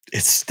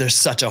they're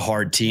such a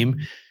hard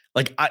team.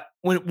 Like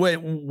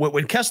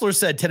when Kessler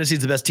said Tennessee's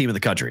the best team in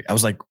the country, I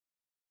was like,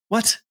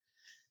 what?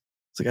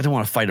 It's like, I don't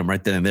want to fight them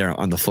right then and there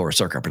on the floor of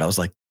circuit, but I was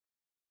like,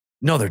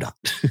 no, they're not.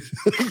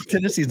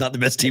 Tennessee's not the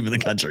best team in the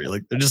country.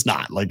 Like, they're just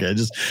not. Like,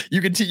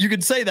 you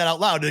can say that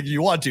out loud if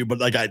you want to, but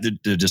like,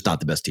 they're just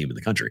not the best team in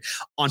the country.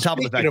 On top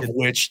of the fact that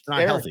which, they're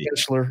not healthy.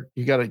 Kessler,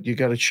 you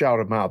gotta shout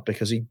him out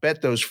because he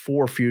bet those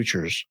 4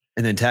 futures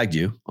and then tagged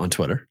you on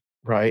Twitter,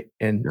 right?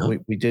 And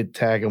we did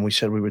tag him. We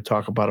said we would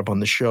talk about him on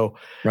the show,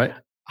 right?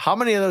 How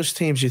many of those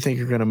teams do you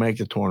think are going to make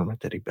the tournament?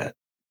 Did he bet?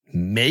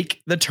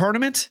 Make the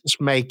tournament?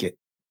 Just make it.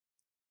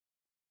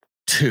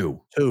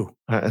 2.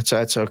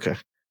 That's okay.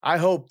 I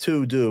hope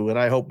 2 do, and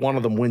I hope one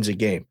of them wins a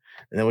game,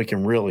 and then we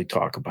can really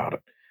talk about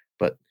it.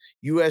 But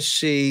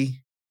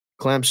USC,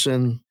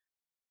 Clemson,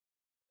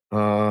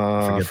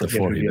 forget the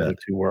 4 he bet.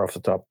 2 were off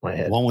the top of my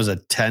head. One was a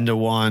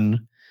 10-1.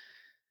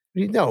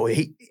 No,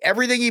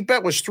 everything he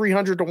bet was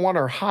 300-1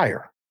 or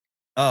higher.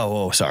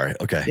 Oh, sorry.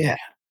 Okay.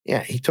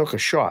 Yeah, he took a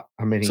shot.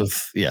 I mean,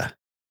 it's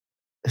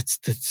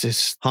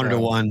just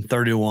 100-1,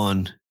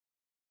 30-1.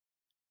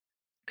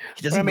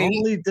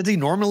 Does he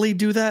normally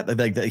do that?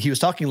 Like he was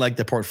talking like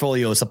the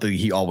portfolio is something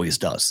he always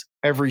does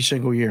every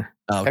single year.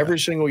 Oh, okay. Every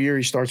single year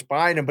he starts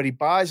buying them, but he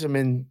buys them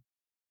in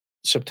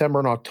September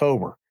and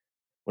October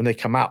when they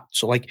come out.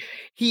 So like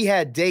he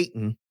had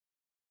Dayton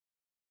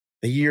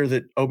the year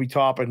that Obi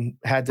Toppin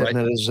had them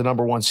as the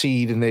number 1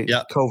 seed, and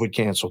COVID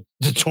canceled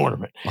the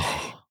tournament.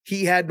 Oh.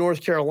 He had North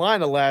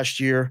Carolina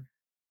last year.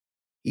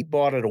 He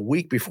bought it a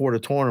week before the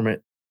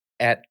tournament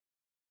at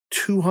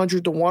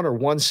 200-1 or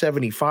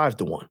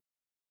 175-1.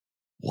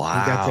 Wow.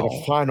 He got to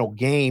the final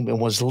game and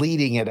was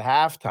leading at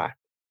halftime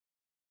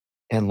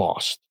and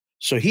lost.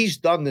 So he's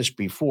done this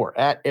before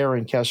at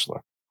Aaron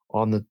Kessler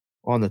on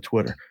the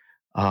Twitter.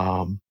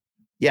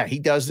 He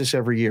does this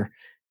every year.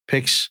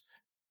 Picks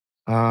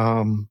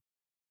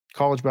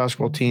college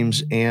basketball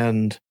teams,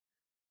 and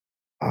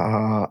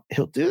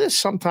he'll do this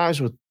sometimes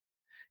he'll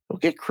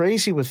get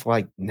crazy with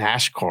like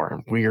NASCAR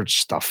and weird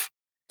stuff.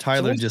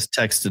 Tyler just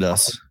texted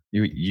us.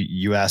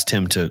 You asked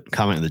him to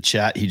comment in the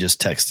chat. He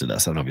just texted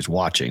us. I don't know if he's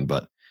watching,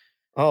 but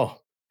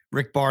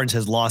Rick Barnes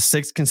has lost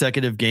 6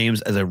 consecutive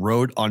games as a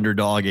road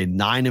underdog in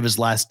 9 of his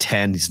last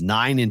 10. He's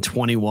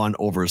 9-21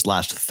 over his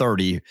last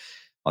 30.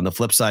 On the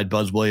flip side,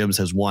 Buzz Williams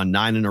has won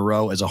 9 in a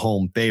row as a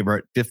home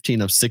favorite,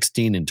 15 of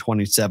 16 and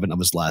 27 of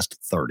his last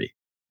 30.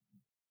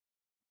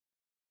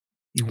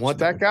 You want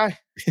that guy?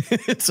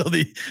 So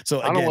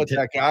I don't want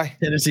that guy.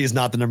 Tennessee is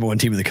not the number 1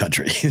 team in the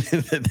country.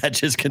 That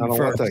just confirms. I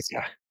don't want that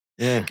guy.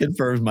 Yeah.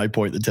 Confirms my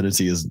point that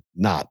Tennessee is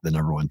not the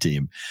number 1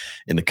 team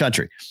in the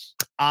country.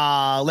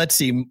 Let's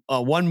see.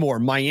 One more.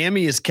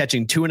 Miami is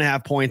catching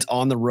 2.5 points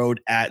on the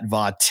road at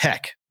Va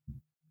Tech.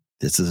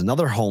 This is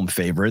another home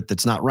favorite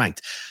that's not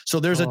ranked. So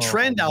there's a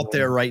trend out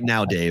there right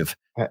now, Dave.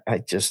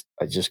 I just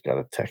got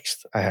a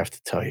text. I have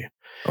to tell you.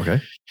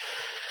 Okay.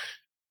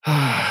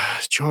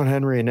 John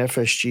Henry and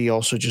FSG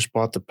also just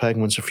bought the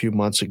Penguins a few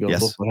months ago.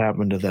 Yes. Look what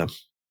happened to them.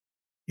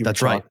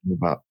 That's right.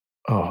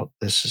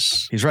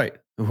 He's right.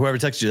 Whoever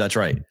texted you, that's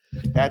right.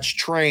 That's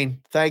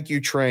Train. Thank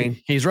you,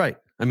 Train. He's right.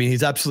 I mean,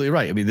 he's absolutely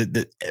right. I mean,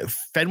 the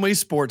Fenway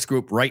Sports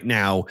Group right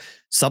now,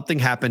 something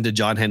happened to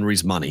John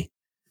Henry's money,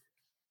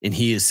 and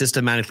he is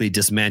systematically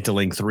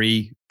dismantling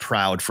 3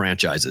 proud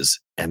franchises,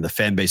 and the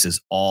fan bases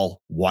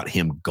all want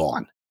him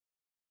gone.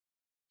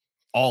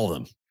 All of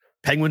them.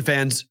 Penguin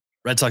fans,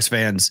 Red Sox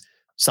fans,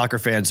 soccer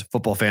fans,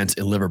 football fans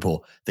in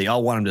Liverpool. They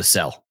all want him to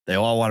sell. They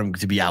all want him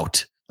to be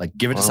out. Like,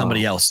 give it to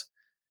somebody else.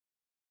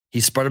 He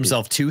spread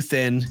himself too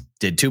thin,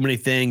 did too many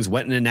things,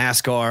 went into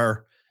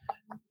NASCAR,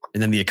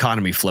 and then the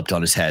economy flipped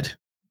on his head.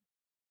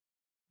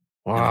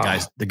 Wow.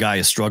 The guy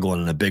is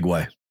struggling in a big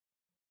way.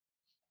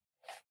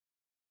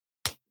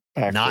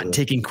 Not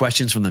taking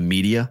questions from the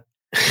media.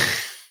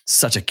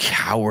 Such a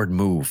coward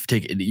move.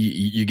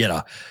 You get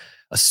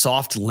a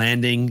soft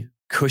landing,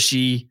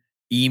 cushy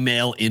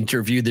email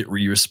interview where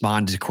you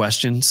respond to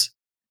questions.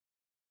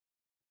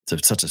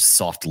 It's such a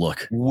soft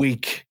look.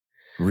 Weak.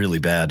 Really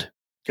bad.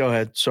 Go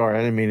ahead. Sorry, I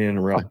didn't mean to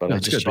interrupt, but I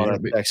just saw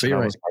that text. I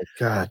was like,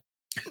 God.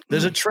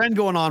 There's a trend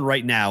going on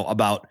right now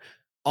about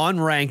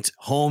unranked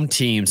home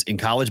teams in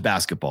college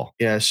basketball.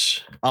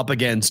 Yes. Up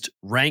against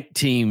ranked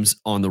teams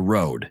on the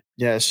road.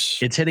 Yes.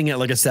 It's hitting at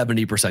like a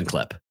 70%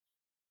 clip.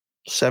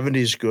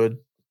 70 is good.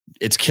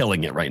 It's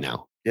killing it right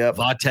now. Yeah.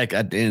 Va Tech,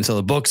 and so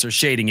the books are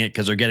shading it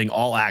because they're getting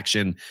all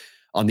action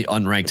on the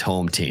unranked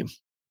home team.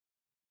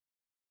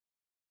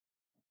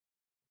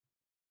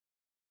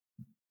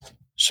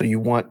 So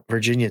you want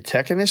Virginia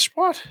Tech in this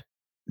spot?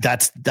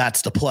 That's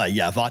the play.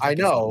 Yeah. Va Tech I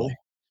know.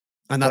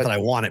 Not that I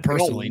want it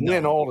personally. They don't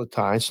win all the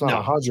time. It's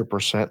not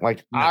 100%.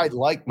 Like I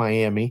like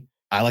Miami.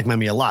 I like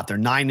Miami a lot. They're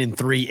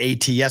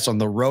 9-3 ATS on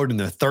the road, and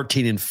they're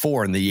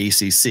 13-4 in the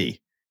ACC.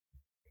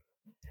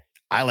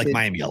 I like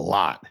Miami a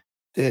lot.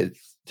 Did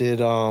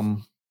all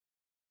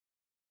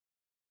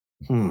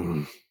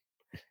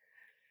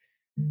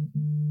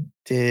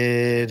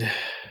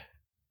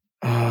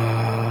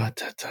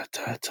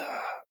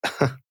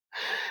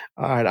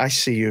right, I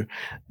see you.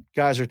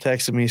 Guys are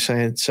texting me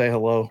saying, say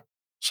hello.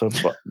 So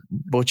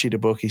Butchie the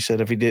Bookie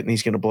said if he didn't,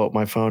 he's going to blow up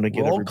my phone and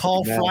get Roll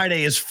call mad.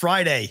 Friday is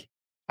Friday.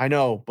 I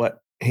know, but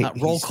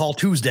not roll call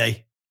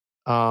Tuesday.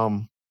 I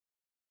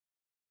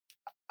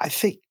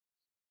think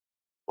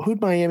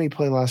who'd Miami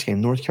play last game?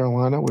 North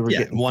Carolina. We were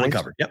getting one and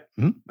covered. Yep,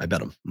 mm-hmm. I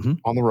bet them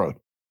on the road.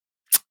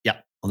 Yeah,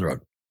 on the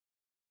road.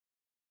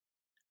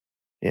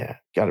 Yeah,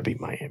 got to be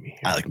Miami.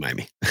 I like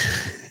Miami.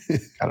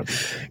 Got to be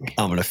Miami.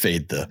 I'm going to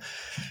fade the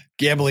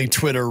gambling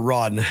Twitter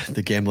run.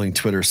 The gambling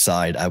Twitter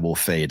side, I will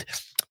fade.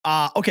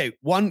 Okay,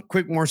 one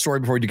quick more story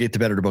before we get to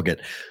better to book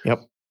it.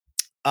 Yep.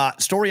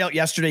 Story out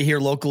yesterday here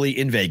locally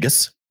in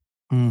Vegas.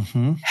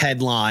 Mm-hmm.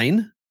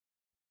 Headline: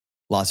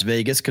 Las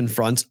Vegas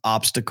confronts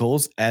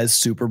obstacles as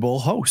Super Bowl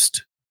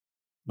host.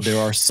 There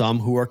are some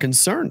who are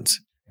concerned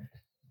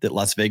that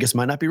Las Vegas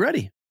might not be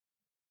ready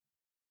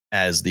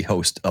as the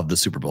host of the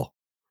Super Bowl.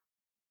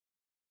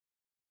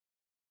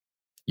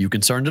 You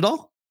concerned at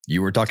all?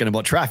 You were talking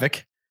about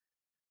traffic.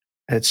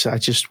 I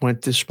just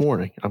went this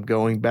morning. I'm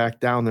going back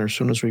down there as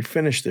soon as we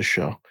finish this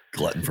show.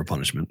 Glutton for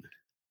punishment.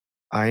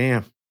 I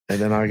am. And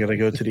then I got to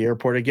go to the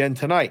airport again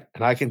tonight.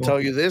 And I can tell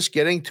you this,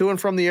 getting to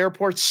and from the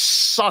airport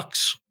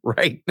sucks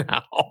right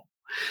now.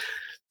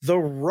 The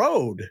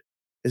road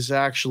is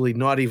actually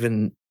not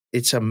even,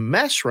 it's a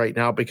mess right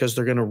now because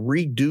they're going to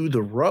redo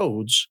the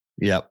roads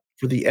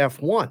for the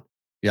F1.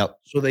 Yep.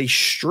 So they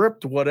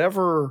stripped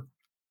whatever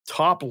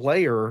top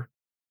layer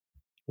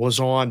was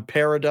on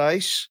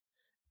Paradise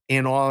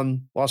and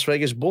on Las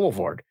Vegas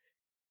Boulevard.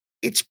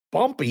 It's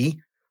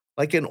bumpy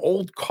like an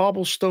old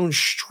cobblestone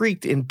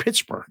street in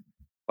Pittsburgh.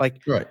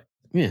 Like, right.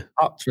 Yeah.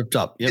 Stripped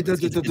up. Yep.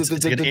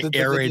 It's like an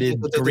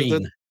aerated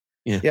green.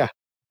 Yeah.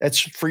 That's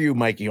for you,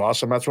 Mikey.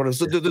 Awesome. That's what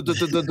it's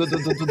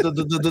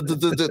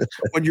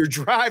when you're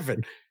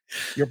driving.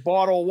 Your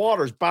bottle of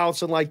water is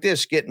bouncing like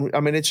this.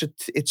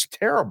 It's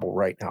terrible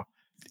right now.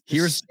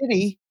 The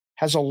city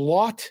has a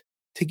lot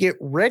to get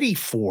ready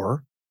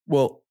for.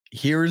 Well,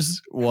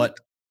 here's why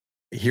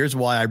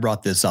I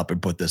brought this up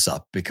and put this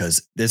up,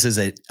 because this is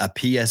a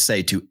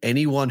PSA to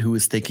anyone who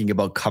is thinking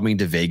about coming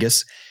to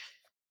Vegas.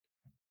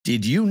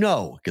 Did you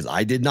know, because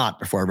I did not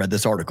before I read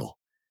this article,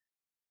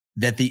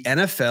 that the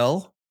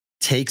NFL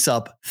takes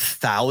up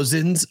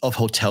thousands of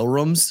hotel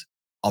rooms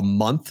a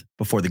month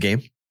before the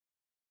game?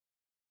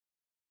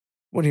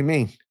 What do you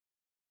mean?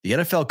 The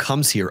NFL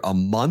comes here a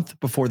month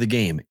before the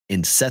game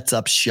and sets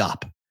up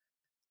shop.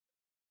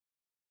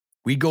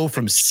 We go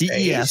from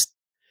CES.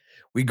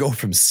 We go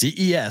from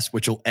CES,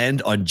 which will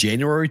end on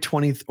January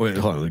 20th.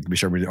 Hold on, let me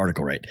show you the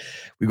article right.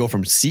 We go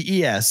from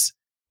CES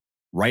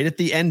right at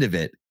the end of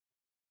it,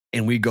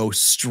 and we go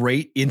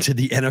straight into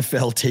the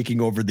NFL taking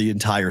over the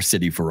entire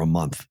city for a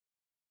month.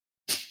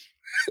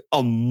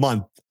 A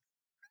month.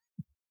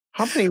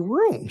 How many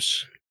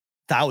rooms?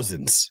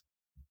 Thousands.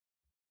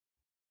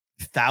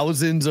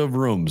 Thousands of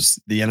rooms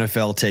the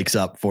NFL takes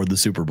up for the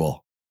Super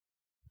Bowl.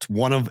 It's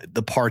one of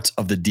the parts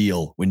of the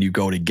deal when you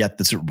go to get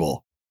the Super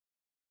Bowl.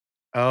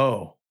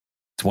 Oh.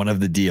 It's one of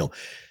the deal.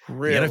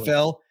 Really? The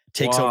NFL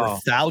takes over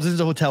thousands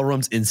of hotel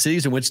rooms in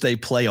cities in which they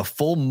play a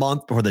full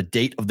month before the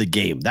date of the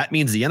game. That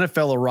means the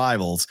NFL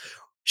arrivals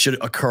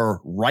should occur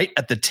right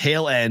at the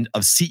tail end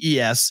of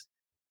CES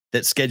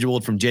that's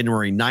scheduled from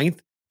January 9th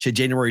to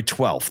January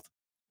 12th.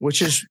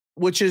 Which is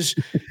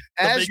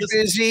as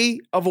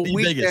busy of a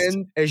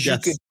weekend as you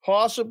could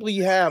possibly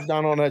have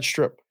down on that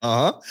strip.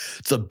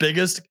 It's the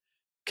biggest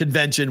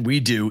convention we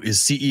do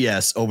is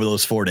CES over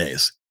those 4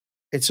 days.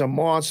 It's a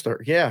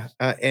monster. Yeah.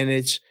 And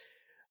it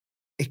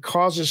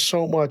causes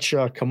so much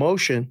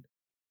commotion,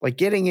 like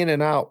getting in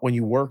and out when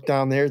you work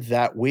down there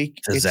that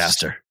week.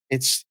 Disaster.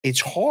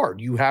 It's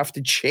hard. You have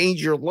to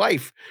change your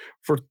life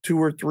for 2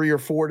 or 3 or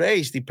 4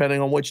 days,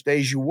 depending on which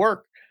days you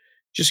work,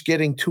 just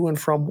getting to and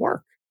from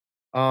work.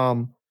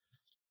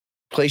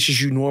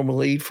 Places you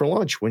normally eat for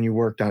lunch when you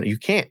work down, you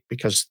can't,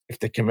 because if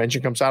the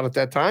convention comes out at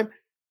that time,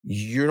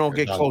 you don't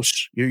get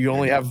close. You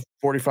only have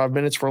 45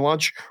 minutes for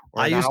lunch.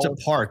 I used to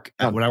park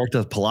when I worked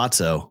at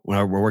Palazzo, when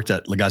I worked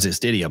at Legazzi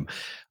Stadium,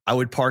 I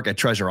would park at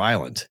Treasure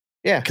Island.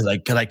 Yeah. Because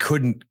I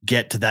couldn't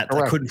get to that.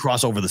 Correct. I couldn't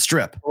cross over the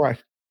strip.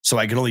 Right. So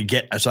I could only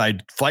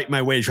I'd fight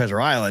my way to Treasure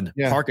Island,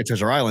 park at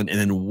Treasure Island, and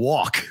then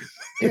walk.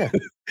 Yeah.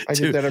 I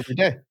did that every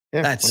day.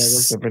 Yeah. That's when I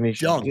worked at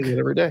Venetian, I did it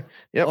every day.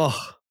 Yep. Oh,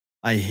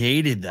 I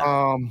hated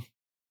that.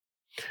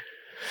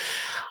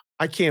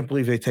 I can't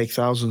believe they take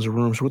thousands of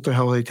rooms. What the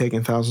hell are they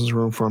taking thousands of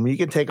rooms from? You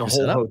can take a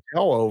whole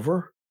hotel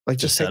over. Like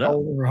just take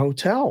over a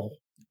hotel.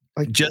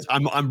 Like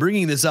I'm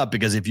bringing this up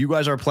because if you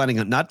guys are planning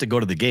not to go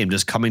to the game,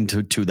 just coming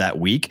to that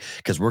week,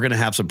 because we're going to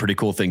have some pretty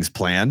cool things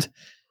planned.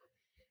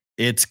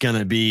 It's going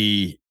to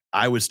be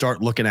I would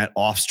start looking at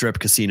off-strip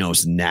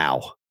casinos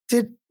now.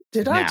 Did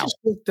I just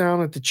look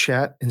down at the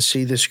chat and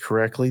see this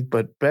correctly?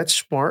 But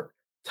BetSmart,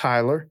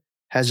 Tyler,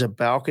 has a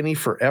balcony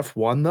for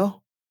F1,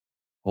 though?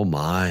 Oh,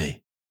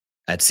 my.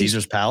 At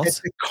Caesar's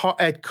Palace?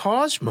 At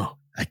Cosmo.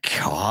 At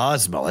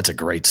Cosmo. That's a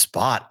great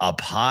spot. Up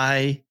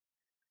high.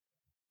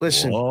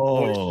 Listen,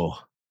 boys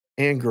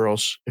and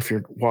girls, if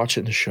you're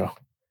watching the show,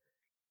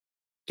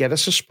 get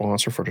us a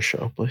sponsor for the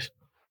show, please.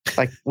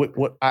 Like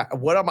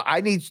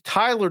I need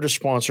Tyler to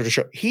sponsor the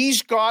show.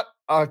 He's got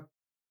a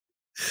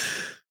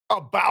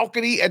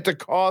balcony at the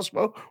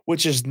Cosmo,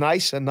 which is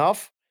nice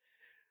enough.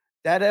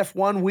 That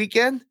F1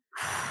 weekend,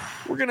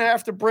 we're going to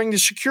have to bring the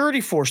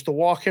security force to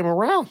walk him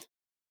around.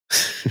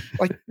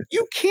 Like,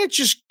 you can't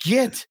just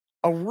get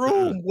a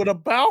room with a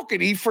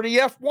balcony for the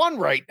F1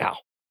 right now.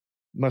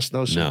 You must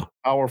know some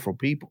powerful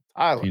people.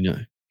 Tyler,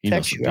 he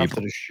text knows you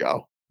after the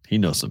show. He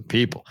knows some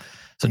people.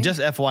 So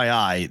just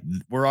FYI,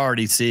 we're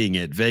already seeing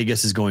it.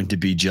 Vegas is going to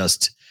be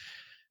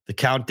the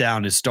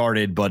countdown has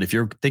started. But if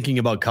you're thinking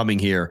about coming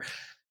here,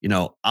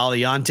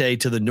 Aliante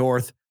to the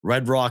north,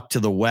 Red Rock to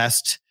the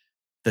west,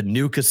 the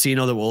new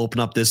casino that will open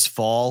up this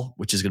fall,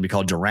 which is going to be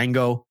called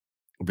Durango.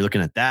 We'll be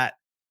looking at that.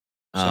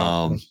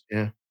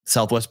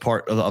 Southwest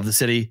part of the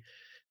city,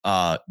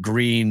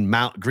 Green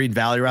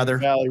Valley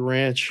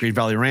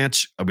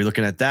Ranch. I'll be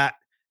looking at that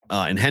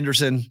in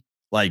Henderson.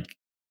 Like,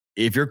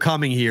 if you're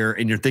coming here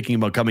and you're thinking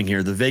about coming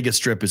here, the Vegas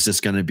Strip is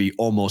just going to be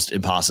almost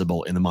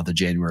impossible in the month of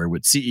January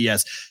with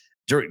CES.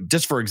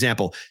 Just for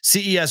example,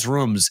 CES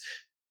rooms,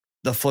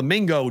 the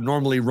Flamingo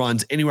normally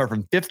runs anywhere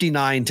from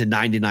 $59 to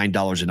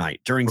 $99 a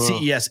night. During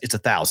CES, it's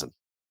 $1,000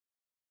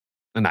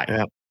 a night.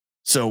 Yeah.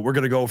 So we're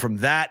going to go from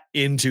that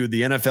into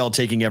the NFL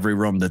taking every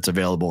room that's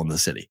available in the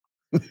city.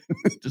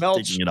 Just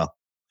taking it up.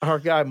 Our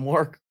guy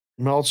Mark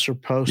Meltzer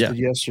posted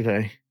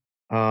yesterday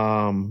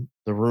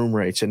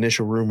the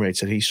initial room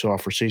rates that he saw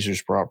for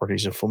Caesars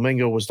properties. And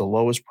Flamingo was the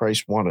lowest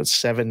priced one at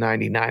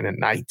 $799 a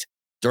night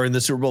during the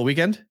Super Bowl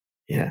weekend.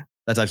 Yeah,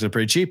 that's actually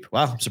pretty cheap.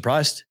 Wow, I'm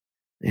surprised.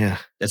 Yeah,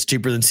 that's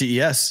cheaper than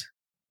CES.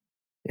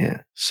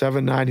 Yeah,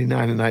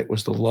 $799 a night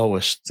was the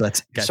lowest. So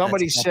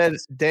somebody said,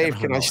 "Dave,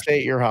 can I stay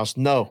at your house?"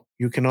 No,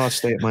 you cannot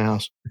stay at my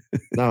house.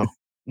 No,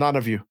 none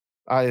of you.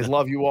 I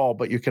love you all,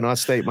 but you cannot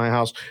stay at my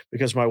house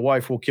because my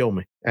wife will kill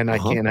me, and I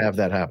can't have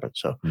that happen.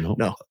 So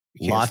no.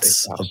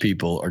 Lots of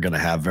people are going to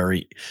have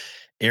very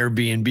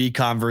Airbnb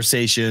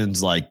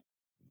conversations. Like,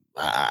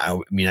 I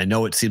mean, I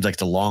know it seems like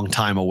it's a long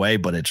time away,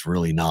 but it's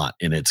really not.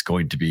 And it's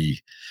going to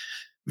be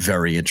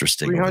very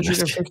interesting.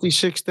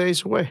 356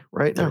 days away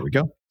right now. There we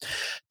go.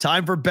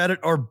 Time for bet it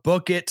or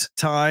book it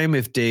time.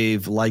 If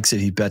Dave likes it,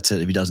 he bets it.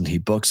 If he doesn't, he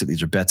books it.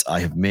 These are bets I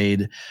have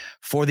made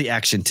for the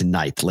action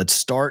tonight. Let's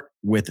start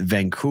with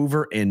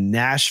Vancouver and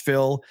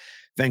Nashville.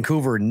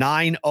 Vancouver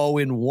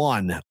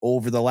 9-0-1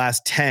 over the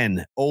last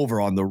 10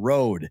 over on the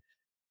road.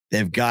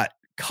 They've got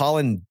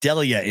Colin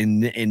Delia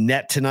in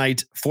net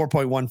tonight,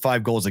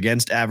 4.15 goals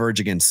against average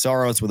against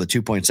Saros with a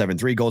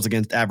 2.73 goals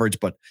against average,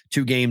 but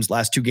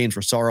last two games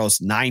for Saros,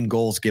 9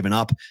 goals given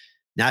up.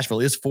 Nashville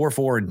is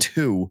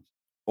 4-4-2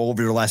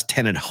 over the last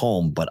 10 at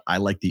home, but I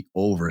like the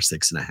over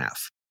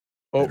 6.5.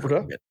 Over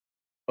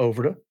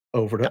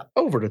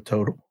the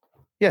total.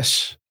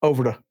 Yes,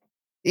 over the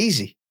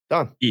easy.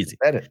 Done. Easy.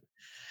 Bet it.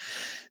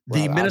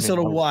 The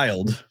Minnesota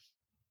Wild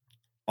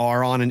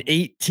are on an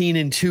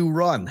 18-2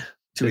 run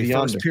to a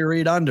first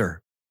period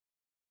under.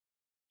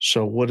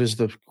 So what is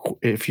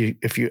if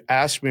you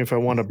ask me if I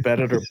want to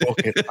bet it or book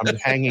it, I'm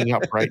hanging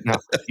up right now.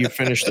 You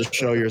finish the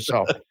show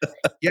yourself.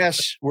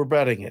 Yes, we're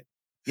betting it.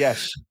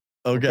 Yes.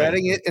 Okay. We're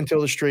betting it until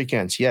the streak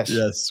ends. Yes.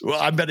 Yes.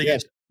 Well, I'm betting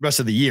it the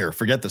rest of the year.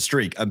 Forget the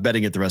streak. I'm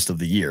betting it the rest of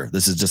the year.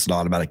 This is just an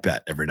automatic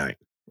bet every night.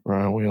 We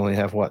only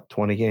have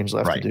 20 games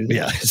left to do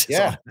this.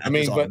 Yeah. I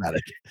mean, but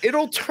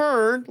it'll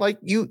turn like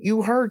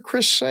you heard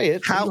Chris say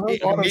it.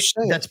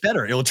 That's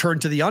better. It'll turn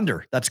to the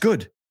under. That's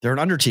good. They're an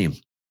under team.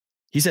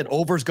 He said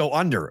overs go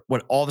under.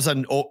 What, all of a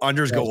sudden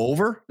unders go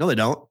over? No, they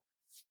don't.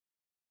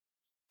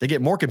 They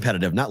get more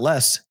competitive, not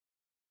less.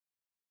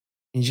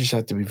 You just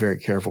have to be very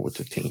careful with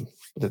the team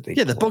that they.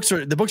 Yeah, the books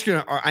are going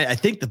to. I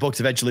think the books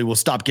eventually will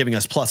stop giving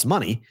us plus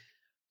money.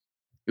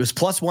 It was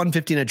plus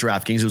 115 at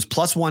DraftKings. It was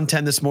plus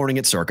 110 this morning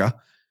at Circa.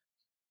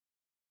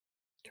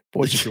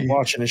 Boys, if you're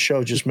watching the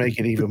show, just make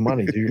it even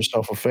money. Do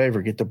yourself a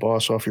favor. Get the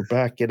boss off your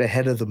back. Get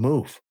ahead of the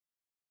move.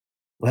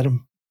 Let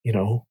him,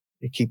 you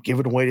keep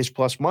giving away this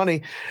plus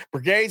money.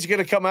 Brigade's going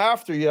to come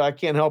after you. I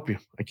can't help you.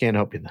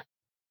 Then.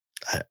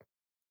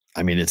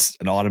 I mean, it's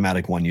an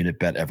automatic 1-unit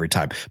bet every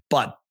time.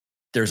 But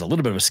there's a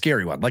little bit of a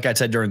scary one. Like I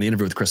said during the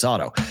interview with Chris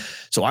Otto.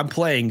 So I'm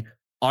playing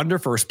under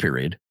first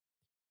period,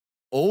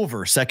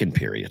 over second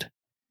period,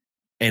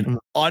 and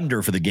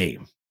under for the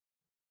game.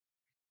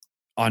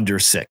 Under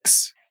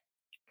 6.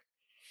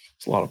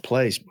 It's a lot of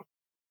plays.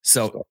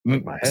 So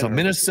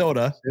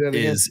Minnesota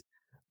is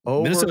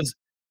over, Minnesota's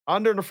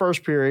under the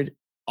first period,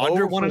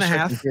 under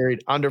 1.5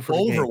 period, under for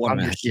over the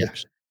game,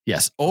 1.5.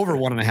 Yes, over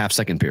 1.5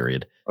 second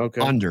period.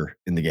 Okay, under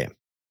in the game.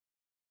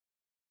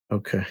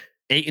 Okay,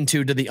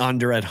 8-2 to the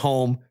under at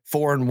home,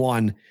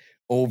 4-1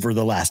 over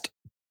the last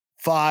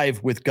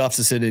 5 with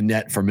Gustafson in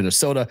net for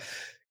Minnesota.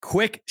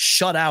 Quick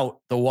shut out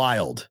the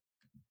Wild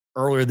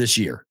earlier this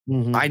year.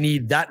 Mhm. I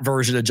need that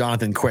version of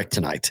Jonathan Quick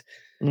tonight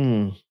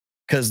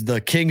because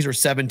the Kings are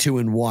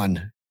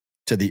 7-2-1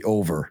 to the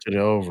over. To the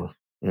over.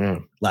 Yeah.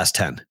 Last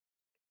 10.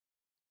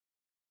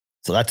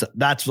 So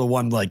that's the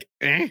one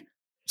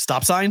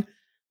stop sign.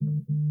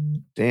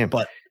 Damn.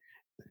 But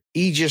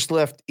he just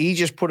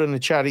put in the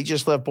chat. He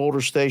just left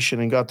Boulder Station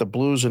and got the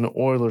Blues and the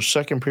Oilers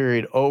second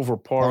period over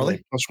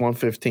parlay plus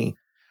 115.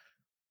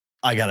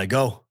 I gotta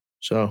go.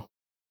 So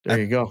there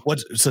you go.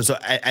 So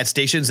at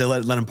stations they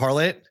let him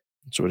parlay it?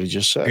 That's what he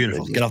just said.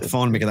 Beautiful. Get off the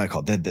phone and make that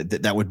call.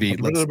 That would be.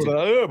 Gotta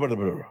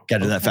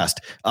do that fast.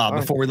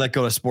 Before we let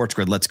go of Sports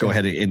Grid, let's go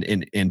ahead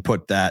and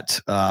put that.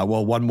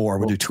 One more.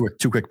 We'll do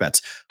two quick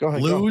bets. Go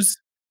ahead. Blues,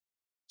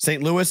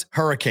 St. Louis,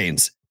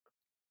 Hurricanes.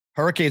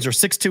 Hurricanes are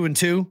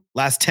 6-2-2.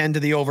 Last 10 to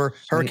the over.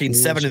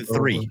 Hurricanes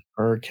 7-3.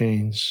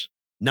 Hurricanes.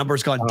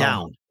 Numbers gone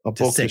down. I'll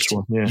to book 6. this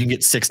one. Yeah. You can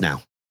get 6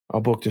 now.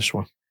 I'll book this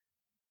one.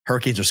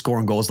 Hurricanes are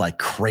scoring goals like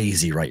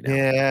crazy right now.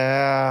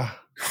 Yeah.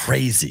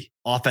 Crazy.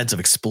 Offensive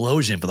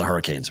explosion for the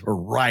Hurricanes. We're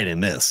right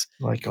in this.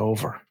 Like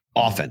over.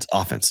 Offense.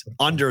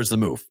 Under is the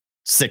move.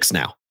 6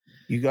 now.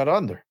 You got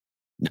under.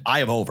 I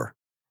have over.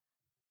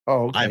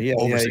 Oh, okay. I have Yeah,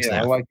 over yeah, 6 yeah.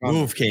 now. I like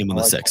Move came on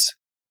the 6.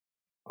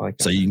 I like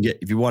So you can get,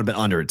 if you want to bet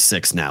under, it's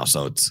 6 now.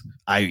 So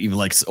I even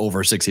like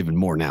over 6 even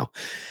more now.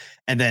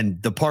 And then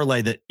the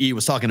parlay that E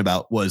was talking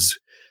about was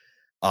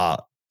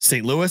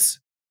St. Louis,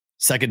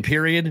 second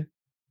period,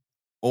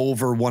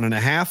 over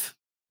 1.5,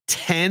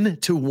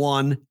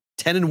 10-1,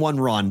 10-1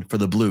 run for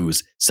the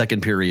Blues,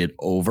 second period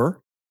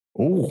over.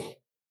 Ooh.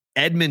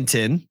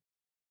 Edmonton,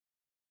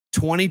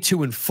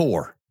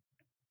 22-4,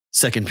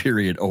 second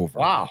period over.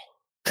 Wow.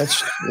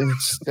 It's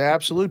the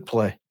absolute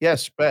play.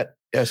 Yes, bet.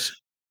 Yes.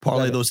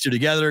 Parlay those two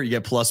together, you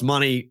get plus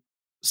money.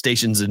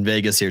 Stations in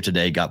Vegas here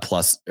today got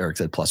plus, Eric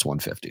said plus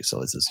 150. So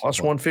this is plus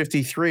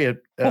 153 at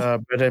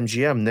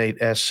BetMGM,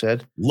 Nate S.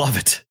 said. Love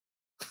it.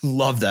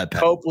 Love that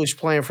bet. Copley's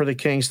playing for the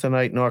Kings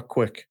tonight, not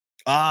Quick.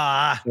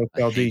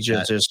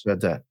 DJ just said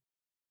that.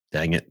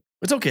 Dang it.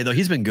 It's okay, though.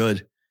 He's been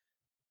good.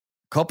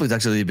 Copley's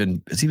actually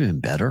has he been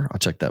better? I'll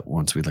check that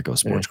once we let go of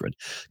Sports Grid.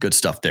 Good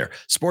stuff there.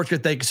 Sports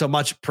Grid, thank you so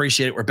much.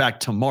 Appreciate it. We're back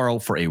tomorrow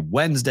for a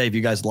Wednesday. If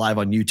you guys live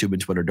on YouTube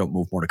and Twitter, don't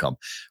move, more to come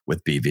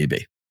with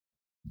BVB.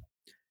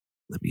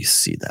 Let me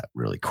see that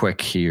really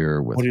quick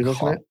here. With what are you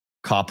looking at?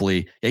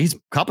 Copley. Yeah,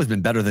 Copley's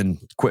been better than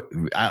Quick.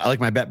 I like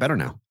my bet better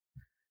now.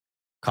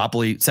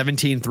 Copley,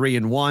 17-3-1,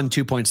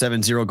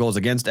 2.70 goals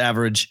against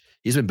average.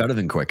 He's been better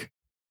than Quick.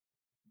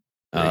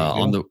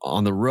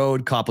 On the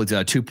road, Copley's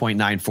got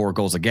 2.94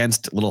 goals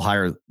against, a little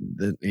higher.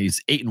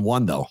 He's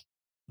 8-1 though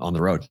on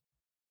the road.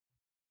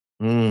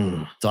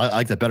 So I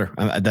like that better.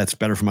 That's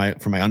better for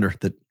my under.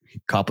 That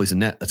Copley's in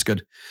net. That's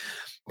good.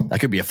 That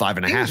could be a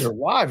 5.5. Kings are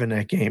live in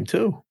that game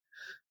too.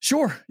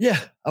 Sure. Yeah,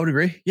 I would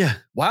agree. Yeah,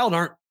 Wild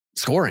aren't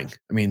scoring.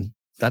 I mean,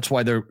 that's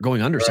why they're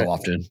going under so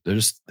often. They're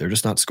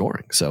just not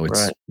scoring. So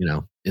it's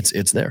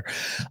it's there.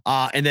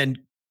 And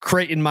then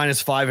Creighton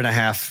minus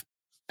 5.5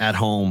 at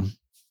home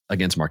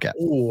against Marquette.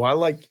 Oh,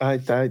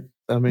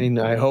 I mean,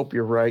 I hope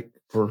you're right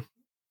for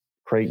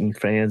Creighton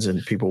fans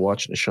and people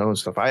watching the show and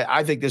stuff.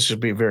 I think this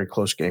would be a very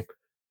close game.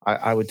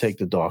 I would take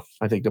the dog.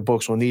 I think the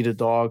books will need a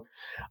dog.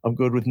 I'm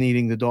good with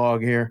needing the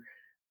dog here.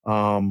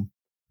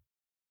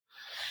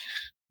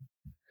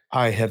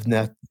 I have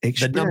not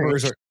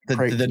experienced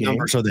the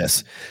numbers are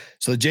this.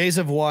 So the Jays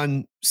have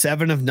won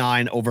 7 of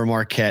 9 over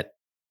Marquette.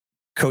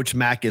 Coach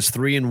Mack is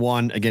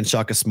 3-1 against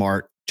Shaka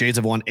Smart. Jays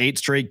have won 8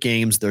 straight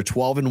games. They're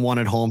 12-1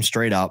 at home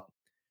straight up.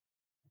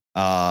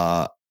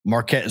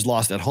 Marquette has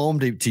lost at home on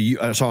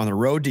the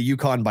road to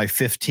UConn by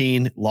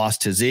 15,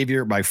 lost to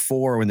Xavier by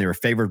 4 when they were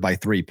favored by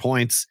 3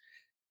 points.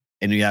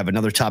 And you have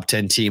another top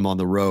 10 team on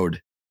the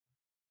road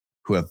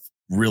who have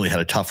really had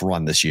a tough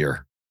run this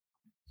year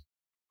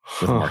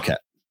with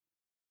Marquette.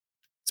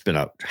 It's been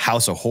a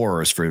house of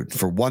horrors for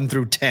 1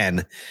 through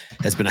 10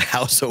 has been a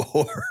house of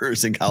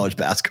horrors in college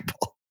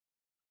basketball.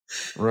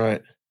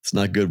 Right. It's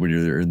not good when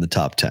you're in the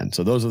top 10.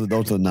 So those are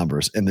the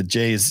numbers. And the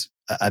Jays,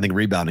 I think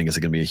rebounding is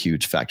going to be a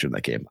huge factor in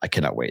that game. I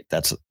cannot wait.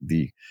 That's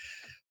the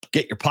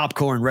get your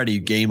popcorn ready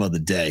game of the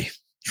day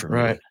for me.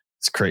 Right.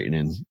 It's Creighton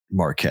and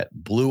Marquette.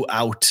 Blue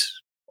out,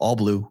 all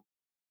blue.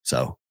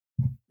 So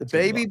the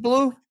baby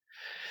blue?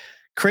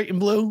 Creighton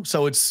blue.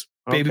 So it's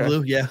baby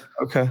blue. Yeah.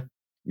 Okay.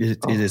 It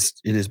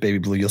is baby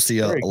blue. You'll see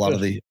a lot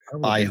of the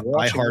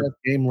iHeart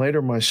game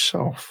later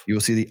myself. You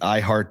will see the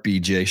iHeart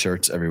BJ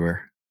shirts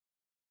everywhere.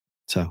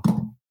 So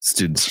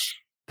students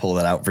pull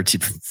that out for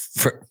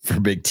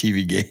big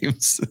TV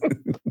games.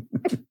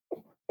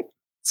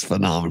 It's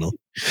phenomenal.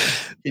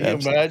 Can you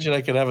imagine? I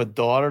could have a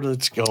daughter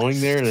that's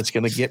going there and it's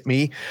going to get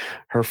me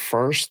her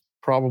first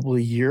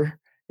probably year.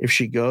 If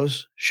she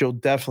goes, she'll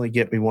definitely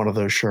get me one of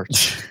those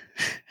shirts.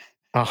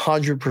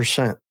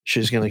 100%.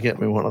 She's going to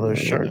get me one of those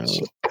shirts.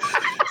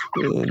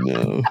 Oh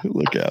no!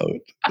 Look out!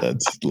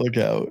 Look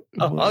out!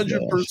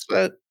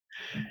 100%.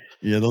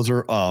 Yeah, those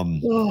are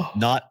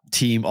not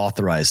team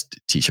authorized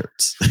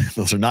T-shirts.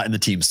 Those are not in the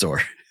team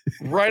store.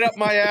 Right up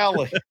my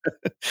alley.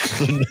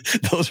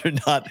 Those are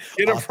not.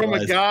 Get it from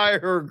a guy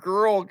or a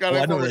girl.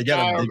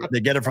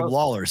 They get it from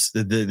Lawlers.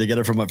 They get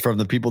it from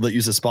the people that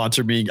used to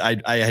sponsor me.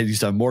 I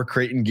used to have more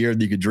Creighton gear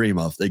than you could dream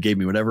of. They gave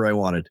me whatever I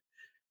wanted.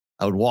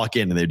 I would walk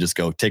in and they'd just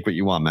go, take what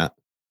you want, Matt.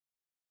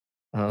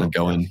 And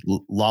go in.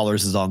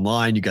 Lawlers is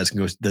online. You guys can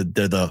go.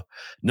 They're the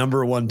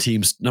number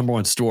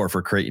one store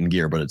for Creighton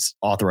gear, but it's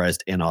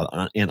authorized and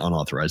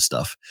unauthorized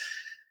stuff.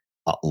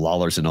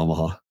 Lawlers in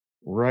Omaha.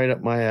 Right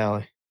up my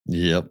alley.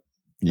 Yep.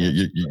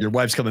 Your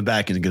wife's coming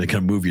back and going to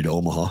come move you to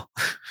Omaha.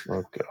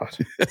 Oh, God.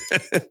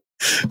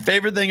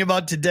 Favorite thing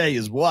about today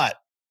is what?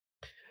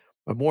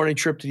 My morning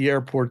trip to the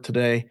airport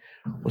today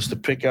was to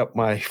pick up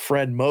my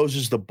friend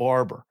Moses the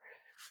barber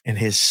and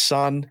his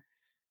son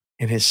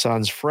and his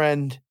son's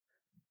friend.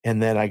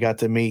 And then I got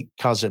to meet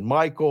cousin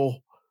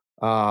Michael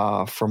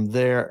from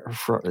there,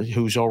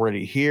 who's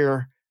already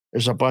here.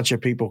 There's a bunch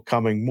of people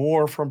coming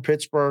more from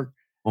Pittsburgh.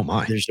 Oh,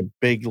 my. There's a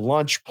big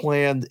lunch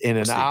planned in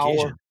an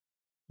hour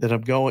that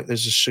I'm going.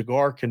 There's a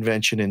cigar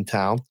convention in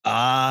town.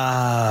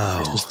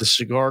 Oh. This is the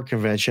cigar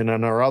convention.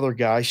 And our other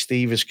guy,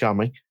 Steve, is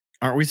coming.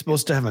 Aren't we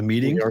supposed to have a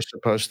meeting? We are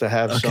supposed to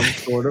have some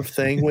sort of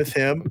thing with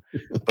him.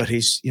 But he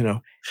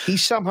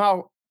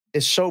somehow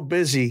is so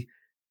busy,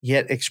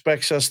 yet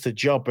expects us to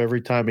jump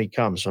every time he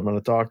comes. I'm going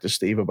to talk to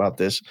Steve about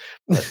this.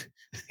 But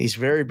he's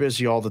very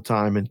busy all the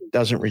time and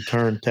doesn't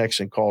return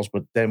texts and calls.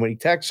 But then when he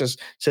texts us,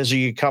 says, are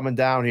you coming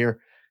down here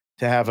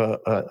to have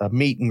a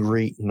meet and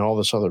greet and all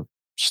this other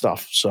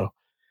stuff? So,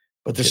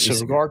 but the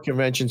cigar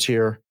convention's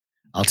here.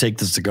 I'll take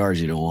the cigars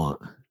you don't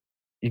want.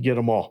 You get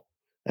them all.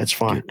 That's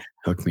fine.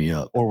 Hook me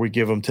up. Or we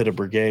give them to the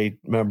brigade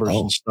members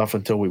and stuff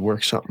until we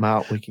work something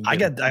out. We can.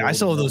 I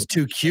saw those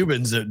 2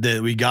 Cubans that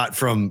we got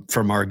from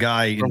our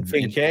guy from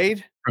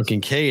Kincaid. From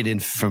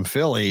Kincaid from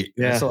Philly.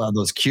 Yeah. I still have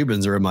those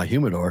Cubans are in my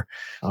humidor.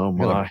 Oh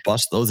my! I'm gonna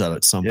bust those out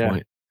at some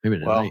point. Maybe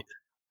tonight.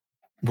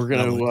 We're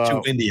gonna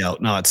too windy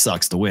out. No, it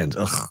sucks. The wind.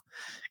 Ugh.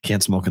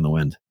 Can't smoke in the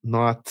wind.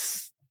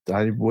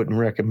 I wouldn't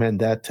recommend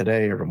that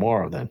today or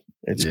tomorrow. Then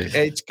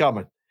it's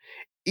coming.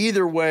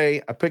 Either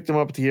way, I picked him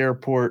up at the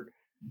airport.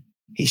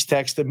 He's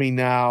texted me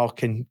now.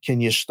 Can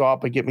you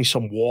stop and get me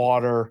some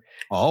water?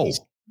 Oh,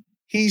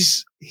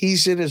 he's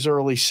in his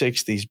early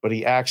 60s, but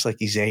he acts like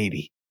he's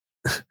 80.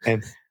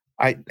 And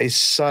his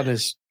son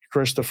is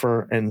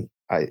Christopher, and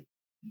I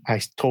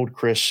told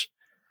Chris,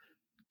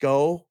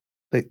 go.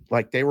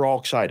 They were all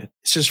excited.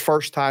 It's his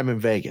first time in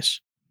Vegas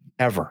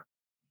ever,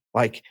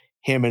 like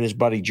him and his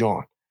buddy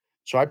John.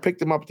 So I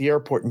picked him up at the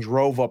airport and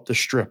drove up the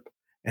strip,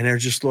 and they're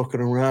just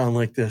looking around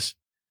like this.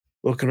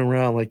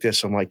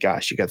 I'm like,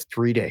 gosh, you got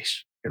 3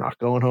 days. You're not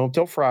going home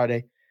till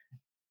Friday.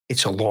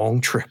 It's a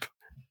long trip.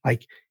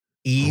 Like,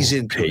 ease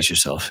into pace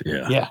yourself.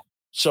 Yeah. Yeah.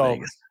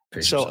 So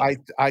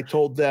I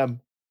told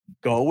them,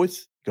 go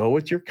with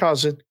your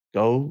cousin,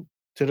 go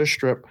to the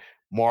strip.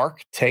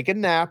 Mark, take a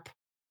nap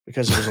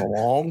because it was a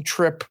long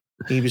trip.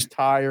 He was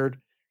tired.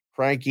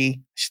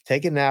 Frankie,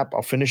 take a nap.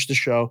 I'll finish the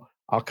show.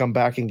 I'll come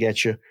back and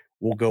get you.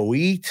 We'll go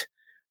eat.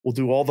 We'll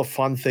do all the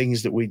fun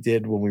things that we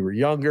did when we were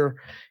younger.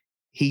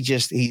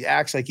 He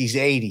acts like he's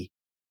 80.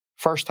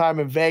 First time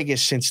in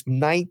Vegas since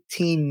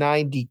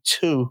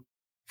 1992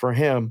 for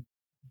him,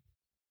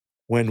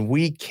 when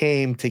we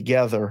came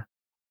together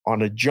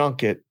on a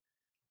junket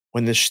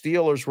when the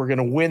Steelers were going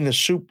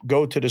to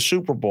go to the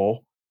Super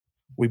Bowl.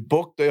 We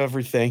booked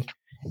everything,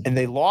 and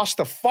they lost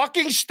to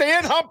fucking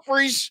Stan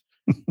Humphries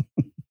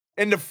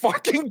and the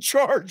fucking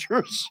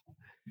Chargers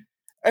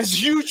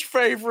as huge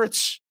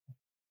favorites.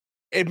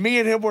 And me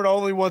and him were the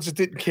only ones that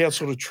didn't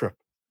cancel the trip.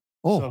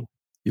 Oh, so,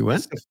 you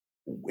went?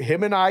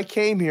 Him and I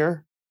came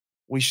here.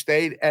 We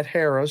stayed at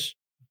Harrah's.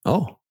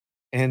 Oh.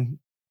 And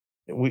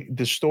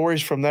the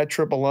stories from that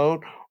trip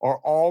alone are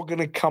all going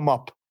to come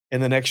up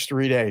in the next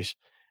 3 days.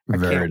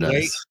 Very nice.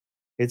 Wait.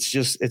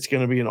 It's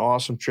going to be an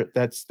awesome trip.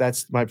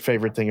 That's my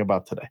favorite thing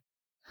about today.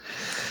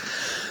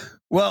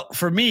 Well,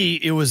 for me,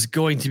 it was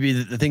going to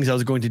be the things I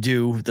was going to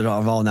do that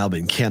have all now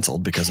been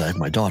canceled because I have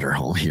my daughter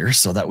home here.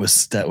 So that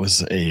was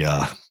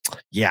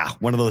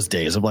one of those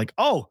days. I'm like,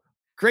 oh,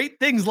 great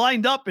things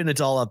lined up, and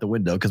it's all out the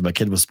window because my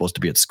kid was supposed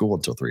to be at school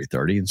until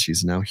 3:30, and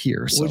she's now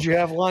here. So. What'd you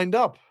have lined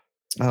up?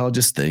 Oh,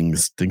 just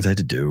things I had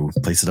to do,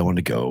 places I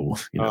wanted to go,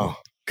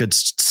 good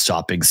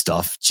shopping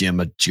stuff,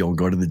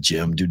 go to the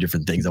gym, do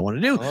different things I want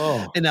to do.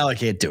 Oh. And now I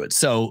can't do it.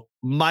 So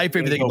my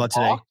favorite thing about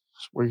today.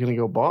 We're going to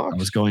go box? I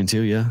was going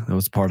to, yeah. That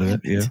was part of it.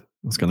 Yeah. I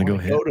was going to go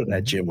hit. Go to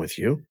that gym with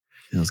you.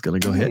 I was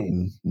going to go hit,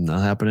 and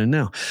not happening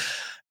now.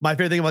 My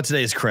favorite thing about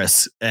today is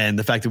Chris and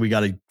the fact that we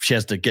got a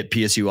chance to get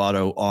PSU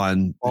Otto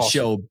on the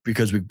show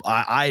because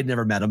I had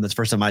never met him. That's the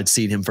first time I'd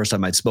seen him, first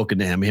time I'd spoken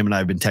to him. Him and I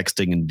have been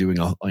texting and doing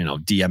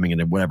DMing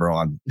and whatever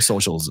on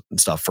socials and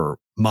stuff for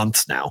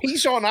months now.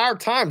 He's on our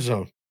time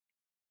zone.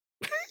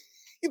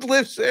 He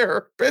lives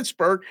there,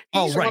 Pittsburgh.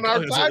 He's on our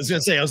time. I was going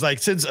to say, I was like,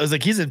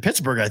 he's in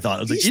Pittsburgh, I thought.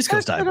 I was like, East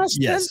Coast time.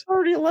 Yes.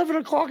 10:30, 11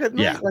 o'clock at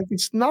night. Yeah. Like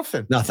it's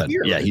nothing. Nothing.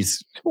 Here. Yeah.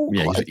 He's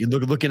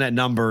looking at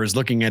numbers,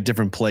 looking at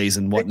different plays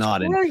and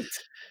whatnot.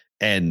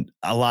 And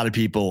a lot of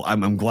people,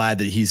 I'm glad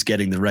that he's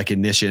getting the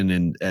recognition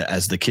and,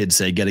 as the kids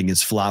say, getting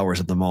his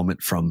flowers at the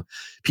moment from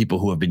people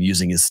who have been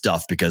using his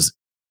stuff, because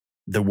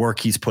the work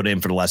he's put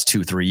in for the last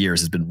 2-3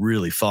 years has been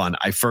really fun.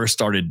 I first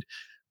started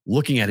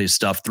looking at his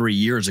stuff 3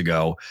 years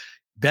ago,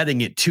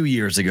 betting it 2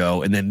 years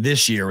ago. And then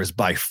this year is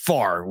by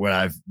far when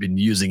I've been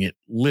using it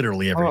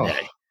literally every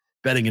day,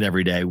 betting it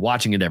every day,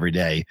 watching it every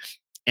day,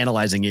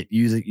 analyzing it,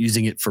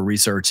 using it for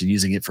research and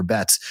using it for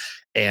bets.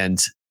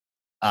 And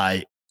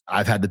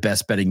I've had the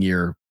best betting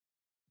year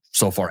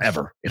so far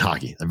ever in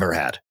hockey I've ever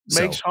had.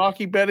 Makes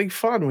hockey betting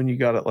fun when you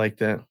got it like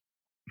that.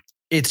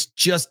 It's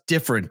just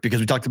different because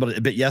we talked about it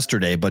a bit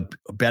yesterday, but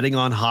betting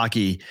on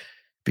hockey,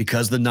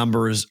 because the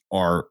numbers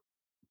are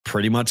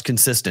pretty much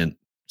consistent,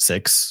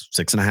 6,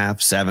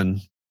 6.5,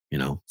 7,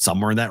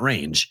 somewhere in that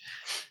range.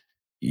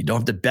 You don't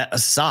have to bet a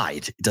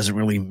side. It doesn't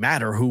really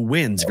matter who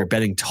wins if you're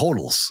betting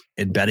totals,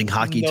 and betting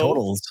hockey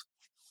totals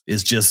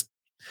is just,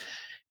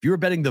 if you were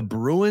betting the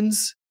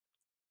Bruins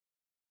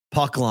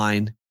puck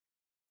line,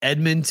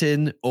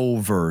 Edmonton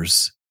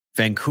overs,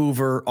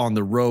 Vancouver on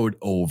the road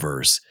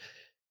overs,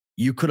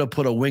 you could have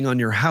put a wing on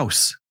your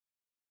house.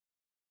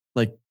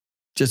 Like,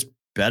 just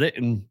bet it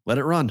and let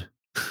it run.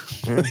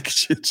 Like,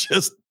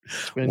 just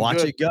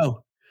watch it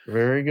go.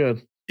 Very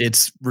good.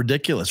 It's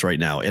ridiculous right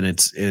now, and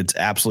it's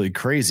absolutely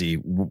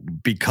crazy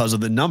because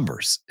of the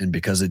numbers and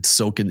because it's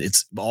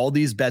all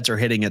these bets are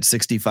hitting at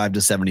 65 to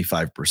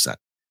 75%.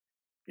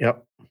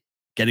 Yep.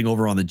 Getting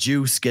over on the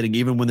juice,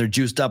 even when they're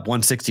juiced up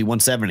 160,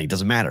 170,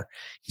 doesn't matter.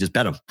 You just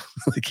bet them.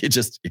 Like,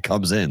 it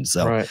comes in.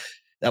 So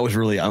that was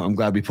really, I'm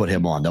glad we put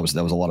him on. That was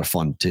a lot of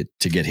fun to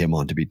get him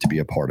on, to be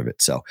a part of it.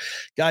 So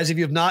guys, if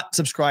you have not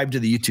subscribed to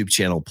the YouTube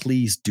channel,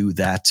 please do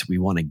that.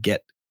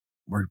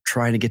 We're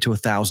trying to get to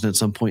 1,000 at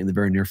some point in the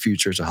very near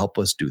future. So help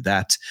us do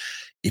that.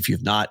 If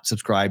you've not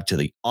subscribed to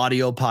the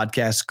audio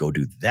podcast, go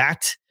do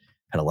that.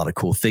 Had a lot of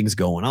cool things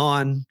going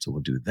on. So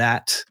we'll do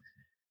that.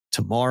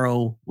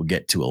 Tomorrow, we'll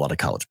get to a lot of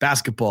college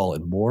basketball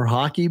and more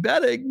hockey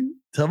betting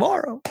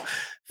tomorrow.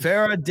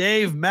 Farah,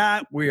 Dave,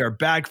 Matt, we are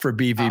back for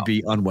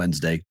BVB on Wednesday.